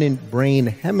dominant brain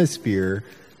hemisphere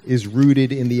is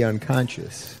rooted in the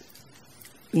unconscious?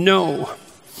 No.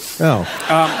 Oh.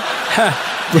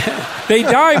 They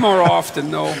die more often,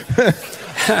 though.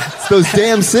 It's those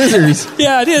damn scissors.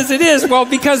 Yeah, it is. Well,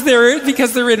 because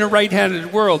they're in a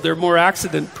right-handed world, they're more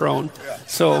accident-prone.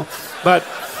 So, but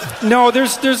no,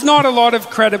 there's not a lot of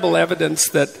credible evidence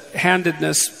that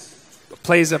handedness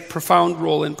plays a profound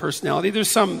role in personality. There's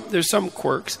some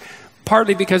quirks,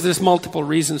 partly because there's multiple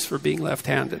reasons for being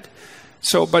left-handed.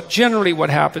 So, but generally, what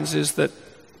happens is that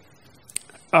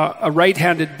a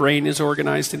right-handed brain is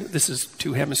organized in, this is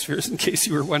 2 hemispheres in case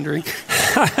you were wondering.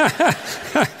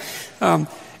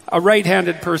 A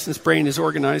right-handed person's brain is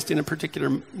organized in a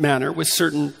particular manner with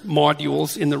certain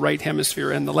modules in the right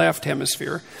hemisphere and the left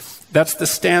hemisphere. That's the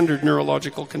standard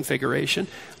neurological configuration.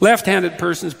 Left-handed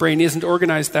person's brain isn't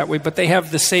organized that way, but they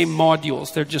have the same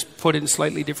modules. They're just put in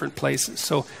slightly different places.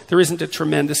 So there isn't a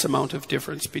tremendous amount of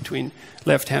difference between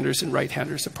left-handers and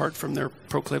right-handers, apart from their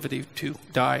proclivity to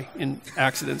die in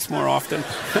accidents more often.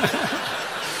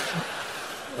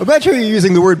 I'm not sure you're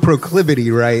using the word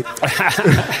proclivity right.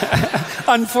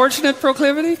 Unfortunate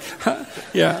proclivity?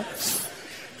 Yeah.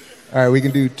 All right, we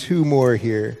can do 2 more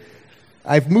here.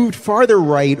 I've moved farther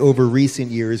right over recent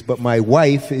years, but my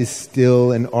wife is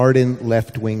still an ardent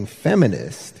left-wing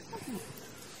feminist.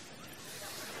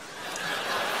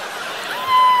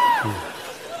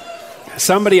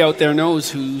 Somebody out there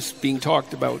knows who's being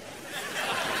talked about.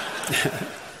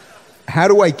 How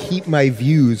do I keep my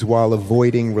views while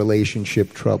avoiding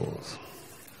relationship troubles?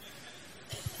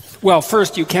 Well,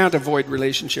 first, you can't avoid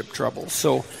relationship troubles.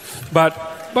 So, but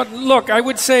look, I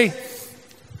would say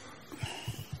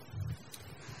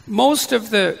most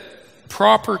of the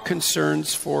proper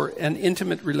concerns for an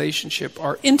intimate relationship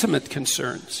are intimate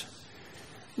concerns,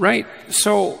 right?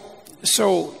 So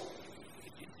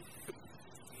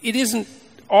it isn't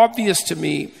obvious to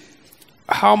me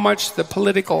how much the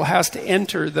political has to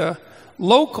enter the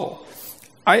local.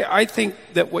 I think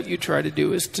that what you try to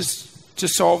do is to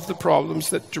solve the problems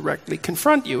that directly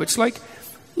confront you. It's like,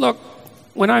 look,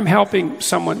 when I'm helping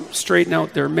someone straighten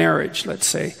out their marriage, let's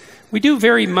say, we do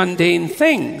very mundane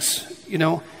things, you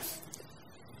know.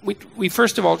 We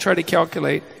first of all try to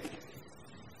calculate,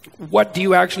 what do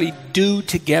you actually do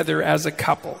together as a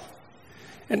couple?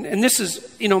 And this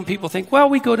is, you know, people think, well,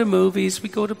 we go to movies, we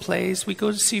go to plays, we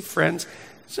go to see friends.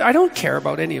 So I don't care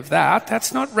about any of that.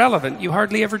 That's not relevant. You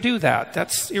hardly ever do that.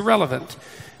 That's irrelevant.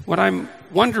 What I'm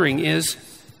wondering is,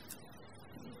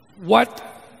 what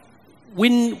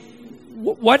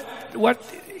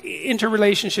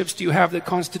interrelationships do you have that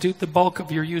constitute the bulk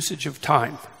of your usage of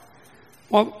time?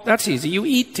 Well, that's easy. You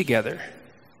eat together.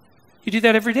 You do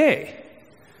that every day.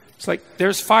 It's like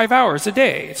there's 5 hours a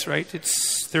day. It's right.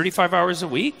 It's 35 hours a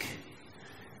week.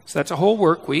 So that's a whole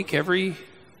work week every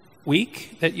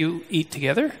week that you eat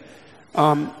together.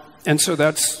 And so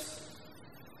that's,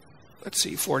 let's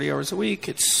see, 40 hours a week.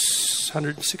 It's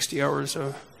 160 hours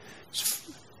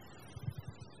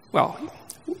well,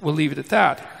 we'll leave it at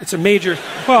that. It's a major,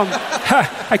 well,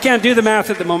 I can't do the math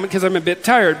at the moment because I'm a bit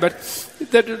tired, but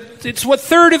it's a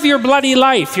third of your bloody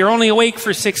life. You're only awake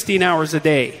for 16 hours a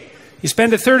day. You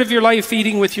spend a third of your life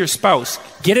eating with your spouse.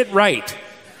 Get it right.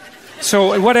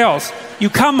 So what else? You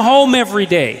come home every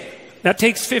day. That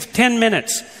takes 10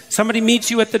 minutes. Somebody meets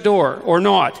you at the door or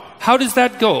not. How does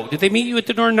that go? Did they meet you at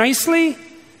the door nicely?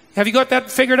 Have you got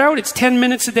that figured out? It's 10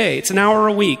 minutes a day. It's an hour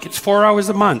a week. It's 4 hours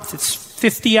a month. It's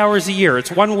 50 hours a year.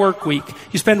 It's 1 work week.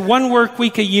 You spend 1 work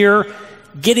week a year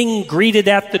getting greeted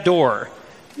at the door.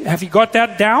 Have you got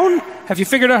that down? Have you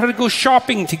figured out how to go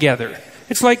shopping together?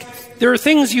 It's like there are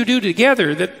things you do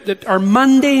together that are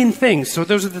mundane things. So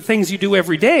those are the things you do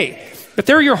every day. But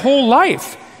they're your whole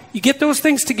life. You get those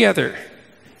things together.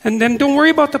 And then don't worry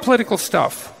about the political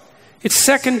stuff. It's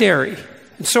secondary.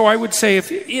 And so I would say,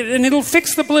 and it'll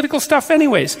fix the political stuff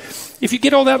anyways. If you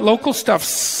get all that local stuff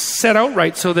set out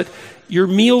right so that your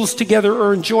meals together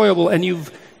are enjoyable and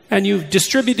you've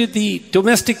distributed the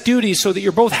domestic duties so that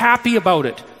you're both happy about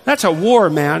it. That's a war,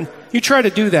 man. You try to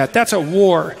do that. That's a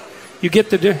war. You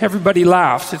get everybody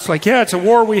laughs. It's like, yeah, it's a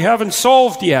war we haven't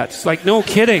solved yet. It's like, no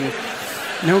kidding.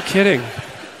 No kidding.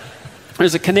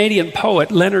 There's a Canadian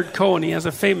poet, Leonard Cohen. He has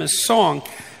a famous song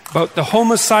about the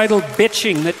homicidal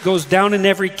bitching that goes down in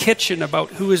every kitchen about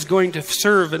who is going to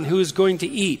serve and who is going to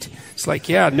eat. It's like,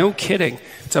 yeah, no kidding.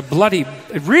 It's a bloody,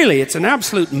 really, it's an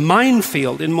absolute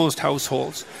minefield in most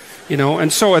households, you know.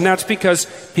 And that's because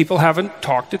people haven't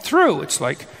talked it through. It's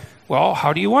like, well,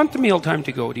 how do you want the mealtime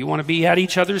to go? Do you want to be at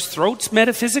each other's throats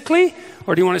metaphysically?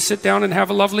 Or do you want to sit down and have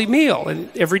a lovely meal and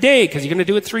every day because you're going to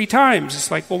do it 3 times?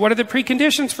 It's like, well, what are the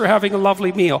preconditions for having a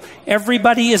lovely meal?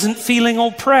 Everybody isn't feeling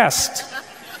oppressed.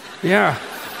 Yeah.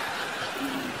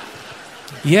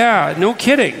 Yeah, no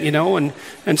kidding, you know.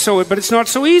 But it's not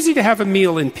so easy to have a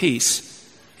meal in peace.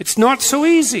 It's not so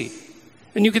easy.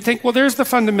 And you could think, well, there's the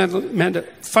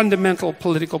fundamental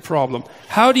political problem.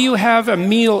 How do you have a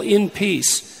meal in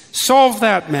peace? Solve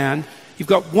that, man. You've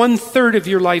got 1/3 of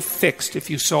your life fixed if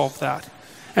you solve that.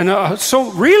 And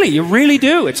so really, you really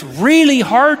do. It's really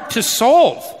hard to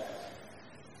solve,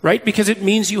 right? Because it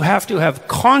means you have to have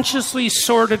consciously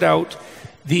sorted out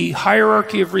the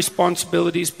hierarchy of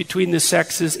responsibilities between the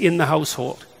sexes in the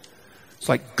household. It's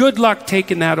like, good luck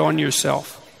taking that on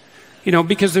yourself. You know,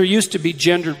 because there used to be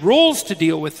gendered roles to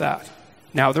deal with that.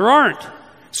 Now there aren't.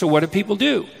 So what do people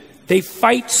do? They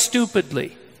fight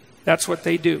stupidly. That's what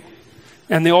they do.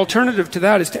 And the alternative to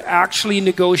that is to actually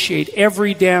negotiate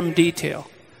every damn detail.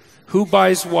 Who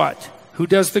buys what? Who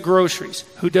does the groceries?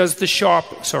 Who does the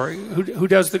who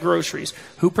does the groceries?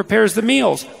 Who prepares the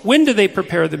meals? When do they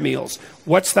prepare the meals?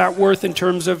 What's that worth in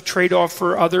terms of trade-off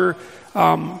for other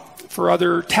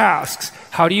tasks?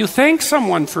 How do you thank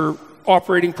someone for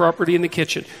operating properly in the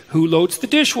kitchen? Who loads the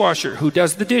dishwasher? Who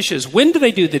does the dishes? When do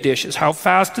they do the dishes? How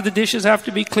fast do the dishes have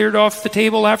to be cleared off the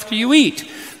table after you eat?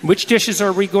 Which dishes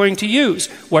are we going to use?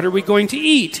 What are we going to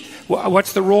eat?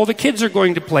 What's the role the kids are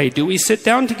going to play? Do we sit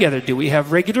down together? Do we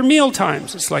have regular meal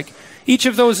times? It's like each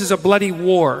of those is a bloody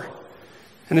war.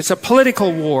 And it's a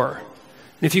political war.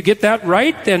 And if you get that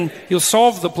right, then you'll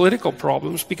solve the political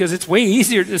problems, because it's way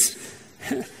easier to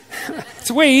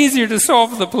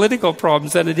solve the political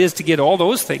problems than it is to get all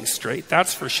those things straight,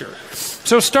 that's for sure.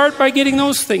 So start by getting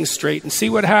those things straight and see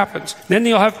what happens. Then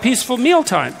you'll have peaceful meal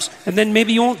times, and then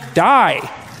maybe you won't die.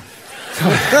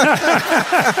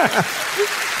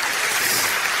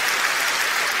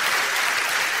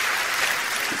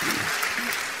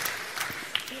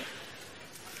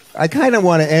 I kind of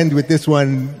want to end with this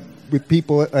one. With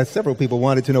people, several people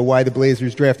wanted to know why the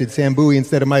Blazers drafted Sam Bowie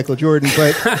instead of Michael Jordan,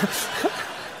 but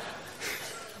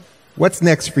what's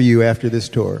next for you after this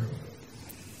tour?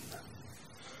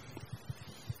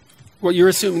 Well, you're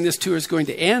assuming this tour is going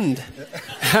to end.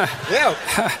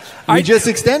 Yeah. We just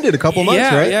extended a couple months,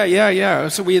 right? Yeah.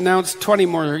 So we announced 20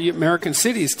 more American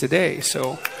cities today,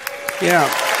 so yeah.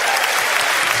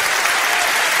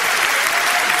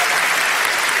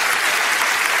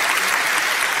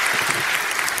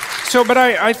 So, but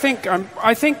I think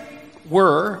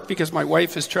because my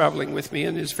wife is traveling with me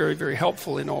and is very, very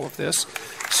helpful in all of this.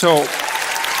 So,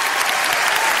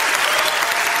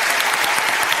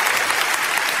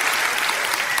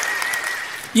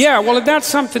 yeah, well, that's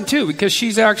something too, because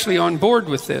she's actually on board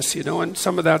with this, you know, and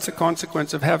some of that's a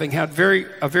consequence of having had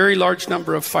a very large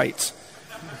number of fights.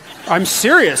 I'm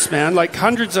serious, man, like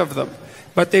hundreds of them.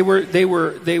 But they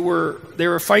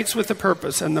were fights with a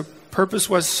purpose, and the purpose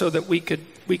was so that we could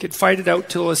fight it out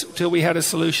till we had a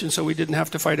solution, so we didn't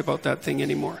have to fight about that thing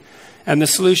anymore. And the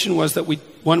solution was that we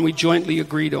jointly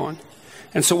agreed on.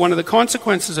 And so one of the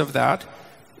consequences of that,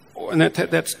 and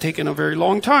that's taken a very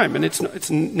long time, and it's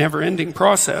a never-ending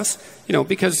process, you know,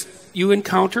 because you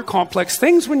encounter complex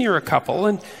things when you're a couple,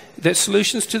 and the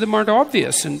solutions to them aren't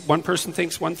obvious, and one person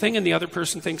thinks one thing and the other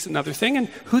person thinks another thing, and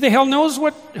who the hell knows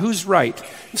who's right?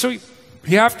 And so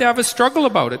you have to have a struggle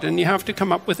about it, and you have to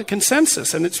come up with a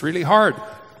consensus, and it's really hard.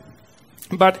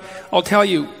 But I'll tell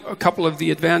you a couple of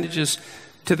the advantages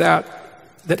to that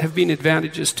have been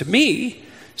advantages to me.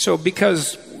 So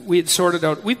because we had sorted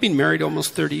out, we've been married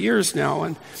almost 30 years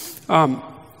now,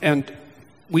 and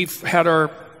we've had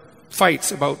our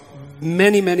fights about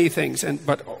many, many things,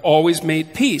 but always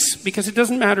made peace, because it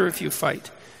doesn't matter if you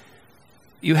fight.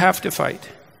 You have to fight.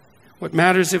 What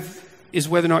matters is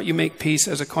whether or not you make peace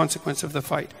as a consequence of the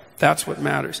fight. That's what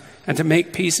matters. And to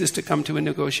make peace is to come to a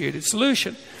negotiated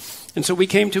solution. And so we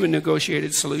came to a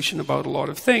negotiated solution about a lot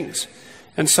of things.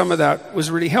 And some of that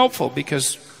was really helpful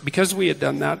because we had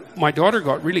done that. My daughter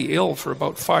got really ill for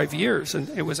about 5 years, and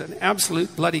it was an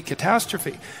absolute bloody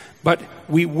catastrophe. But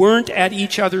we weren't at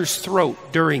each other's throat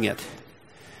during it.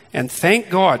 And thank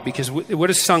God, because it would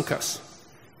have sunk us.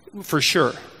 for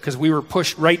sure, because we were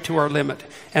pushed right to our limit.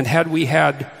 And had we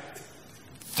had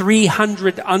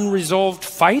 300 unresolved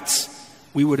fights,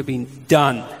 we would have been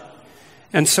done.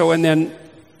 And then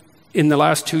in the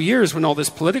last 2 years, when all this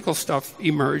political stuff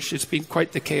emerged, it's been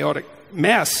quite the chaotic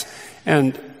mess.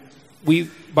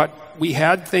 But we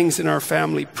had things in our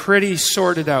family pretty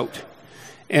sorted out.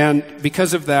 And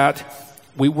because of that,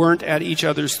 we weren't at each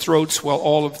other's throats while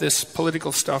all of this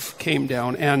political stuff came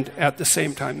down. And at the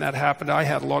same time that happened, I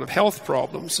had a lot of health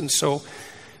problems. And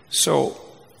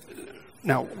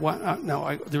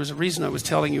there was a reason I was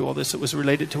telling you all this. It was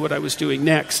related to what I was doing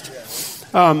next.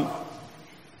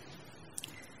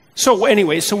 So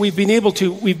we've been able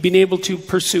to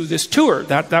pursue this tour.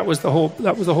 That was the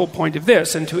whole point of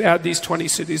this, and to add these 20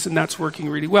 cities, and that's working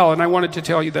really well. And I wanted to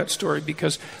tell you that story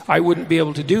because I wouldn't be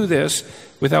able to do this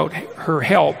without her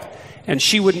help, and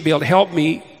she wouldn't be able to help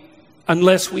me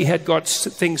unless we had got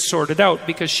things sorted out,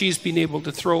 because she's been able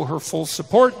to throw her full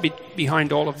support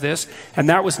behind all of this, and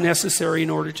that was necessary in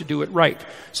order to do it right.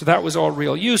 So that was all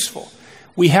real useful.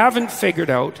 We haven't figured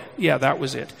out, that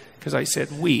was it, because I said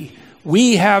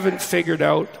we haven't figured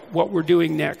out what we're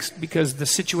doing next, because the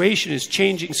situation is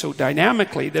changing so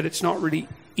dynamically that it's not really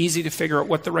easy to figure out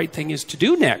what the right thing is to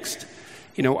do next.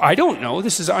 I don't know.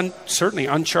 This is certainly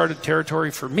uncharted territory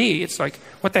for me. It's like,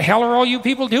 what the hell are all you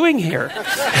people doing here?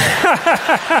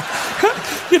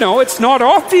 It's not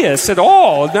obvious at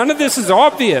all. None of this is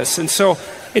obvious. And so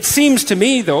it seems to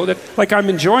me, though, that I'm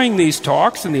enjoying these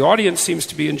talks, and the audience seems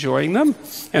to be enjoying them,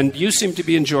 and you seem to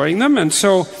be enjoying them, and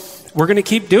so we're going to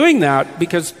keep doing that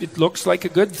because it looks like a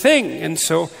good thing.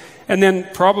 And then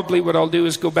probably what I'll do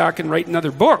is go back and write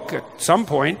another book at some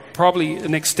point, probably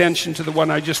an extension to the one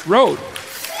I just wrote.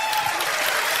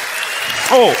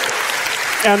 Oh,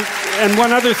 and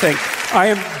one other thing. I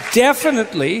am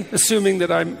definitely, assuming that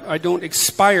I don't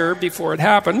expire before it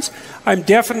happens, I'm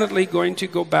definitely going to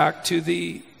go back to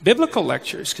the biblical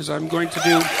lectures, because I'm going to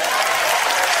do...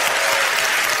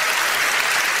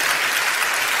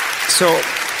 So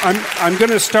I'm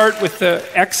going to start with the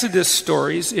Exodus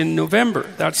stories in November.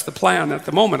 That's the plan at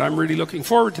the moment. I'm really looking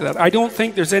forward to that. I don't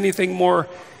think there's anything more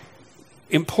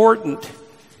important.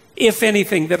 If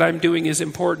anything that I'm doing is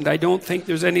important, I don't think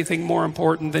there's anything more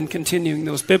important than continuing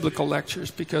those biblical lectures,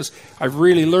 because I've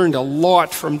really learned a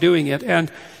lot from doing it,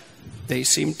 and they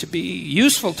seem to be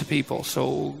useful to people.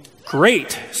 So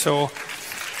great. So,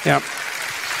 yeah.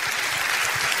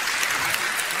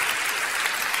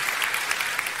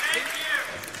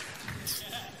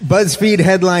 BuzzFeed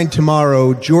headline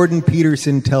tomorrow: Jordan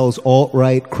Peterson tells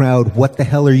alt-right crowd, "What the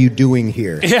hell are you doing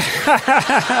here?" Yeah.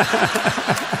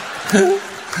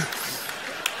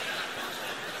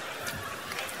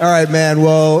 All right, man.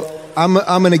 Well, I'm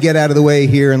going to get out of the way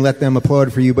here and let them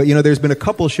applaud for you. But, there's been a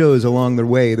couple shows along the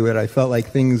way that I felt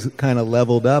like things kind of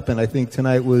leveled up, and I think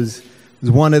tonight was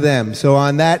one of them. So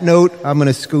on that note, I'm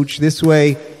going to scooch this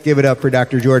way. Give it up for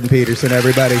Dr. Jordan Peterson,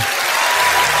 everybody.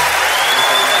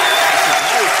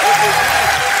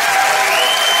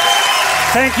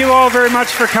 Thank you all very much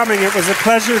for coming. It was a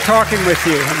pleasure talking with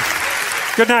you.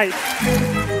 Good night.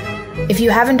 If you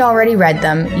haven't already read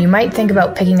them, you might think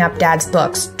about picking up Dad's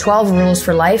books, 12 Rules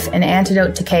for Life, An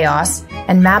Antidote to Chaos,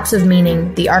 and Maps of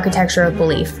Meaning, The Architecture of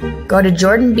Belief. Go to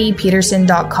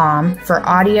jordanbpeterson.com for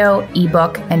audio,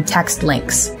 ebook, and text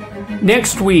links.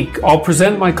 Next week, I'll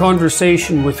present my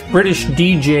conversation with British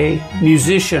DJ,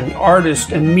 musician,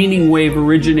 artist, and meaning wave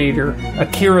originator,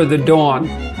 Akira the Dawn.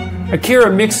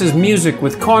 Akira mixes music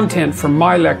with content from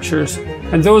my lectures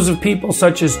and those of people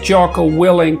such as Jocko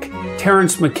Willink,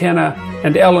 Terence McKenna,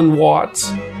 and Ellen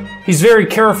Watts. He's very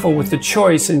careful with the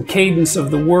choice and cadence of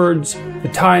the words, the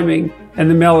timing, and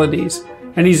the melodies,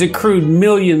 and he's accrued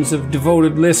millions of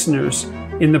devoted listeners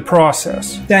in the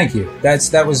process. Thank you.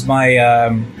 That was my...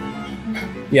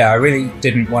 I really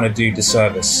didn't want to do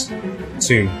disservice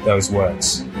to those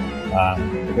words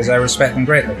because I respect them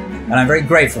greatly, and I'm very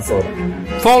grateful for them.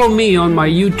 Follow me on my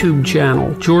YouTube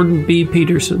channel, Jordan B.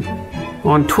 Peterson,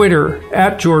 on Twitter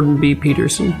at Jordan B.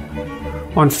 Peterson,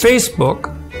 on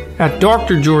Facebook at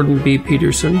Dr. Jordan B.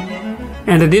 Peterson,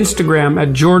 and at Instagram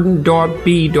at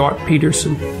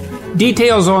jordan.b.peterson.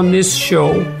 Details on this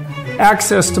show,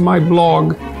 access to my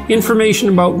blog, information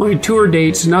about my tour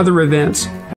dates and other events